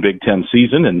 2-win Big Ten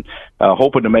season and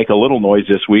hoping to make a little noise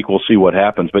this week. We'll see what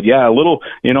happens, but yeah, a little.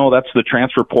 That's the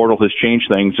transfer portal has changed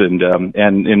things, and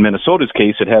in Minnesota's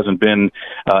case, it hasn't been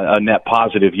a net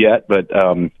positive yet. But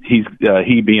he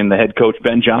being the head coach,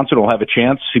 Ben Johnson, will have a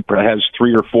chance. He has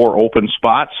 3 or 4 open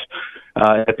spots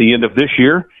at the end of this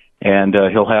year. And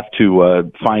he'll have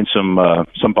to find some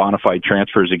bona fide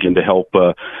transfers again to help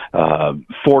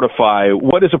fortify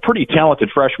what is a pretty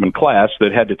talented freshman class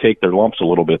that had to take their lumps a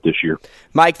little bit this year.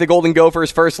 Mike, the Golden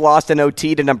Gophers first lost in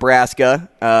OT to Nebraska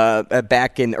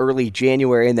back in early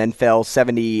January and then fell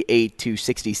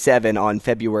 78-67 on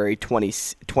February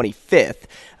 25th.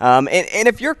 And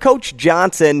if you're Coach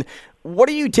Johnson, what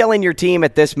are you telling your team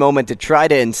at this moment to try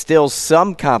to instill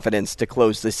some confidence to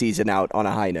close the season out on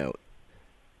a high note?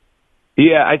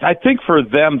 Yeah, I think for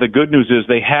them, the good news is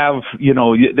they have,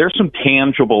 there's some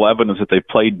tangible evidence that they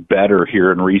played better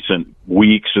here in recent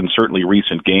weeks and certainly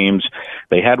recent games.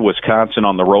 They had Wisconsin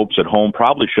on the ropes at home,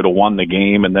 probably should have won the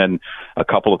game, and then a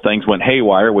couple of things went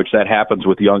haywire, which that happens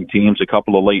with young teams, a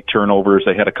couple of late turnovers.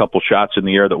 They had a couple shots in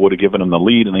the air that would have given them the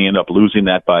lead, and they end up losing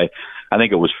that by I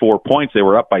think it was 4 points. They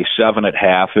were up by 7 at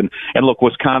half. And look,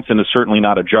 Wisconsin is certainly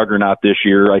not a juggernaut this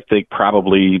year. I think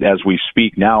probably as we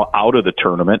speak now out of the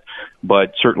tournament,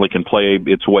 but certainly can play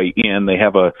its way in. They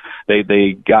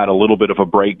got a little bit of a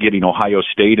break getting Ohio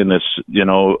State in this,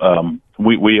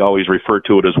 we always refer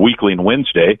to it as Weekly and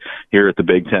Wednesday here at the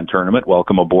Big Ten tournament.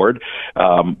 Welcome aboard.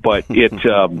 But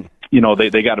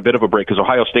they got a bit of a break because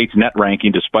Ohio State's net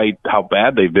ranking, despite how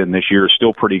bad they've been this year, is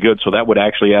still pretty good. So that would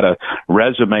actually add a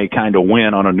resume kind of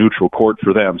win on a neutral court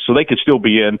for them. So they could still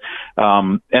be in.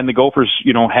 And the Gophers,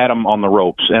 had them on the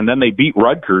ropes. And then they beat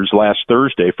Rutgers last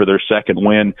Thursday for their second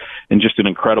win in just an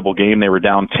incredible game. They were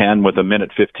down 10 with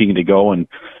 1:15 to go, and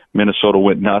Minnesota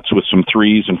went nuts with some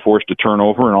threes and forced a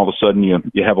turnover, and all of a sudden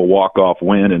you have a walk-off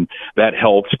win, and that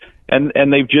helped. And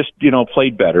they've just,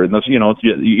 played better. And,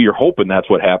 you're hoping that's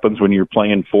what happens when you're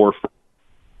playing for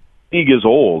league is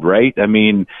old, right? I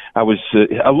mean, I was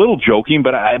a little joking,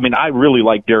 but I really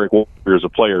like Derek Walker as a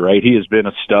player, right? He has been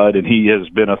a stud, and he has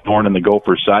been a thorn in the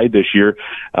Gophers' side this year.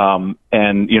 And,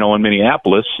 in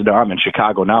Minneapolis, I'm in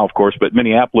Chicago now, of course, but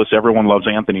Minneapolis, everyone loves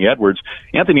Anthony Edwards.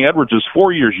 Anthony Edwards is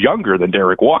 4 years younger than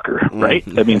Derek Walker, right?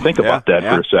 I mean, think about that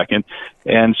for a second.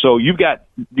 And so you've got,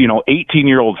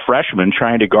 18-year-old freshmen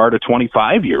trying to guard a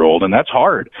 25-year-old, and that's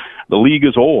hard. The league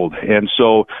is old. And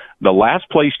so the last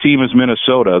place team is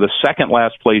Minnesota. The second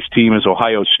last place team is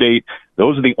Ohio State.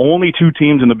 Those are the only two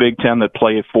teams in the Big Ten that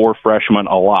play 4 freshmen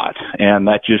a lot, and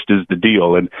that just is the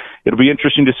deal. And it'll be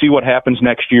interesting to see what happens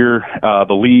next year. The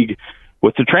league,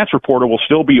 with the transfer portal, will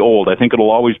still be old. I think it'll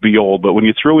always be old. But when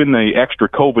you throw in the extra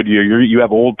COVID year, you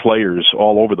have old players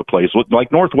all over the place.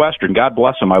 Like Northwestern, God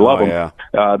bless them. I love them.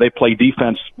 Yeah. They play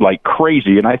defense like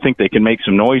crazy, and I think they can make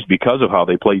some noise because of how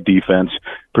they play defense,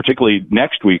 particularly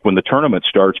next week when the tournament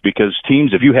starts, because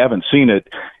teams, if you haven't seen it,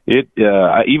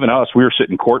 even us, we were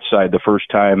sitting courtside the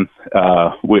first time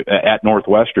at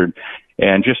Northwestern,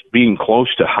 and just being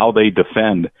close to how they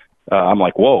defend, I'm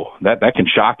like, whoa, that can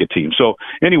shock a team. So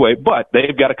anyway, but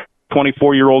they've got a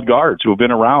 24-year-old guards who have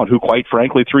been around, who quite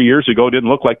frankly 3 years ago didn't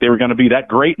look like they were going to be that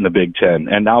great in the Big Ten,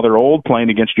 and now they're old playing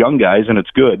against young guys, and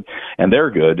it's good, and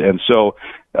they're good. And so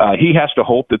he has to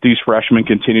hope that these freshmen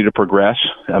continue to progress.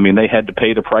 I mean, they had to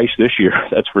pay the price this year,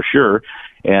 that's for sure.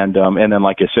 And then,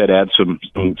 like I said, add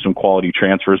some quality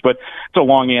transfers. But it's a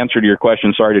long answer to your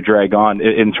question. Sorry to drag on.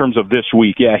 In terms of this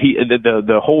week,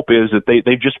 the hope is that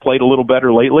they've just played a little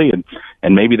better lately,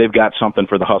 and maybe they've got something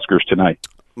for the Huskers tonight.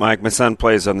 Mike, my son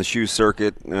plays on the shoe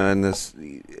circuit, and this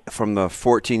from the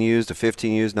 14 U's to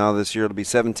 15 U's. Now this year it'll be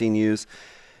 17 U's.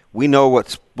 We know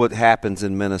what happens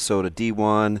in Minnesota.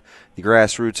 D1, the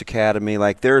Grassroots Academy.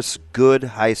 Like, there's good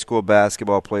high school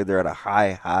basketball played there at a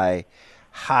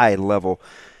high level.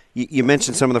 You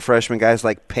mentioned some of the freshmen guys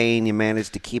like Payne. You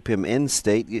managed to keep him in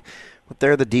state. But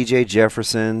they're the DJ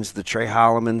Jeffersons, the Trey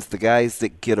Hollemans, the guys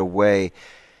that get away.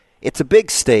 It's a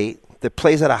big state that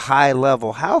plays at a high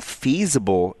level. How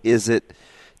feasible is it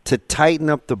to tighten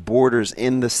up the borders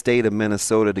in the state of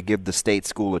Minnesota to give the state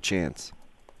school a chance?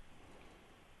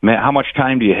 Man, how much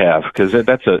time do you have? Because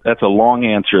that's a long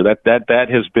answer. That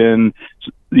has been,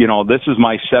 this is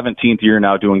my 17th year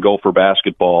now doing Gopher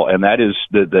basketball, and that is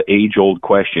the age-old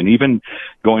question. Even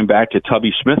going back to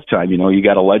Tubby Smith time, you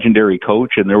got a legendary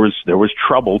coach, and there was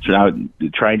trouble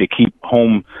trying to keep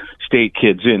home state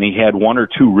kids in. He had 1 or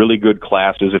 2 really good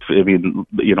classes.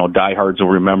 Diehards will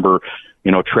remember.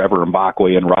 Trevor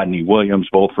Mbakwe and Rodney Williams,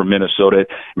 both from Minnesota.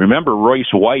 Remember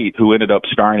Royce White, who ended up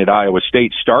starring at Iowa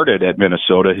State, started at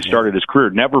Minnesota. He started his career,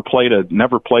 never played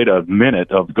a minute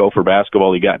of Gopher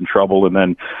basketball. He got in trouble, and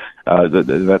then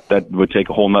that would take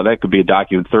a whole nother. That could be a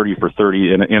document 30 for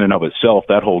 30 in and of itself,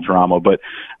 that whole drama. But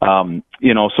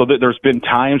so there's been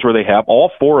times where they have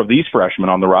all 4 of these freshmen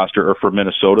on the roster are from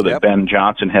Minnesota that Ben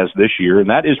Johnson has this year,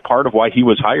 and that is part of why he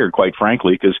was hired, quite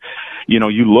frankly, because you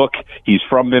look, he's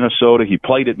from Minnesota. He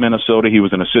played at Minnesota. He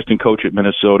was an assistant coach at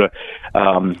Minnesota.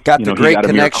 Got the great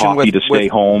connection with to stay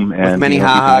home, and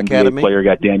Minnehaha Academy. Player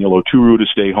got Daniel Oturu to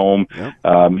stay home.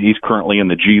 Yep. He's currently in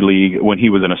the G League when he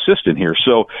was an assistant here.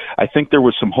 So I think there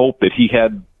was some hope that he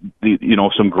had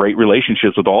some great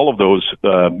relationships with all of those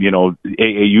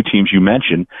AAU teams you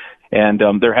mentioned, and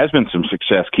there has been some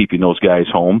success keeping those guys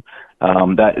home.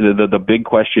 The big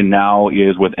question now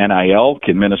is with NIL,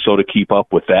 can Minnesota keep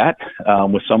up with that?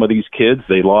 With some of these kids,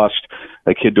 they lost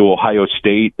a kid to Ohio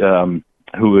State,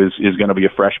 who is going to be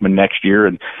a freshman next year,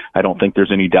 and I don't think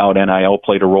there's any doubt NIL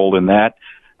played a role in that.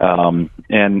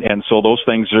 And so those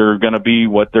things are going to be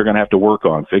what they're going to have to work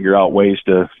on, figure out ways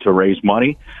to raise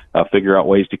money, figure out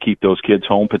ways to keep those kids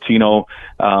home. Patino,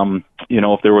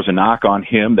 if there was a knock on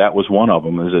him, that was one of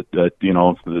them. Is it,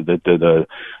 the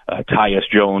Tyus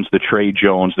Jones, the Trey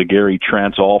Jones, the Gary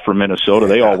Trents, all from Minnesota.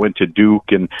 They all went to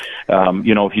Duke. And,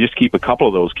 if you just keep a couple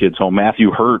of those kids home,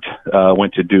 Matthew Hurt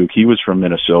went to Duke. He was from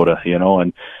Minnesota,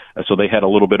 and so they had a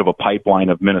little bit of a pipeline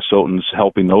of Minnesotans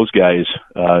helping those guys,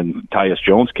 in Tyus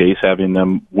Jones' case, having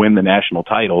them win the national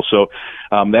title. So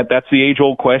that's the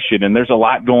age-old question, and there's a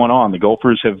lot going on. The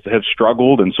Gophers have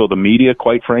struggled, and so the media,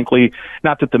 quite frankly,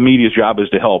 not that the media's job is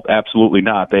to help, absolutely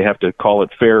not. They have to call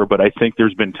it fair, but I think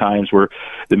there's been times where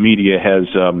the media has,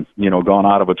 gone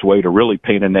out of its way to really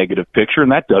paint a negative picture,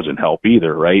 and that doesn't help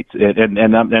either, right? And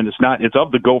it's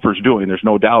of the Gophers doing, there's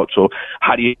no doubt. So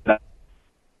how do you...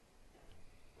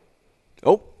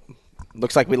 Oh,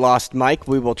 looks like we lost Mike.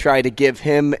 We will try to give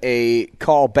him a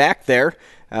call back there.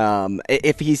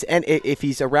 If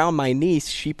he's around my niece,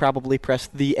 she probably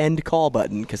pressed the end call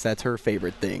button because that's her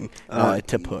favorite thing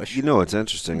to push. It's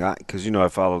interesting because I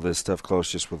follow this stuff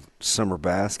close just with summer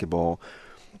basketball,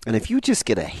 and if you just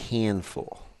get a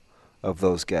handful of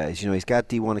those guys, he's got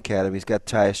D1 Academy, he's got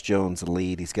Tyus Jones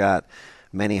Elite, he's got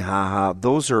Minnehaha.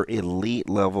 Those are elite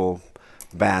level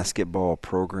basketball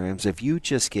programs. If you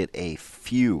just get a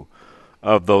few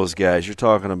of those guys, you're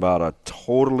talking about a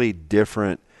totally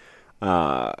different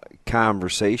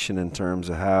conversation in terms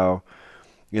of how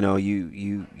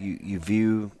you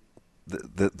view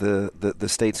the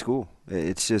state school.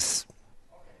 It's just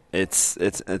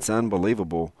it's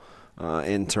unbelievable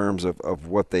in terms of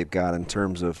what they've got in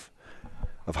terms of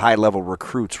high level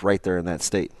recruits right there in that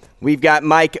state. We've got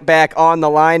Mike back on the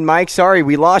line. Mike, sorry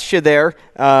we lost you there.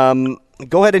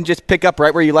 Go ahead and just pick up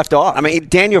right where you left off.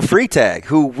 Daniel Freitag,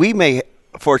 who we may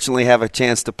fortunately have a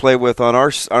chance to play with on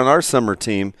our summer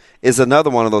team, is another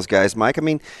one of those guys, Mike.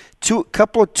 Two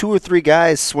or three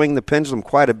guys swing the pendulum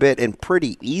quite a bit and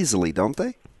pretty easily, don't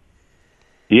they?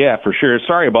 Yeah, for sure.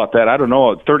 Sorry about that. I don't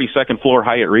know. 32nd floor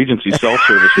Hyatt Regency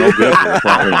self-service, no good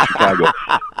in Chicago.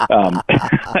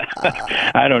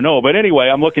 I don't know. But anyway,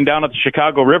 I'm looking down at the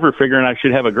Chicago River figuring I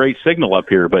should have a great signal up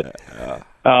here. But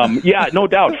yeah, no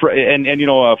doubt. And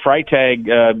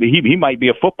Freitag, he might be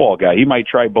a football guy. He might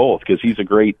try both because he's a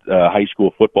great high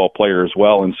school football player as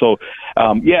well. And so,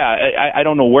 I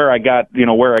don't know where I got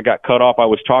cut off. I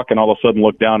was talking, all of a sudden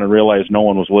looked down and realized no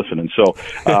one was listening. So,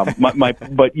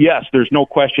 but yes, there's no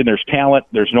question. There's talent.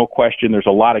 There's no question. There's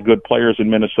a lot of good players in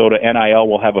Minnesota. NIL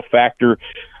will have a factor.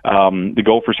 The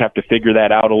Gophers have to figure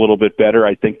that out a little bit better.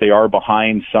 I think they are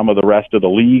behind some of the rest of the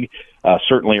league,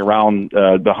 certainly around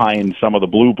behind some of the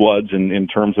blue bloods in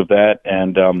terms of that.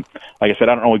 And like I said,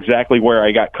 I don't know exactly where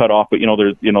I got cut off, but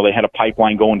they had a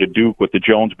pipeline going to Duke with the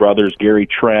Jones brothers, Gary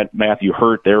Trent, Matthew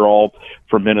Hurt. They're all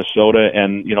from Minnesota,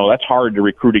 and that's hard to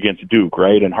recruit against Duke,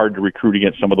 right? And hard to recruit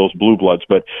against some of those blue bloods.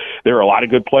 But there are a lot of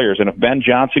good players, and if Ben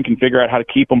Johnson can figure out how to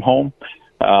keep them home,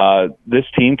 this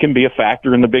team can be a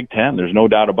factor in the Big Ten. There's no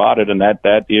doubt about it, and that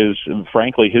is,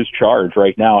 frankly, his charge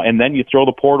right now. And then you throw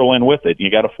the portal in with it. You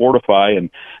got to fortify, and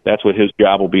that's what his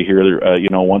job will be here,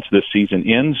 once this season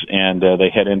ends and they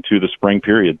head into the spring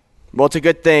period. Well, it's a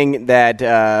good thing that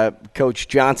Coach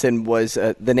Johnson was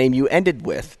the name you ended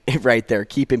with right there,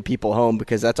 keeping people home,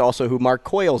 because that's also who Mark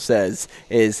Coyle says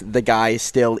is the guy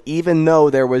still, even though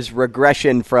there was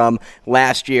regression from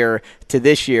last year to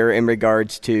this year in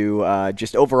regards to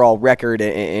just overall record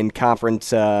in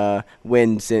conference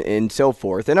wins and so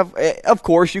forth. And, of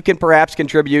course, you can perhaps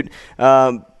contribute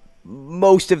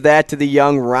most of that to the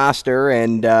young roster.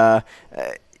 And I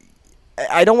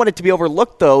don't want it to be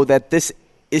overlooked, though, that this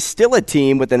is still a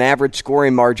team with an average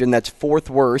scoring margin that's fourth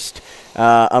worst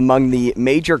among the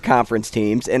major conference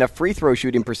teams and a free throw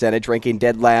shooting percentage ranking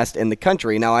dead last in the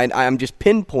country. Now, I'm just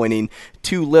pinpointing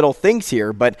two little things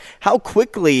here, but how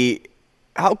quickly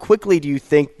do you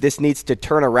think this needs to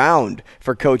turn around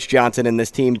for Coach Johnson and this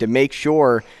team to make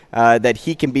sure that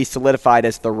he can be solidified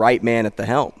as the right man at the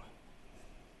helm?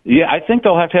 Yeah, I think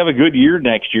they'll have to have a good year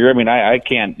next year. I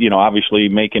can't, obviously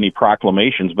make any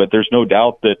proclamations, but there's no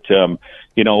doubt that,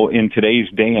 in today's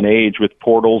day and age with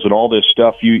portals and all this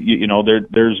stuff,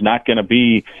 there's not going to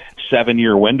be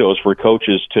 7-year windows for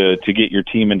coaches to get your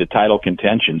team into title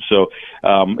contention. So,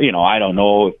 I don't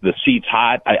know if the seat's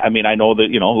hot. I know that,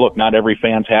 look, not every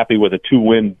fan's happy with a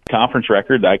 2-win conference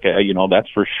record. That's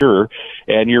for sure.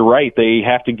 And you're right. They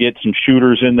have to get some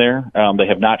shooters in there. They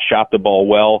have not shot the ball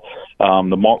well.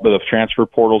 The transfer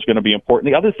portal is going to be important.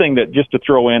 The other thing that just to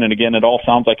throw in, and again, it all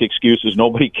sounds like excuses.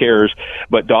 Nobody cares.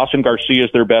 But Dawson Garcia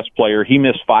is their best player. He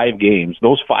missed 5 games.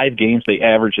 Those 5 games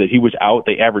that he was out,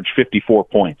 they averaged 54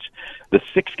 points. The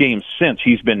 6 games since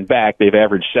he's been back, they've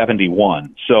averaged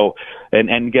 71. So,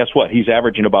 and guess what? He's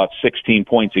averaging about 16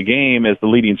 points a game as the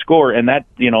leading scorer, and that,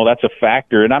 that's a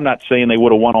factor. And I'm not saying they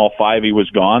would have won all 5 he was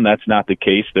gone. That's not the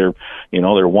case. They're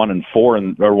 1-4 or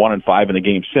 1-5 in the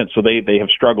game since. So they have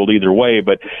struggled either way.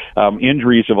 But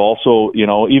injuries have also,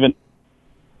 even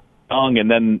young,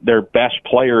 and then their best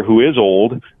player who is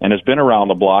old and has been around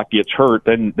the block gets hurt,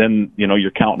 then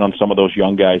you're counting on some of those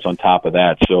young guys on top of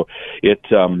that. So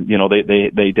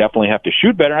they definitely have to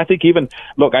shoot better. I think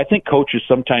I think coaches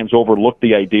sometimes overlook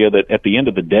the idea that at the end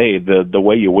of the day, the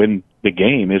way you win the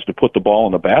game is to put the ball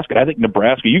in the basket. I think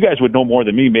Nebraska, you guys would know more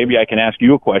than me. Maybe I can ask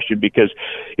you a question because,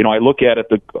 I look at it,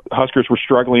 the Huskers were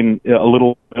struggling a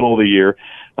little middle of the year.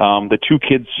 The 2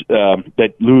 kids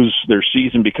that lose their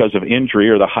season because of injury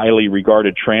are the highly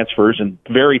regarded transfers and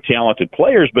very talented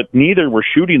players, but neither were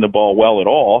shooting the ball well at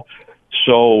all.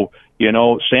 So,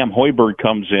 Sam Hoiberg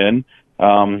comes in,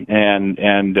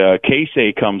 and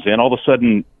Casey comes in. All of a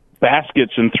sudden,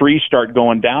 baskets and threes start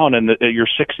going down, and you're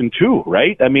 6-2,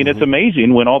 right? I mean, It's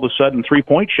amazing when all of a sudden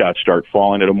 3-point shots start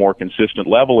falling at a more consistent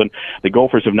level, and the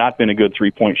Gophers have not been a good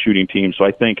 3-point shooting team. So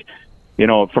I think,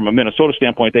 from a Minnesota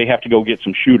standpoint, they have to go get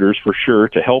some shooters for sure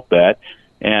to help that.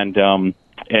 And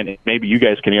maybe you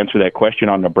guys can answer that question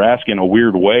on Nebraska in a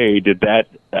weird way. Did that,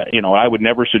 I would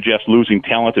never suggest losing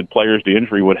talented players to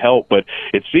injury would help, but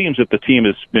it seems that the team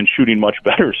has been shooting much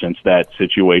better since that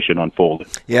situation unfolded.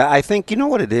 Yeah, I think, you know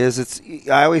what it is?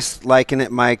 I always liken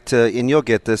it, Mike, to, and you'll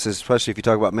get this, especially if you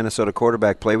talk about Minnesota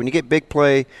quarterback play. When you get big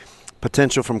play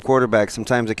potential from quarterbacks,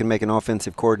 sometimes it can make an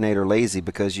offensive coordinator lazy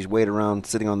because you wait around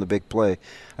sitting on the big play.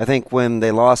 I think when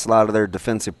they lost a lot of their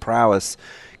defensive prowess,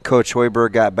 Coach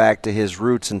Hoiberg got back to his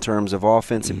roots in terms of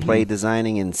offensive play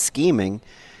designing and scheming,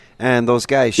 and those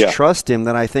guys trust him.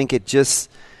 That I think it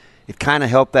kind of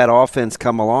helped that offense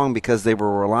come along because they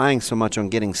were relying so much on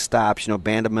getting stops.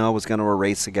 Bandamel was going to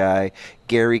erase a guy.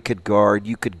 Gary could guard.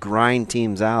 You could grind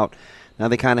teams out. Now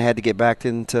they kind of had to get back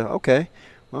into, okay,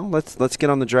 well, let's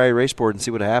get on the dry erase board and see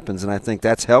what happens, and I think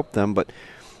that's helped them. But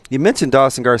you mentioned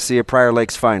Dawson Garcia, Prior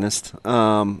Lake's finest,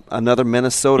 another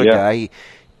Minnesota guy. He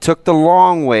took the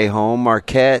long way home,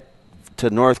 Marquette to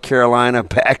North Carolina,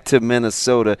 back to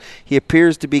Minnesota. He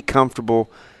appears to be comfortable.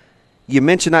 You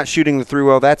mentioned not shooting the 3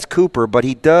 well. That's Cooper, but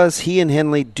he and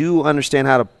Henley do understand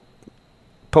how to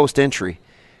post entry.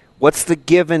 What's the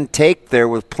give and take there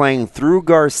with playing through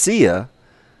Garcia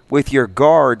with your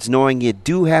guards, knowing you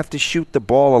do have to shoot the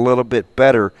ball a little bit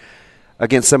better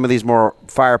against some of these more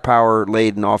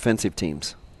firepower-laden offensive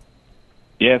teams?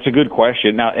 Yeah, it's a good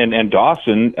question. Now, and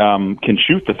Dawson can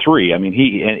shoot the 3. I mean,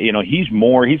 he's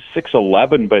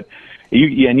 6'11", but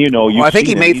I think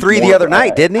he made 3 the other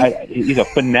night, didn't he? He's a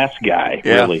finesse guy,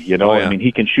 really. I mean,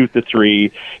 he can shoot the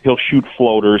 3. He'll shoot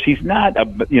floaters. He's not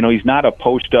a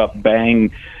post up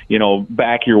bang,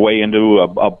 back your way into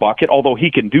a bucket. Although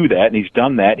he can do that, and he's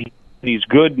done that. He's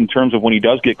good in terms of when he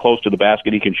does get close to the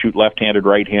basket, he can shoot left-handed,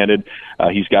 right-handed.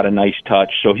 He's got a nice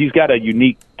touch. So he's got a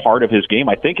unique part of his game.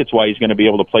 I think it's why he's going to be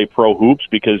able to play pro hoops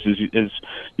because, as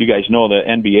you guys know, the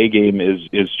NBA game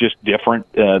is just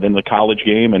different than the college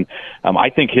game. And I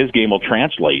think his game will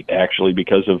translate, actually,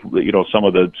 because of some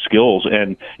of the skills.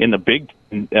 And in the Big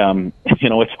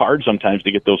it's hard sometimes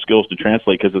to get those skills to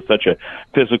translate because it's such a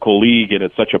physical league and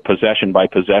it's such a possession by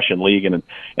possession league. And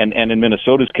in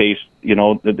Minnesota's case,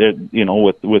 with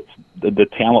the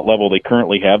talent level they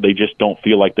currently have, they just don't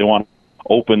feel like they want to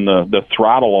open the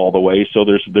throttle all the way. So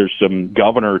there's some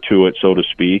governor to it, so to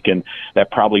speak, and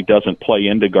that probably doesn't play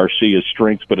into Garcia's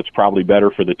strengths, but it's probably better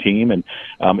for the team. And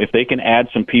if they can add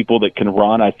some people that can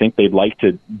run, I think they'd like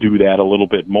to do that a little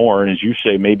bit more. And as you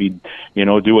say, maybe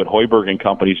do what Hoiberg and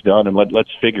company's done, and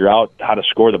let's figure out how to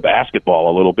score the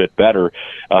basketball a little bit better.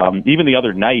 Even the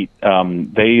other night,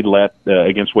 they let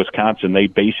against Wisconsin, they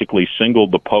basically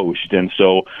singled the post, and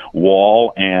so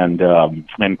Wall and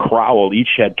Crowell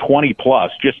each had 20 plus.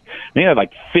 They had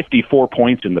like 54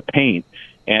 points in the paint.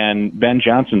 And Ben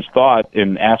Johnson's thought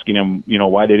in asking him,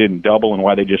 why they didn't double and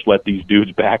why they just let these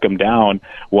dudes back them down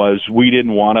was we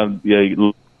didn't want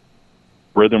to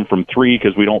rhythm from 3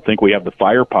 because we don't think we have the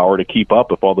firepower to keep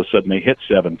up if all of a sudden they hit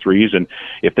 7 threes. And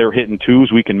if they're hitting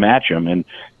 2s, we can match them. And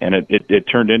it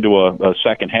turned into a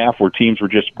second half where teams were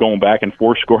just going back and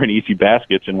forth scoring easy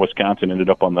baskets, and Wisconsin ended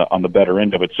up on the better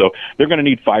end of it. So they're going to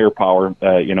need firepower.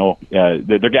 They're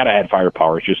got to add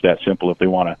firepower. It's just that simple if they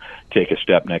want to take a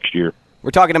step next year. We're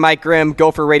talking to Mike Grimm,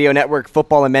 Gopher Radio Network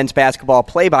football and men's basketball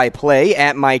play-by-play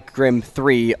at Mike Grimm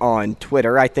 3 on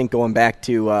Twitter. I think going back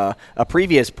to a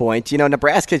previous point,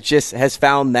 Nebraska just has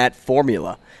found that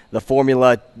formula, the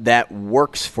formula that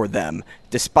works for them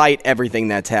despite everything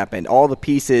that's happened. All the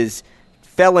pieces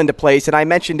fell into place, and I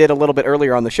mentioned it a little bit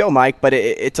earlier on the show, Mike, but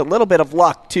it's a little bit of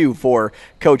luck, too, for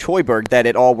Coach Hoiberg that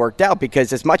it all worked out,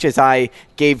 because as much as I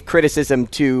gave criticism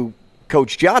to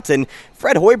Coach Johnson,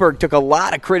 Fred Hoiberg took a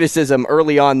lot of criticism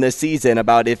early on this season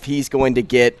about if he's going to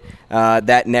get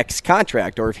that next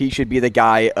contract or if he should be the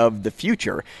guy of the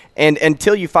future. And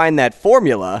until you find that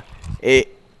formula,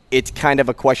 it's kind of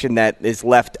a question that is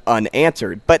left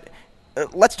unanswered. But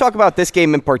let's talk about this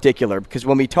game in particular, because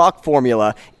when we talk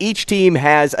formula, each team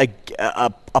has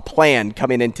a plan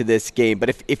coming into this game. But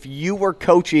if you were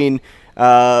coaching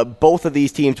both of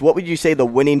these teams, what would you say the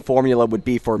winning formula would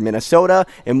be for Minnesota,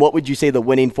 and what would you say the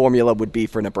winning formula would be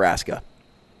for Nebraska?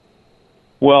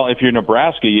 Well, if you're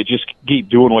Nebraska, you just keep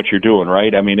doing what you're doing,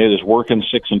 right? I mean, it is working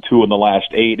 6-2 in the last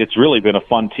 8. It's really been a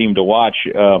fun team to watch.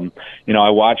 I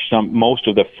watched most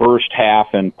of the first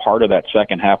half and part of that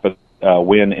second half of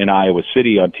win in Iowa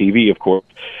City on TV, of course.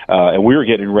 And we were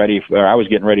I was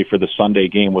getting ready for the Sunday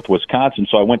game with Wisconsin.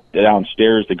 So I went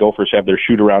downstairs. The Gophers have their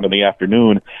shoot around in the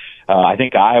afternoon. I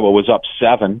think Iowa was up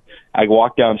 7. I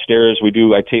walked downstairs.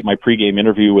 I tape my pregame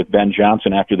interview with Ben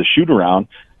Johnson after the shoot around.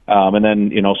 And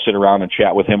then, sit around and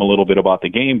chat with him a little bit about the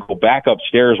game, go back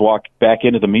upstairs, walk back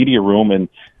into the media room, and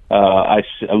I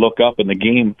look up and the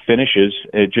game finishes.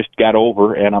 It just got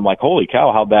over, and I'm like, holy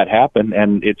cow, how'd that happen?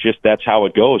 And that's how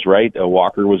it goes, right?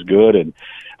 Walker was good, and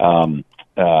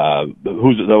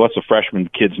what's the freshman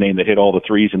kid's name that hit all the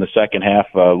threes in the second half?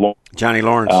 Johnny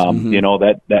Lawrence.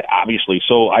 That obviously.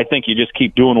 So I think you just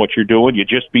keep doing what you're doing. You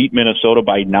just beat Minnesota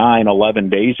by 11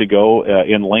 days ago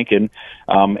in Lincoln.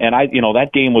 That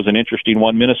game was an interesting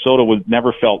one. Minnesota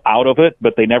never felt out of it,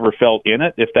 but they never felt in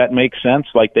it, if that makes sense.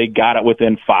 Like they got it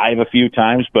within 5 a few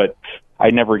times, but I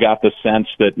never got the sense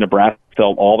that Nebraska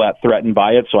felt all that threatened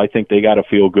by it, so I think they got to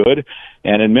feel good.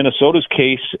 And in Minnesota's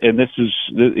case, and this is,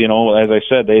 as I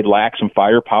said, they lack some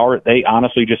firepower. They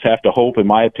honestly just have to hope, in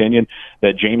my opinion,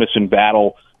 that Jamison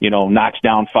Battle, knocks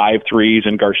down 5 threes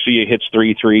and Garcia hits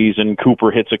 3 threes and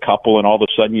Cooper hits a couple, and all of a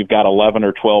sudden you've got 11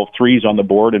 or 12 threes on the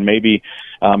board, and maybe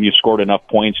you scored enough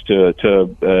points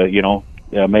to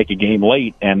make a game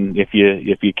late. And if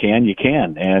you can, you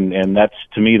can. And that's,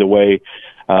 to me, the way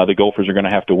the Gophers are going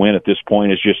to have to win at this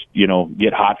point, is just,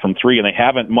 get hot from 3. And they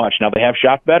haven't much. Now, they have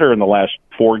shot better in the last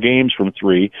 4 games from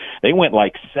 3. They went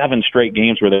like 7 straight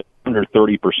games where they're under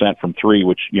 30% from 3,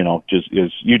 which,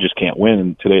 you just can't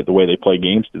win today the way they play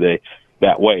games today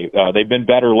that way. They've been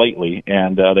better lately,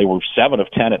 and they were 7 of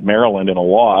 10 at Maryland in a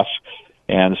loss.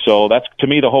 And so that's, to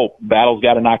me, the hope. Battle's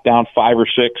got to knock down 5 or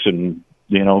 6, and,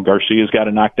 Garcia's got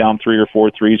to knock down 3 or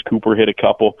 4 threes. Cooper hit a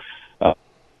couple.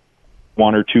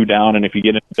 1 or 2 down, and if you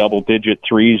get into double-digit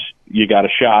threes, you got a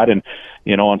shot. And,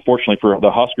 unfortunately for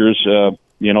the Huskers,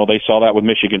 they saw that with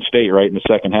Michigan State, right, in the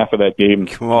second half of that game,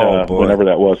 whenever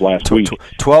that was last week.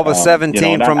 12 of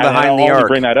 17 from behind the arc. I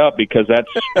bring that up because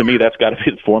to me, that's got to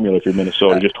be the formula if you're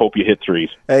Minnesota. Just hope you hit threes.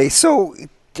 Hey, so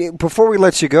before we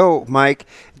let you go, Mike,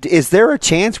 is there a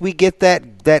chance we get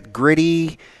that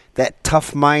gritty, that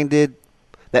tough-minded,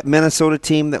 that Minnesota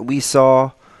team that we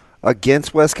saw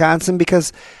against Wisconsin?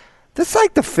 Because that's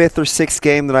like the 5th or 6th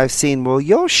game that I've seen. Well,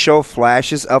 you'll show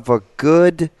flashes of a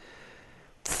good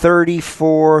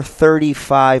 34,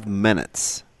 35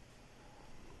 minutes.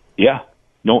 Yeah,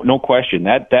 no question.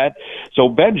 So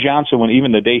Ben Johnson, when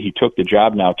even the day he took the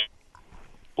job now,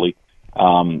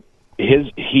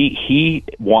 he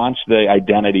wants the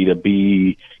identity to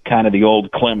be kind of the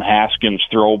old Clem Haskins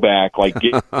throwback, like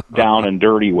get down and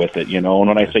dirty with it, And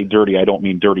when I say dirty, I don't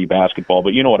mean dirty basketball,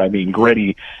 but you know what I mean,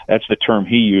 gritty. That's the term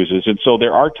he uses. And so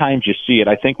there are times you see it.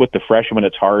 I think with the freshmen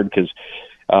it's hard because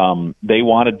they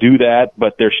want to do that,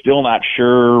 but they're still not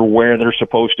sure where they're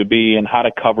supposed to be and how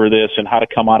to cover this and how to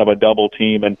come out of a double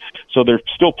team. And so they're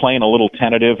still playing a little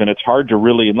tentative, and it's hard to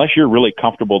really, unless you're really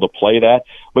comfortable to play that.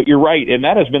 But you're right, and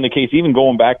that has been the case even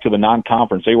going back to the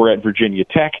non-conference. They were at Virginia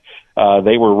Tech.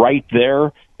 They were right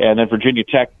there, and then Virginia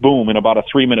Tech, boom, in about a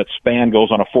 3-minute span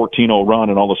goes on a 14-0 run,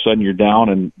 and all of a sudden you're down,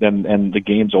 and the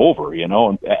game's over,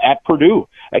 And at Purdue,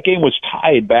 that game was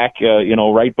tied back,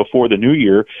 right before the new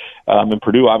year. And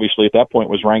Purdue, obviously, at that point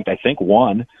was ranked, I think,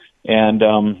 1. And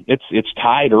it's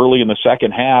tied early in the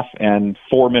second half, and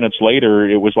 4 minutes later,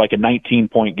 it was like a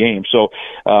 19-point game. So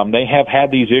they have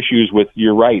had these issues with,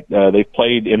 you're right, they've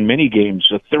played in many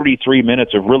games 33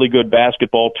 minutes of really good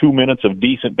basketball, 2 minutes of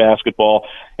decent basketball,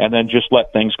 and then just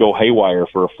let things go haywire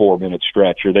for a 4-minute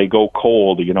stretch, or they go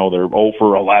cold, they're 0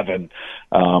 for 11.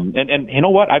 And you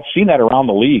know what? I've seen that around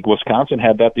the league. Wisconsin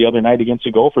had that the other night against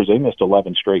the Gophers. They missed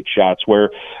 11 straight shots, where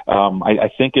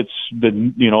I think it's the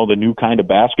new kind of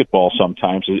basketball. basketball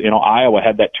sometimes. Iowa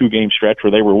had that 2-game stretch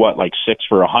where they were, 6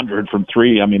 for 100 from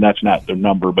three. I mean, that's not their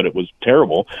number, but it was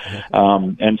terrible.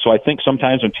 And so I think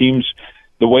sometimes when teams,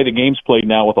 the way the game's played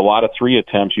now with a lot of 3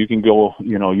 attempts, you can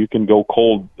go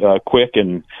cold quick.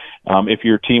 And if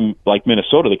you're a team like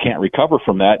Minnesota that can't recover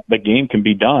from that, the game can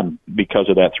be done because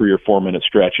of that 3 or 4 minute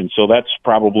stretch. And so that's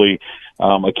probably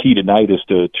a key tonight, is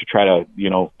to try to,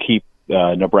 keep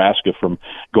Nebraska from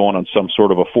going on some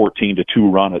sort of a 14-2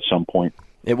 run at some point.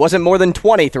 It wasn't more than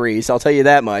 23, so I'll tell you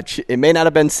that much. It may not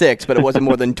have been 6, but it wasn't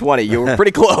more than 20. You were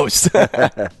pretty close.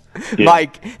 Yeah.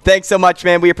 Mike, thanks so much,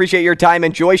 man. We appreciate your time.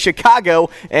 Enjoy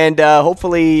Chicago, and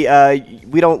hopefully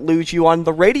we don't lose you on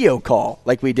the radio call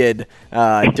like we did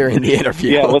during the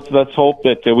interview. Yeah, let's hope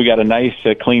that we got a nice,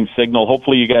 clean signal.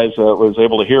 Hopefully you guys was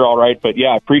able to hear all right. But, yeah,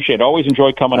 I appreciate it. Always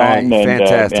enjoy coming on.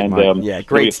 Fantastic, Mike. Yeah,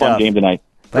 great it'll be a fun game tonight.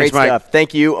 Great stuff.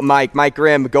 Thank you, Mike. Mike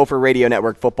Grimm, Gopher Radio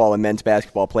Network football and men's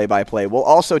basketball play-by-play. We'll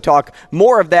also talk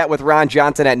more of that with Ron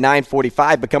Johnson at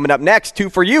 9:45. But coming up next, 2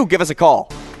 for you. Give us a call.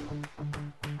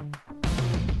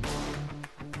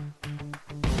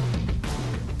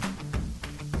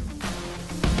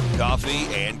 Coffee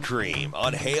and Cream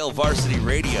on Hail Varsity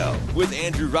Radio with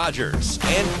Andrew Rogers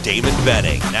and Damon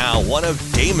Benning. Now one of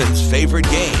Damon's favorite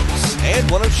games and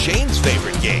one of Shane's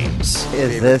favorite games.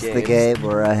 Is this the game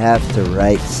where I have to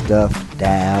write stuff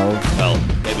down? Well,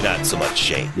 maybe not so much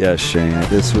Shane. Yes, Shane.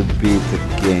 This would be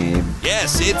the game.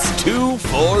 Yes, it's 2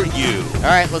 for you. All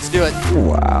right, let's do it.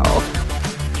 Wow.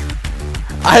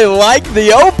 I like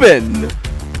the open.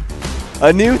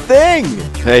 A new thing.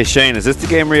 Hey, Shane, is this the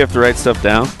game where you have to write stuff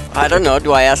down? I don't know.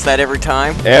 Do I ask that every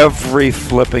time? Every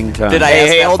flipping time. Did I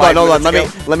ask that hold 5 on.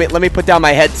 minutes ago? Let me put down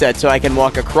my headset so I can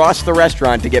walk across the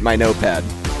restaurant to get my notepad.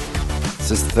 Is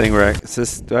this the thing where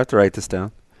do I have to write this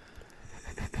down?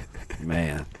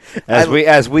 Man. We're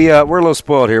a little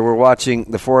spoiled here. We're watching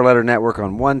the 4-letter network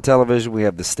on one television. We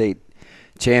have the state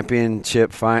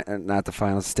championship, not the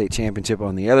final, state championship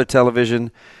on the other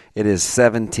television. It is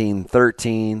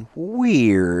 17-13.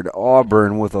 Weird.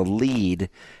 Auburn with a lead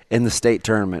in the state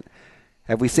tournament.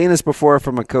 Have we seen this before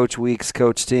from a Coach Weeks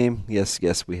coach team?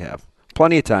 Yes, we have.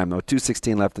 Plenty of time, though.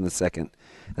 2:16 left in the second.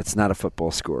 That's not a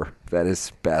football score. That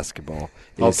is basketball.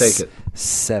 I'll take it.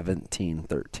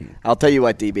 17-13. I'll tell you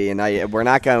what, DB, and we're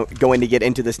not going to get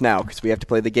into this now because we have to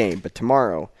play the game. But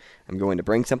tomorrow I'm going to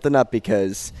bring something up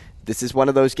because this is one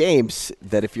of those games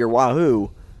that if you're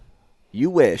Wahoo, you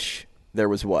wish there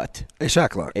was what? A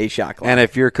shot clock. A shot clock. And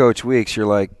if you're Coach Weeks, you're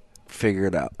like, figure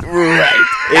it out. Right.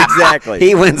 Exactly.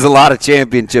 He wins a lot of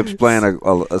championships playing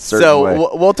a certain way.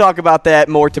 So we'll talk about that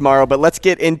more tomorrow, but let's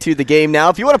get into the game now.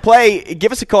 If you want to play,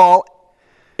 give us a call,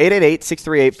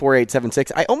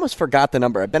 888-638-4876. I almost forgot the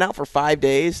number. I've been out for 5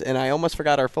 days, and I almost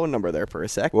forgot our phone number there for a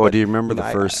sec. Well, do you remember the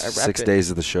first 6 days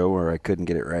of the show where I couldn't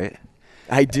get it right?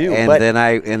 I do. And then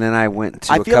I went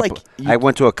to I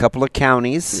went to a couple of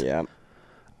counties. Yeah.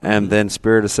 And then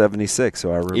Spirit of 76, so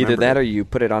I remember. Either that or you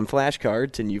put it on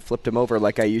flashcards and you flipped them over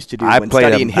like I used to do when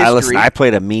studying history. I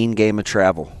played a mean game of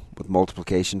travel with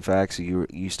multiplication facts. You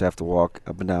used to have to walk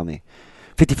up and down the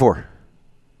 54,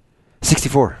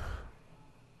 64,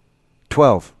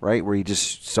 12, right, where you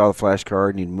just saw the flashcard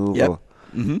and you'd move. Yep.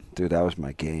 Mm-hmm. Dude, that was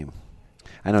my game.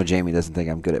 I know Jamie doesn't think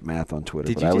I'm good at math on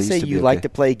Twitter. Did you just say you like to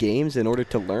play games in order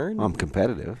to learn? I'm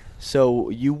competitive.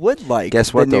 So you would like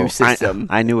Guess what, the new though? system.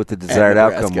 I knew what the desired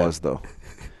outcome was, though.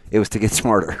 It was to get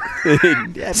smarter.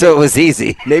 Yeah, so it was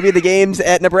easy. Maybe the games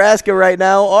at Nebraska right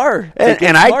now are.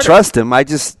 And I trust him.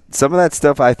 Some of that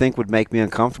stuff I think would make me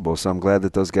uncomfortable, so I'm glad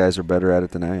that those guys are better at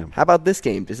it than I am. How about this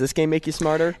game? Does this game make you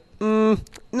smarter?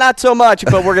 Not so much,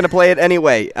 but we're going to play it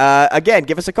anyway. Again,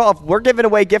 give us a call. We're giving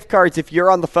away gift cards if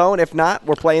you're on the phone. If not,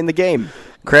 we're playing the game.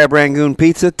 Crab Rangoon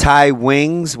Pizza, Thai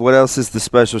Wings. What else is the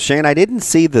special? Shane, I didn't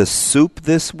see the soup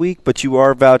this week, but you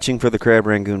are vouching for the Crab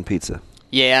Rangoon Pizza.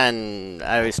 Yeah, and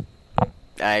I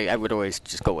would always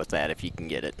just go with that if you can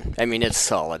get it. I mean, it's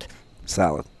solid.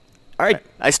 Solid. All right.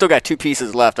 I still got 2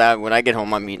 pieces left. When I get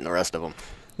home, I'm eating the rest of them.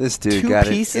 This dude got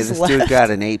an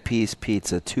 8-piece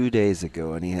pizza 2 days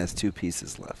ago, and he has 2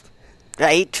 pieces left.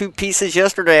 I ate 2 pieces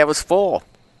yesterday. I was full.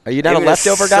 Are you not a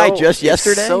leftover guy just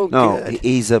yesterday? So no, good.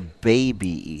 He's a baby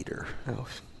eater. Oh.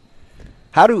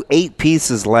 How do 8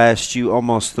 pieces last you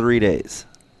almost 3 days?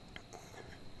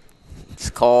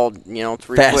 It's called, 3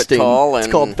 fasting. foot tall. And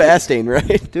it's called fasting,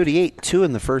 right? Dude, he ate 2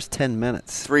 in the first 10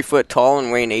 minutes. 3 foot tall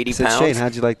and weighing 80 pounds. Shane,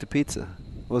 how'd you like the pizza?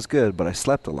 It was good, but I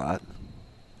slept a lot.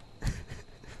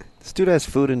 This dude has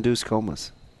food-induced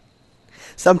comas.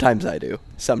 Sometimes I do.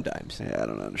 Sometimes. Yeah, I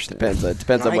don't understand.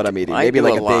 Depends on what I'm eating. Maybe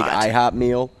like a big IHOP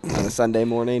meal on a Sunday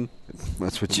morning.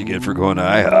 That's what you get for going to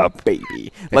IHOP.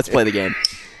 Baby. Let's play the game.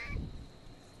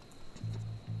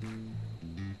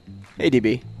 Hey,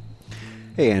 DB.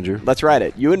 Hey, Andrew. Let's ride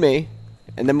it. You and me.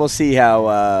 And then we'll see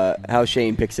how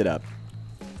Shane picks it up.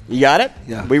 You got it?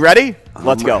 Yeah. We ready?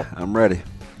 Let's go. I'm ready.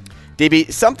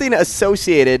 DB, something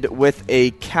associated with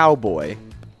a cowboy.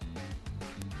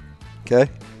 Okay.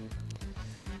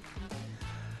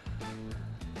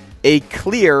 A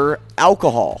clear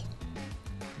alcohol.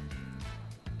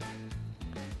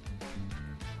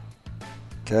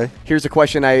 Okay. Here's a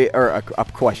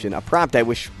prompt I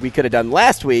wish we could have done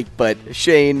last week, but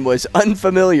Shane was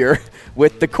unfamiliar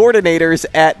with the coordinators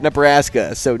at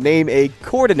Nebraska. So name a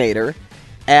coordinator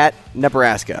at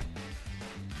Nebraska.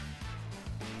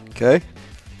 Okay.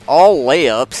 All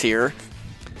layups here.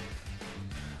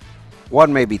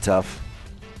 One may be tough.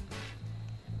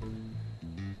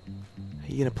 Are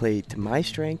you going to play to my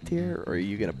strength here, or are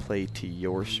you going to play to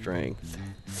your strength?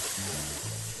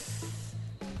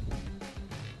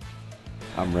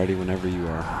 I'm ready whenever you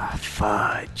are.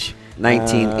 Fudge.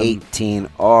 1918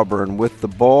 Auburn with the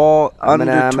ball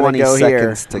under 20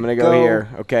 seconds to go. I'm going to go here.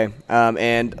 Okay.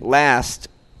 And last,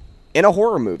 in a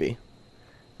horror movie,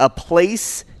 a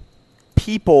place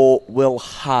people will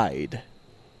hide.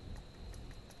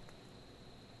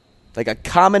 Like a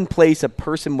common place a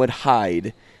person would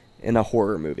hide in a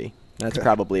horror movie. That's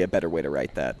probably a better way to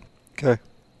write that. Okay.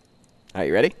 All right,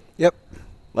 you ready? Yep.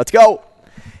 Let's go.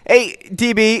 Hey,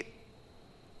 DB,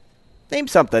 name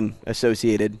something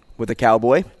associated with a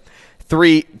cowboy.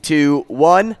 3, 2,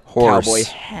 1. Horse. Cowboy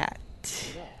hat.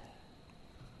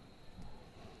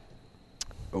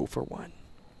 0 for 1.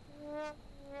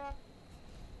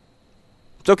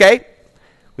 It's okay.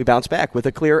 We bounce back with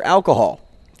a clear alcohol.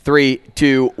 3,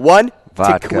 2, 1.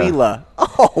 Vodka. Tequila.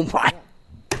 Oh, my.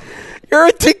 You're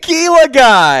a tequila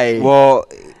guy. Well,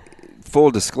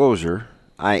 full disclosure,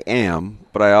 I am,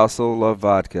 but I also love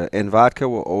vodka, and vodka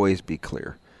will always be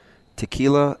clear.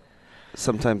 Tequila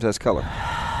sometimes has color.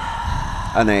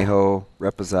 Añejo,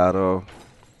 Reposado.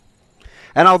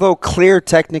 And although clear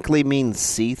technically means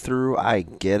see-through, I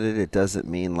get it. It doesn't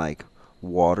mean like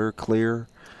water clear.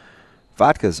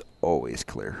 Vodka's always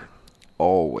clear.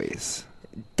 Always.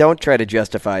 Don't try to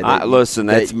justify that. Listen,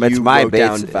 that's you my wrote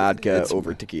down baby. vodka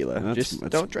over tequila. Just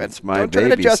don't try my to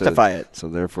baby, justify it. So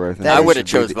therefore, I think I would have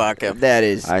chose vodka. That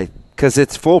is, because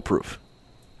it's foolproof.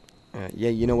 Yeah,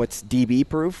 you know what's DB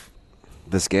proof?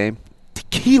 This game,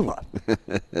 tequila.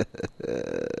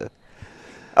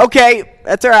 Okay,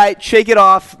 that's all right. Shake it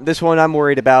off. This one I'm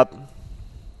worried about.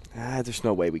 There's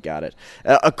no way we got it.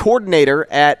 A coordinator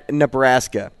at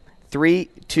Nebraska. 3,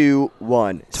 2,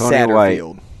 1. Tony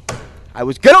Satterfield. White. I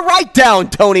was going to write down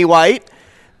Tony White,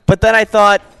 but then I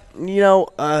thought,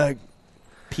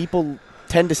 people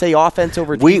tend to say offense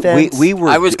over defense.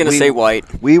 I was going to say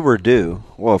White. We were due.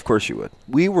 Well, of course you would.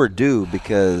 We were due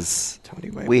because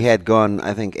we had gone,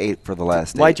 I think, 8 for the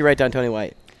last 8. Why'd you write down Tony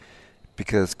White?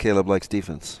 Because Caleb likes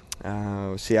defense.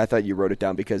 Oh, see, I thought you wrote it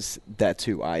down because that's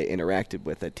who I interacted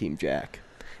with at Team Jack.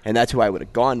 And that's who I would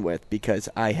have gone with because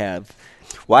I have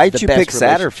Why'd you pick relationship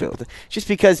Satterfield? with just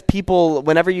because people,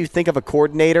 whenever you think of a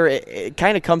coordinator, it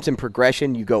kind of comes in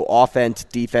progression. You go offense,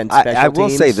 defense, special I will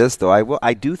teams. say this, though.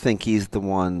 I do think he's the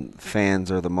one fans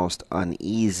are the most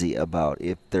uneasy about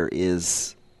if there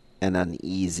is an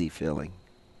uneasy feeling.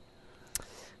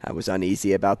 I was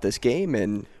uneasy about this game,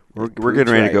 and we're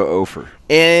getting ready to go over.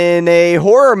 In a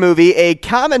horror movie, a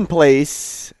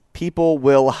commonplace people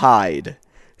will hide.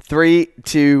 3,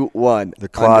 2, 1. The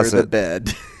closet. Under the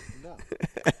bed.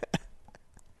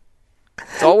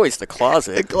 It's always the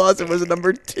closet. The closet was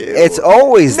number 2. It's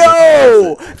always no.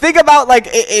 The closet. Think about like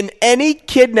in any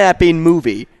kidnapping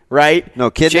movie, right?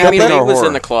 No, kidnapping Jamie Lee or was horror.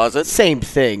 in the closet. Same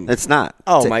thing. It's not.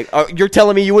 Oh my! You're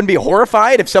telling me you wouldn't be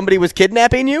horrified if somebody was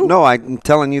kidnapping you? No, I'm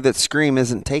telling you that Scream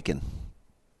isn't Taken.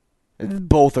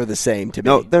 Both are the same to me.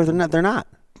 No, they're not. They're not.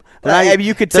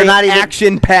 You could say not even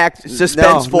action-packed,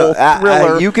 suspenseful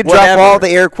thriller. You could whatever. drop all the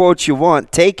air quotes you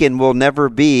want. Taken will never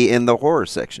be in the horror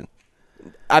section.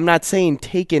 I'm not saying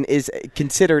Taken is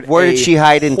considered. Where did she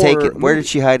hide in Taken? Movie. Where did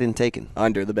she hide in Taken?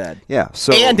 Under the bed. Yeah.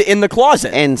 So and in the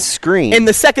closet. And Scream. In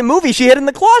the second movie, she hid in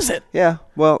the closet. Yeah.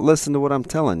 Well, listen to what I'm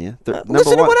telling you.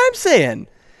 Listen to what I'm saying.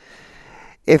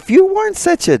 If you weren't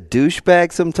such a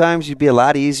douchebag, sometimes you'd be a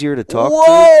lot easier to talk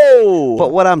to.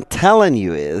 But what I'm telling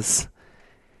you is,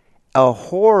 a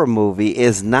horror movie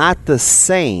is not the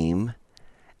same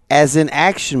as an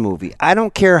action movie. I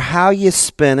don't care how you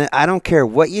spin it. I don't care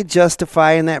what you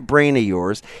justify in that brain of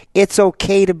yours. It's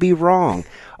okay to be wrong.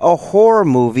 A horror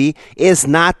movie is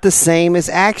not the same as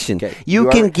action. Okay, you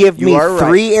can give me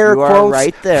 3 air quotes,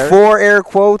 right there. 4 air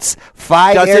quotes,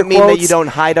 5 air quotes. Doesn't mean that you don't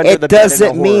hide under the bed. It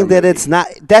doesn't mean that it's not.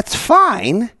 That's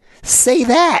fine. Say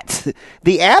that.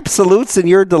 The absolutes in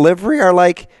your delivery are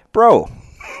like bro.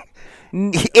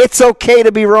 It's okay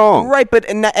to be wrong. Right, but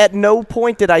at no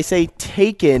point did I say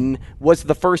Taken was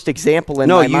the first example in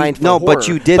my mind for horror. But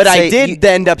you did. But say, I did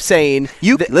end up saying.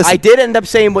 Listen, I did end up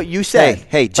saying what you said.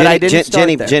 Hey,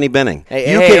 Jenny Benning.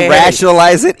 Hey, you can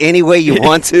rationalize it any way you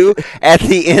want to. At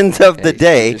the end of the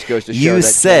day, just goes to show you that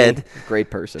said Jenny,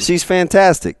 great person. She's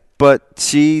fantastic, but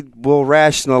she will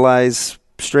rationalize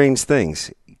strange things.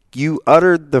 You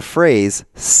uttered the phrase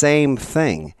 "same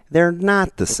thing." They're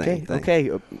not the same thing.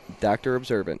 Okay, Dr.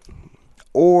 Observant.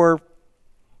 Or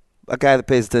a guy that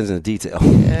pays attention to detail.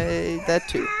 That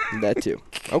too.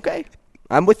 Okay,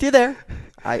 I'm with you there.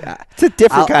 It's a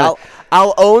different kind of.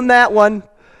 I'll own that one,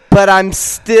 but I'm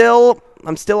still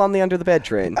on the under the bed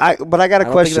train. But I got a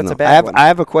question. Though. I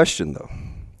have a question though.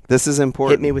 This is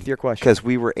important. Hit me with your question. Because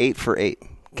we were 8 for 8,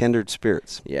 kindred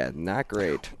spirits. Yeah, not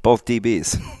great. Both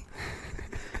DBs.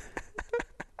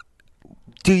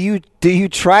 Do you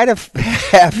try to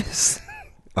have his?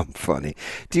 I'm funny.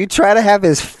 Do you try to have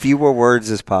as fewer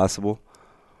words as possible?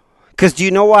 Because do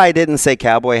you know why I didn't say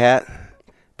cowboy hat?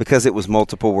 Because it was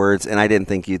multiple words, and I didn't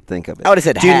think you'd think of it. I would have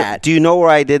said hat. Do you know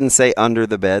why I didn't say under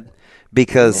the bed?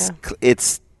 Because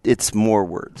it's more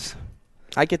words.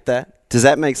 I get that. Does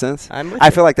that make sense? I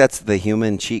feel like that's the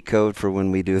human cheat code for when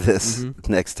we do this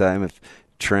next time if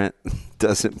Trent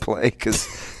doesn't play, because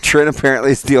Trent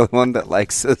apparently is the only one that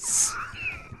likes us.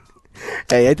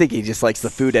 Hey, I think he just likes the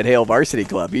food at Hale Varsity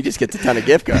Club. He just gets a ton of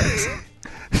gift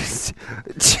cards.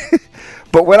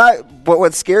 But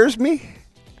what scares me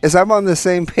is I'm on the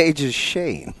same page as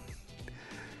Shane.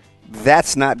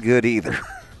 That's not good either.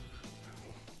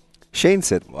 Shane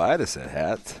said, "Well, I'd have said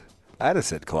hat. I'd have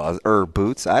said closet or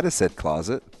boots. I'd have said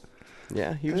closet."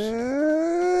 Yeah, he was.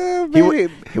 He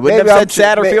wouldn't have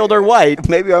said Satterfield or White.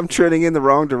 Maybe I'm trending in the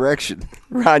wrong direction.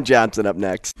 Ron Johnson up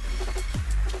next.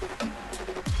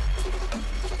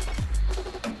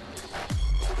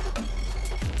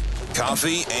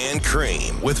 Coffee and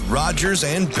Cream with Rogers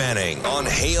and Benning on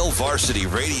Hale Varsity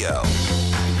Radio.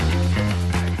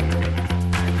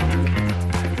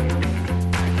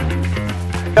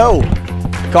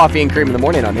 Coffee and Cream in the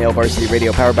morning on Hale Varsity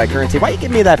Radio, powered by Currency. Why you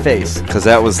give me that face? Because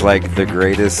that was like the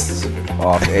greatest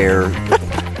off-air.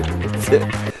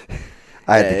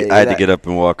 I had to get up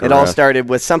and walk around. It all started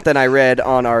with something I read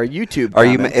on our YouTube.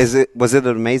 Was it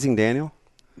an Amazing Daniel?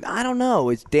 I don't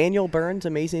know. Is Daniel Burns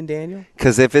Amazing Daniel?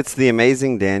 Because if it's the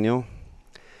Amazing Daniel,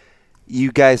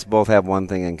 you guys both have one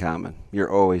thing in common. You're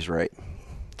always right.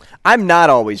 I'm not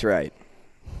always right.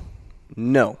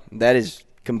 No, that is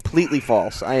completely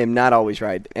false. I am not always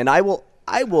right, and I will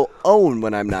own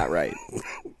when I'm not right.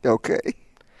 Okay.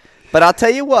 But I'll tell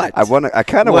you what. I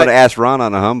kind of want to ask Ron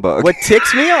on a humbug. What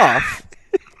ticks me off.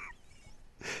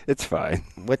 It's fine.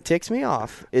 What ticks me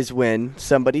off is when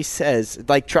somebody says,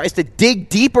 tries to dig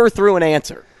deeper through an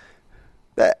answer.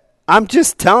 I'm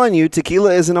just telling you,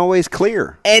 tequila isn't always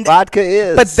clear. And vodka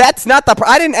is. But that's not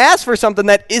I didn't ask for something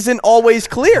that isn't always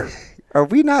clear. Are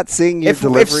we not seeing your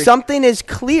delivery? If something is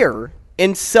clear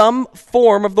in some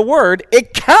form of the word,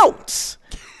 it counts.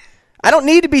 I don't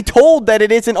need to be told that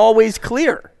it isn't always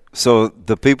clear. So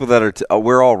the people that are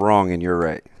we're all wrong and you're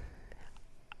right.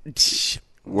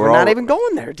 We're not even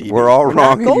going there, DB. We're all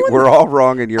wrong. We're all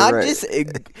wrong, and you're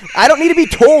right. I don't need to be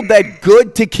told that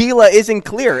good tequila isn't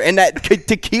clear, and that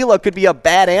tequila could be a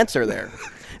bad answer there.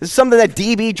 This is something that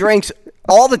DB drinks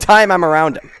all the time I'm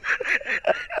around him.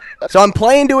 So I'm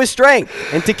playing to his strength,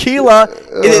 and tequila,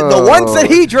 the ones that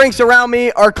he drinks around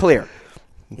me are clear.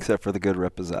 Except for the good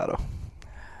Reposado.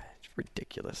 It's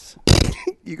ridiculous.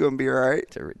 You gonna be all right?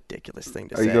 It's a ridiculous thing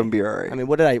to say. Are you gonna be all right? I mean,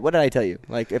 what did I tell you?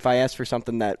 Like, if I asked for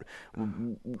something that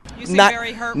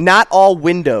not all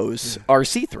windows are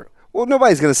see-through. Well,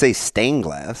 nobody's gonna say stained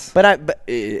glass. But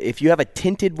if you have a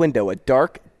tinted window, a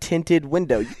dark tinted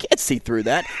window, you can't see through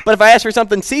that. But if I ask for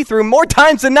something see-through, more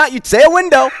times than not, you'd say a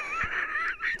window.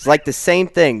 It's like the same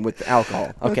thing with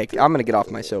alcohol. Okay, I'm going to get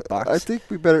off my soapbox. I think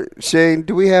we better. Shane,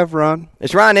 do we have Ron?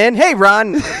 Is Ron in? Hey,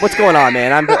 Ron. What's going on,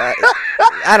 man?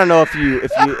 I don't know if you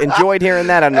enjoyed hearing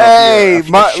that. I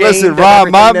don't know listen,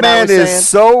 Ron, my man is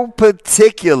so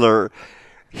particular.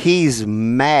 He's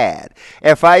mad.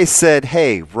 If I said,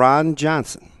 hey, Ron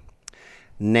Johnson,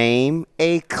 name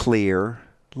a clear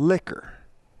liquor,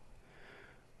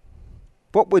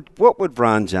 what would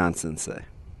Ron Johnson say?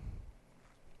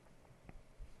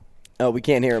 Oh, we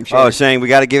can't hear him, Shane. Oh, Shane, we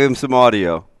got to give him some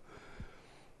audio.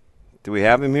 Do we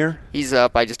have him here? He's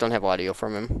up. I just don't have audio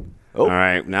from him. Oh. All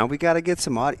right, now we got to get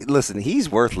some audio. Listen, he's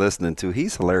worth listening to.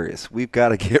 He's hilarious. We've got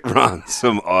to get Ron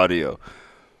some audio.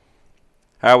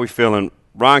 How are we feeling?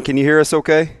 Ron, can you hear us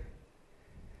okay?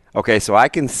 Okay, so I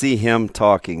can see him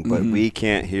talking, but we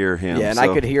can't hear him. Yeah, and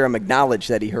I could hear him acknowledge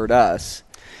that he heard us.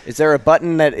 Is there a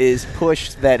button that is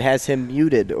pushed that has him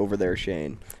muted over there,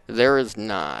 Shane? There is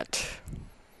not.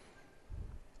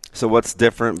 So what's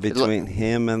different between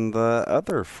him and the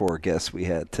other 4 guests we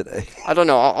had today? I don't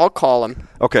know. I'll call him.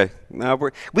 Okay. Now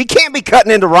we can't be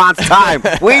cutting into Ron's time.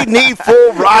 We need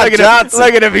full Ron Johnson.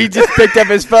 Look at him. He just picked up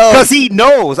his phone. Because he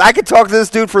knows. I could talk to this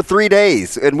dude for 3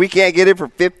 days, and we can't get it for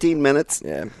 15 minutes.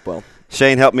 Yeah, well.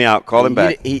 Shane, help me out. Call him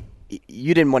back.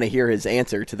 You didn't want to hear his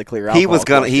answer to the clear alcohol. He was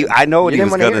gonna. I know what he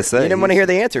was gonna say. You didn't want to hear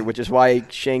the answer, which is why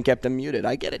Shane kept him muted.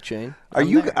 I get it, Shane. Are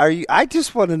you? I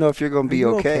just want to know if you're going to be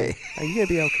okay. Are you gonna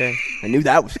be okay? I knew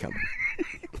that was coming.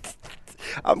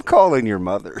 I'm calling your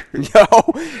mother. No,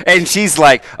 and she's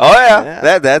like, "Oh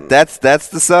yeah, that's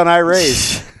the son I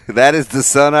raised. That is the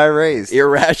son I raised.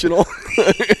 Irrational,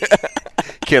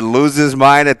 can lose his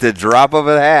mind at the drop of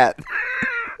a hat."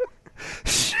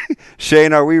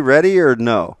 Shane, are we ready or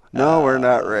no? No, we're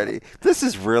not ready. This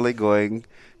is really going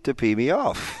to pee me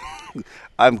off.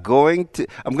 I'm going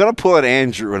to pull an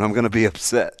Andrew, and I'm going to be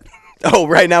upset. Oh,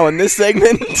 right now in this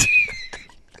segment?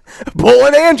 Pull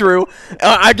an Andrew.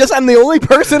 I guess I'm the only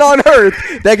person on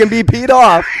earth that can be peed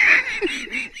off.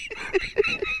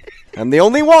 I'm the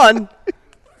only one.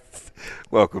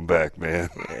 Welcome back, man.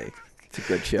 Hey, it's a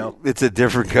good show. It's a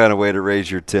different kind of way to raise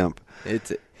your temp.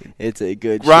 It's a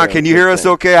good Ron, show. can you hear us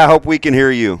okay? I hope we can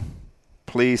hear you.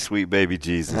 Please, sweet baby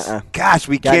Jesus. Gosh,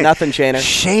 we Got can't. nothing, Shane.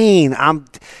 Shane,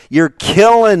 you're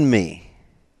killing me.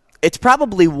 It's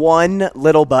probably one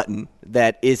little button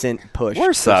that isn't pushed.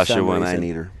 Where's Sasha when reason. I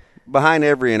need her? Behind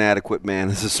every inadequate man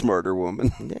is a smarter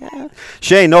woman. Yeah.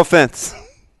 Shane, no offense.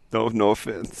 No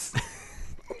offense.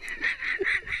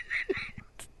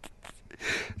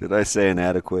 Did I say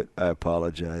inadequate? I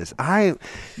apologize.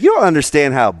 You don't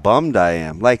understand how bummed I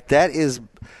am. Like,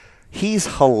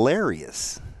 he's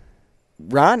hilarious.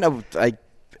 Ron,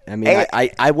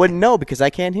 I wouldn't know because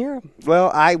I can't hear him.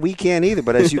 Well, we can't either,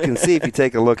 but as you can see if you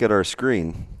take a look at our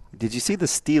screen. Did you see the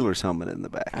Steelers helmet in the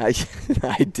back?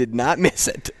 I did not miss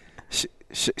it.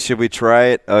 Should we try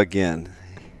it again?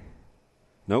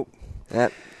 Nope.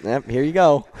 Yep, here you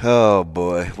go. Oh,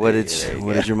 boy. What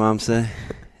did your mom say?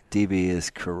 DB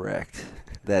is correct.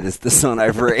 That is the son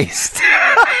I've raised.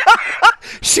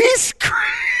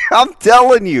 I'm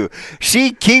telling you,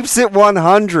 she keeps it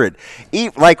 100.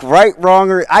 Like right, wrong,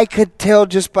 or I could tell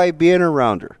just by being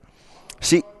around her.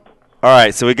 All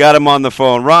right, so we got him on the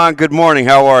phone. Ron, good morning.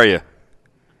 How are you?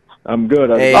 I'm good.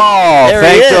 Hey,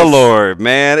 thank the Lord,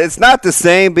 man. It's not the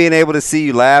same being able to see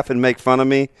you laugh and make fun of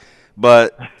me,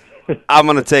 but I'm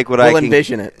going to take what I can. We'll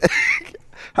envision it.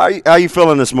 How are you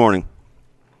feeling this morning?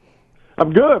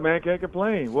 I'm good, man. Can't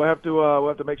complain. We'll have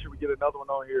to make sure we get another one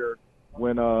on here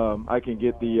when I can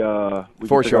get the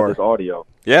for sure this audio.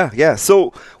 Yeah.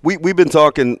 So we've been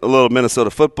talking a little Minnesota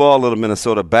football, a little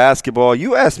Minnesota basketball.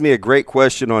 You asked me a great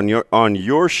question on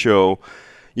your show.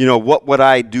 You know, what would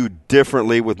I do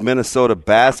differently with Minnesota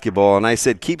basketball? And I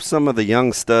said keep some of the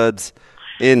young studs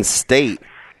in state.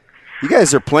 You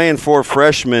guys are playing 4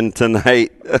 freshmen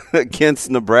tonight against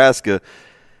Nebraska.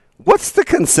 What's the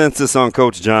consensus on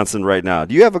Coach Johnson right now?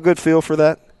 Do you have a good feel for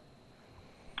that?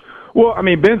 Well, I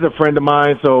mean, Ben's a friend of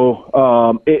mine,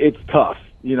 so it's tough.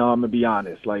 You know, I'm going to be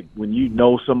honest. Like, when you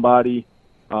know somebody,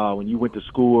 when you went to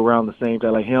school around the same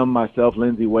time, like him, myself,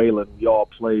 Lindsey Whalen, we all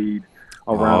played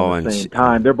around the same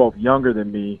time. They're both younger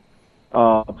than me.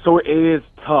 So it is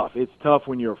tough. It's tough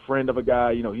when you're a friend of a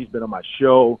guy. You know, he's been on my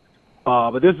show.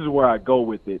 But this is where I go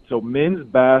with it. So men's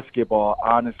basketball,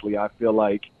 honestly, I feel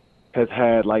like has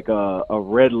had like a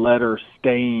red letter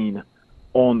stain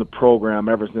on the program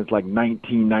ever since like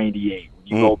 1998.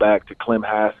 You go back to Clem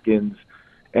Haskins,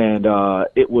 and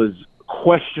it was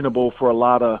questionable for a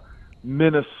lot of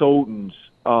Minnesotans.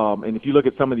 And if you look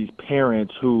at some of these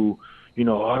parents who, you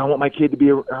know, I don't want my kid to be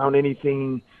around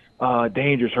anything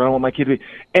dangerous, or I don't want my kid to be,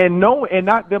 and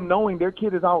not them knowing their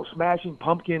kid is out smashing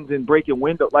pumpkins and breaking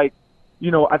windows. Like,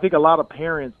 you know, I think a lot of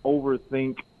parents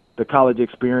overthink the college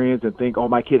experience and think, oh,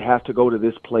 my kid has to go to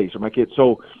this place, or my kid.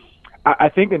 So I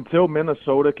think until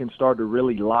Minnesota can start to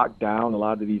really lock down a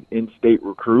lot of these in-state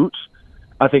recruits,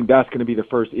 I think that's going to be the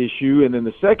first issue. And then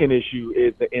the second issue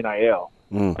is the NIL.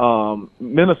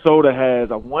 Minnesota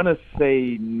has, I want to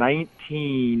say,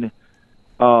 19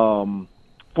 Fortune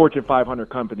 500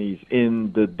 companies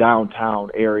in the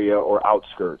downtown area or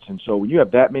outskirts. And so when you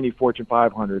have that many Fortune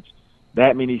 500s,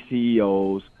 that many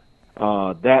CEOs,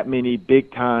 that many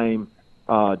big-time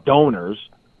donors,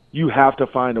 you have to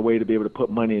find a way to be able to put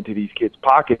money into these kids'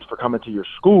 pockets for coming to your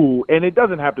school. And it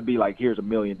doesn't have to be like, here's $1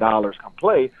 million, come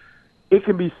play. It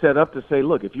can be set up to say,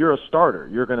 look, if you're a starter,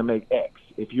 you're going to make X.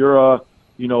 If you're a,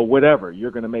 whatever,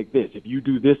 you're going to make this. If you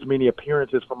do this many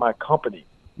appearances for my company,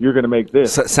 you're going to make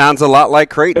this. Sounds a lot like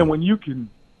Creighton. And when you can,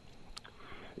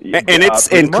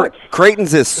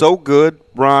 Creighton's is so good,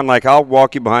 Ron. Like, I'll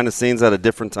walk you behind the scenes at a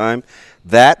different time.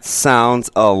 That sounds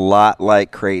a lot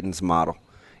like Creighton's model.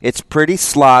 It's pretty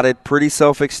slotted, pretty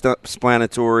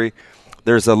self-explanatory.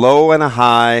 There's a low and a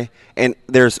high, and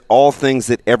there's all things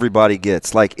that everybody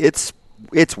gets. Like, it's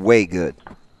way good.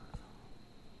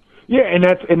 Yeah, and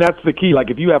that's the key.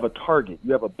 Like, if you have a Target,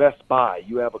 you have a Best Buy,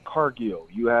 you have a Cargill,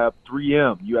 you have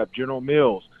 3M, you have General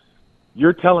Mills,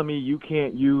 you're telling me you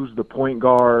can't use the point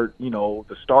guard,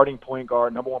 the starting point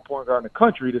guard, number one point guard in the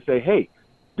country to say, hey,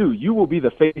 dude, you will be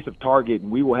the face of Target,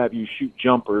 and we will have you shoot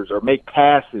jumpers or make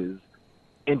passes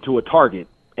into a Target,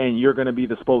 and you're going to be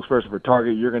the spokesperson for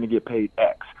Target. You're going to get paid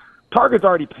X. Target's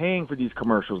already paying for these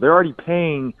commercials. They're already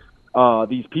paying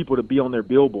these people to be on their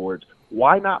billboards.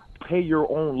 Why not pay your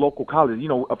own local college?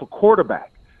 If a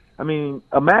quarterback,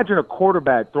 imagine a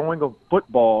quarterback throwing a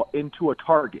football into a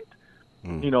Target,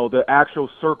 the actual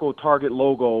circle Target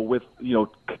logo with,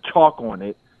 chalk on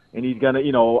it, and he's going to,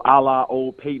 a la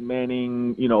old Peyton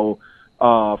Manning,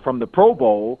 from the Pro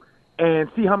Bowl, and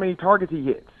see how many targets he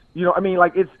hits.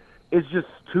 It's just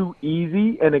too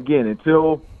easy. And again,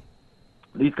 until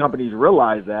these companies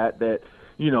realize that,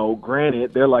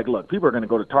 granted, they're like, look, people are going to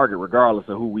go to Target regardless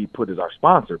of who we put as our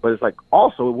sponsor. But it's like,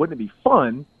 also, wouldn't it be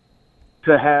fun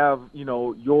to have,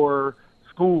 your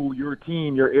school, your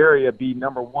team, your area be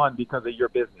number one because of your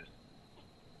business?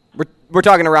 We're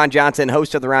talking to Ron Johnson,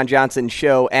 host of the Ron Johnson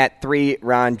Show at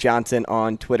 3Ron Johnson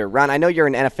on Twitter. Ron, I know you're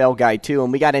an NFL guy too,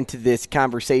 and we got into this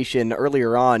conversation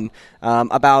earlier on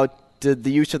about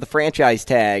the use of the franchise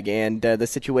tag and the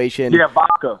situation. Yeah,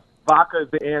 vodka. Vodka is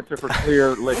the answer for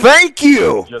clear liquor. Thank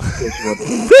you.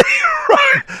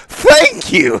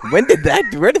 Thank you. Where did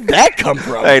that come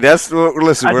from? Hey, listen.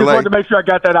 I just wanted to make sure I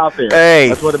got that out there.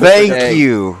 Hey, thank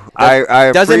you.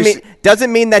 I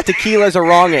doesn't mean that tequila's a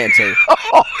wrong answer.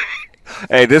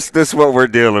 Hey, this is what we're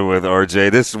dealing with, RJ.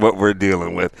 This is what we're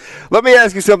dealing with. Let me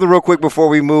ask you something real quick before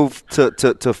we move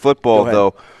to football,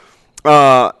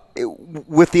 though.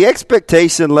 With the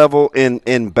expectation level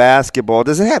in basketball,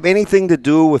 does it have anything to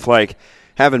do with, like,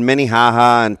 having Minnie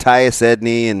Haha and Tyus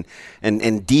Edney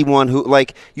and D1 who,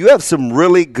 like, you have some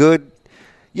really good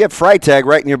 – you have Freitag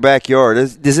right in your backyard.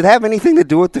 Does it have anything to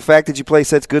do with the fact that you play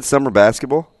such good summer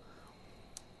basketball?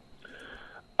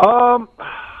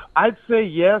 I'd say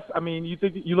yes.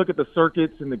 You look at the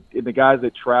circuits and the guys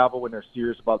that travel when they're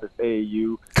serious about this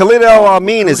AAU. Khalid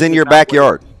El-Amin is in your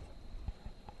backyard.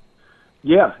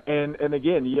 Yeah, and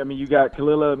again, you got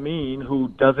Khalil Amin, who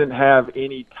doesn't have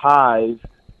any ties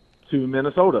to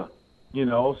Minnesota.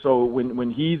 So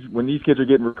when these kids are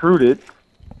getting recruited,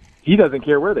 he doesn't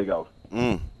care where they go.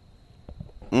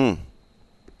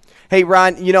 Hey,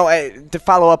 Ron, to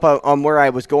follow up on where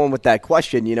I was going with that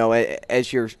question,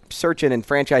 as you're searching and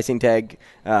franchising tag,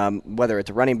 whether it's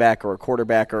a running back or a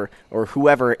quarterback or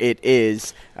whoever it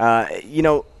is,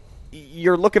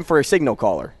 you're looking for a signal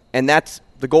caller, and that's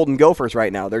the Golden Gophers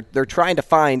right now. They're trying to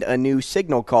find a new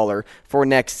signal caller for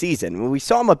next season. We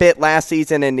saw him a bit last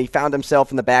season, and he found himself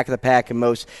in the back of the pack in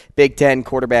most Big Ten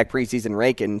quarterback preseason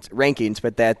rankings,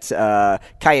 but that's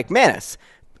Kayak Manis.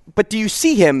 But do you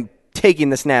see him taking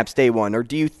the snaps day one, or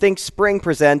do you think spring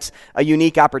presents a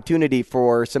unique opportunity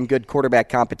for some good quarterback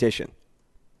competition?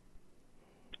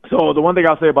 So the one thing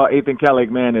I'll say about Ethan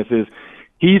Kaliakmanis is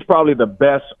he's probably the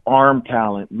best arm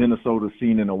talent Minnesota's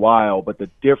seen in a while, but the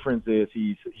difference is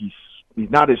he's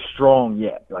not as strong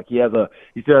yet. Like he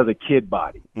still has a kid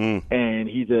body, and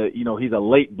he's a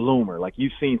late bloomer. Like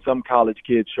you've seen some college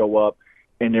kids show up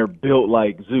and they're built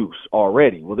like Zeus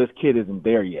already. Well, this kid isn't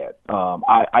there yet.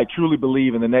 I truly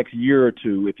believe in the next year or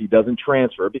two, if he doesn't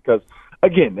transfer, because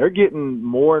again, they're getting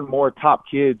more and more top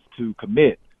kids to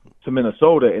commit to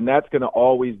Minnesota, and that's going to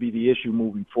always be the issue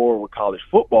moving forward with college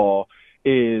football.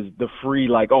 Is the free,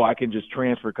 like, oh, I can just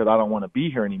transfer because I don't want to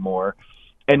be here anymore.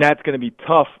 And that's going to be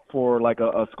tough for, like,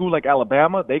 a school like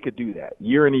Alabama. They could do that.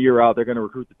 Year in and year out, they're going to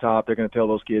recruit the top. They're going to tell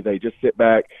those kids, hey, just sit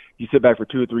back. You sit back for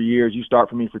 2 or 3 years. You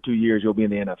start for me for 2 years, you'll be in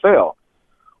the NFL.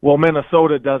 Well,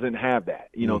 Minnesota doesn't have that.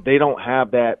 They don't have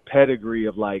that pedigree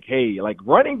of, like, hey, like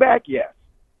running back, yes.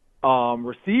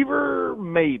 Receiver,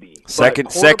 maybe.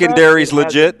 Secondary's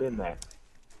legit.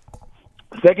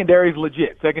 Secondary's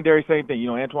legit. Secondary, same thing.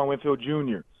 Antoine Winfield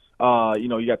Jr.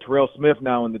 You got Terrell Smith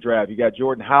now in the draft. You got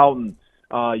Jordan Howden.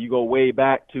 You go way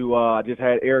back to I just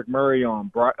had Eric Murray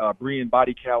on, Brian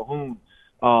Body Calhoun.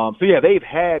 They've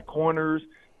had corners,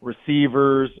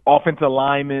 receivers, offensive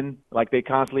linemen. Like they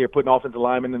constantly are putting offensive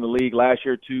linemen in the league. Last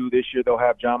year too. This year they'll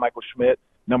have John Michael Schmidt,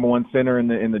 #1 center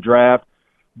in the draft.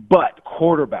 But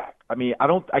quarterback, I mean, I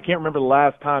can't remember the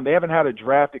last time. They haven't had a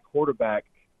drafted quarterback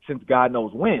since God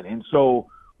knows when. And so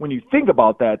when you think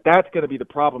about that, that's going to be the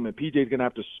problem, and PJ's going to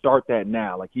have to start that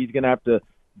now. Like, he's going to have to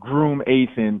groom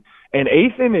Athan. And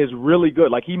Athan is really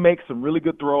good. Like, he makes some really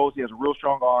good throws. He has a real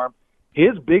strong arm.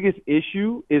 His biggest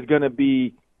issue is going to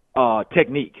be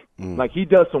technique. Like, he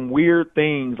does some weird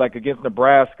things, like against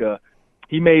Nebraska.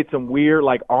 He made some weird,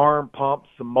 like, arm pumps,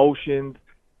 some motions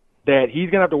that he's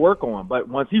going to have to work on. But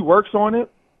once he works on it,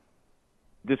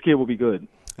 this kid will be good.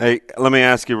 Hey, let me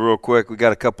ask you real quick. We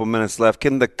got a couple minutes left.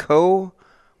 Can the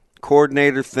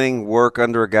co-coordinator thing work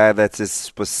under a guy that's as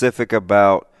specific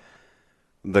about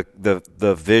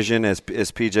the vision as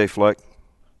PJ Fleck?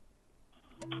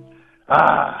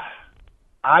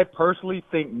 I personally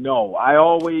think no. I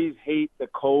always hate the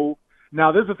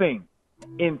Now, there's the thing.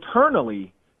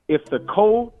 Internally, if the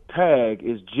tag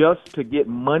is just to get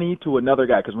money to another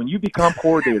guy, because when you become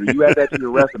coordinator, you add that to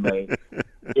your resume,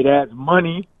 it adds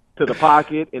money to the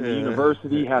pocket, and the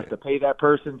university has to pay that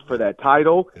person for that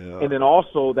title. And then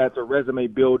also that's a resume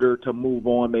builder to move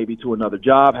on maybe to another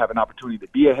job, have an opportunity to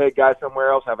be a head guy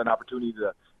somewhere else, have an opportunity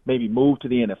to maybe move to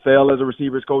the NFL as a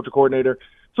receivers coach or coordinator.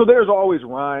 So there's always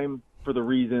rhyme for the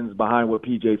reasons behind what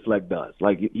PJ Fleck does.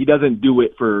 Like, he doesn't do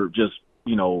it for just,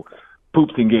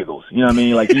 poops and giggles. You know what I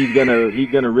mean? Like, he's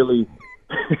gonna really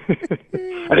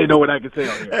I didn't know what I could say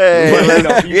on here.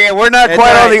 Yeah, we're not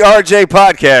quite on the RJ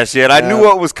podcast yet. I knew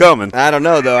what was coming. I don't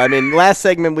know, though. I mean, last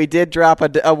segment we did drop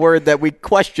a word that we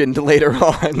questioned later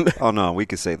on. Oh, no, we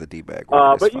could say the D-bag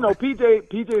word. But,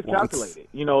 PJ is calculated.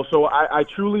 So I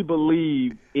truly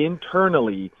believe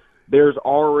internally there's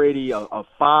already a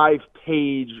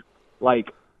 5-page,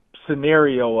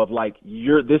 scenario of,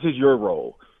 this is your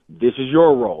role. This is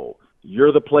your role.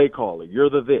 You're the play caller. You're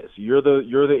the this. You're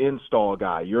the install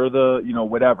guy. You're the,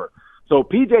 whatever. So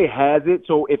PJ has it.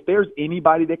 So if there's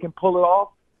anybody that can pull it off,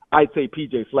 I'd say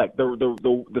PJ Fleck.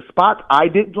 The spots I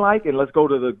didn't like, and let's go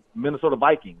to the Minnesota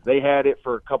Vikings. They had it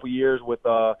for a couple years with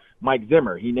Mike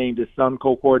Zimmer. He named his son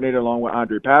co-coordinator along with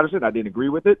Andre Patterson. I didn't agree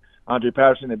with it. Andre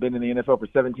Patterson had been in the NFL for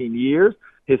 17 years.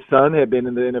 His son had been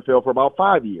in the NFL for about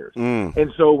 5 years.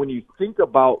 And so when you think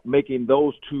about making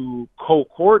those two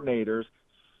co-coordinators,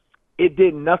 it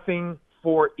did nothing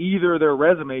for either of their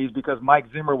resumes because Mike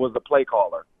Zimmer was the play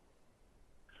caller.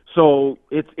 So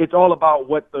it's all about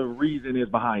what the reason is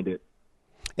behind it.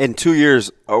 In 2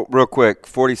 years, real quick,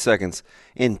 40 seconds.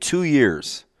 In 2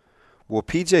 years, will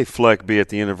PJ Fleck be at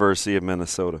the University of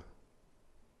Minnesota?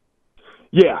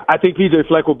 Yeah, I think PJ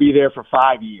Fleck will be there for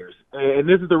 5 years. And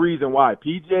this is the reason why.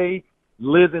 PJ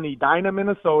lives in Edina,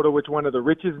 Minnesota, which is one of the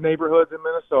richest neighborhoods in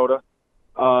Minnesota.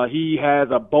 He has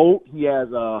a boat. He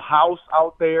has a house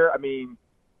out there. I mean,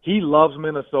 he loves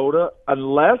Minnesota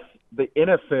unless the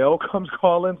NFL comes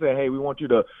calling, say, hey, we want you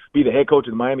to be the head coach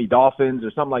of the Miami Dolphins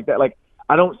or something like that.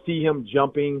 I don't see him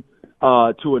jumping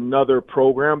to another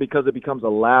program because it becomes a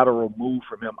lateral move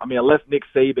from him. I mean, unless Nick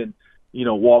Saban,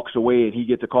 walks away and he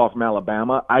gets a call from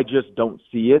Alabama, I just don't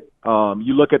see it.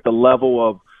 You look at the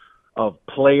level of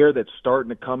player that's starting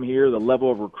to come here, the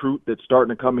level of recruit that's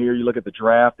starting to come here. You look at the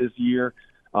draft this year,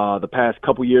 the past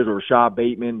couple years with Rashad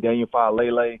Bateman, Daniel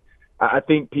Faalele. I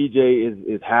think PJ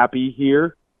is happy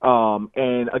here.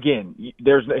 And again,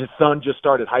 his son just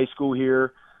started high school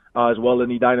here as well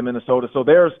in Edina, Minnesota. So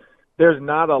there's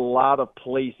not a lot of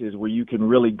places where you can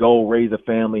really go raise a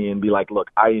family and be like, look,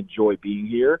 I enjoy being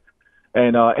here.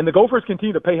 And the Gophers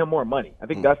continue to pay him more money. I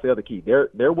think that's the other key.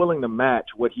 They're willing to match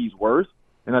what he's worth,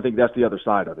 and I think that's the other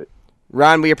side of it.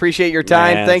 Ron, we appreciate your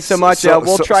time. Man, thanks so much.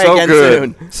 We'll try so again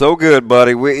good. soon. So good,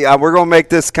 buddy. We're going to make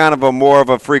this kind of more of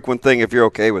a frequent thing if you're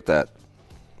okay with that.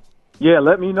 Yeah,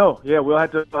 let me know. Yeah, we'll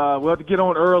have to get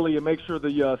on early and make sure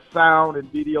the sound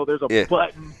and video. There's a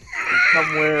button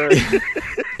somewhere.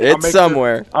 It's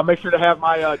somewhere. I'll make sure to have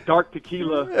my dark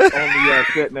tequila on the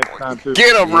set next time too.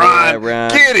 Get him, Ron. Ron.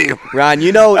 Get him, Ron.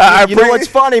 You know what's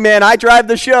funny, man? I drive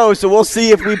the show, so we'll see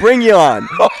if we bring you on.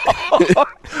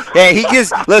 Hey,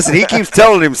 he keeps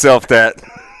telling himself that.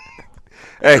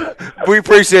 Hey, we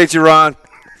appreciate you, Ron.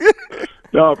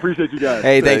 No, appreciate you guys.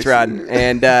 Hey, thanks, Ron.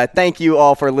 And thank you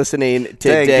all for listening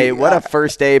today. What a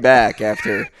first day back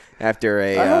after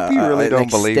a I hope you really don't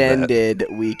believe that. extended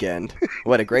weekend.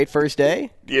 What a great first day.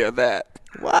 Yeah, that.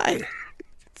 Why?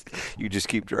 You just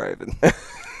keep driving.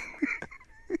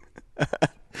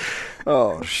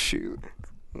 Oh, shoot.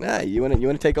 Nah, you want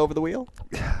to take over the wheel?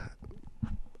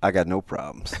 I got no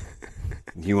problems.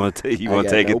 You want to take no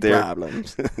it there?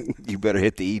 Problems. You better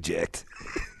hit the eject.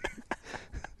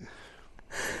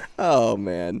 Oh,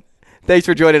 man. Thanks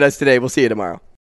for joining us today. We'll see you tomorrow.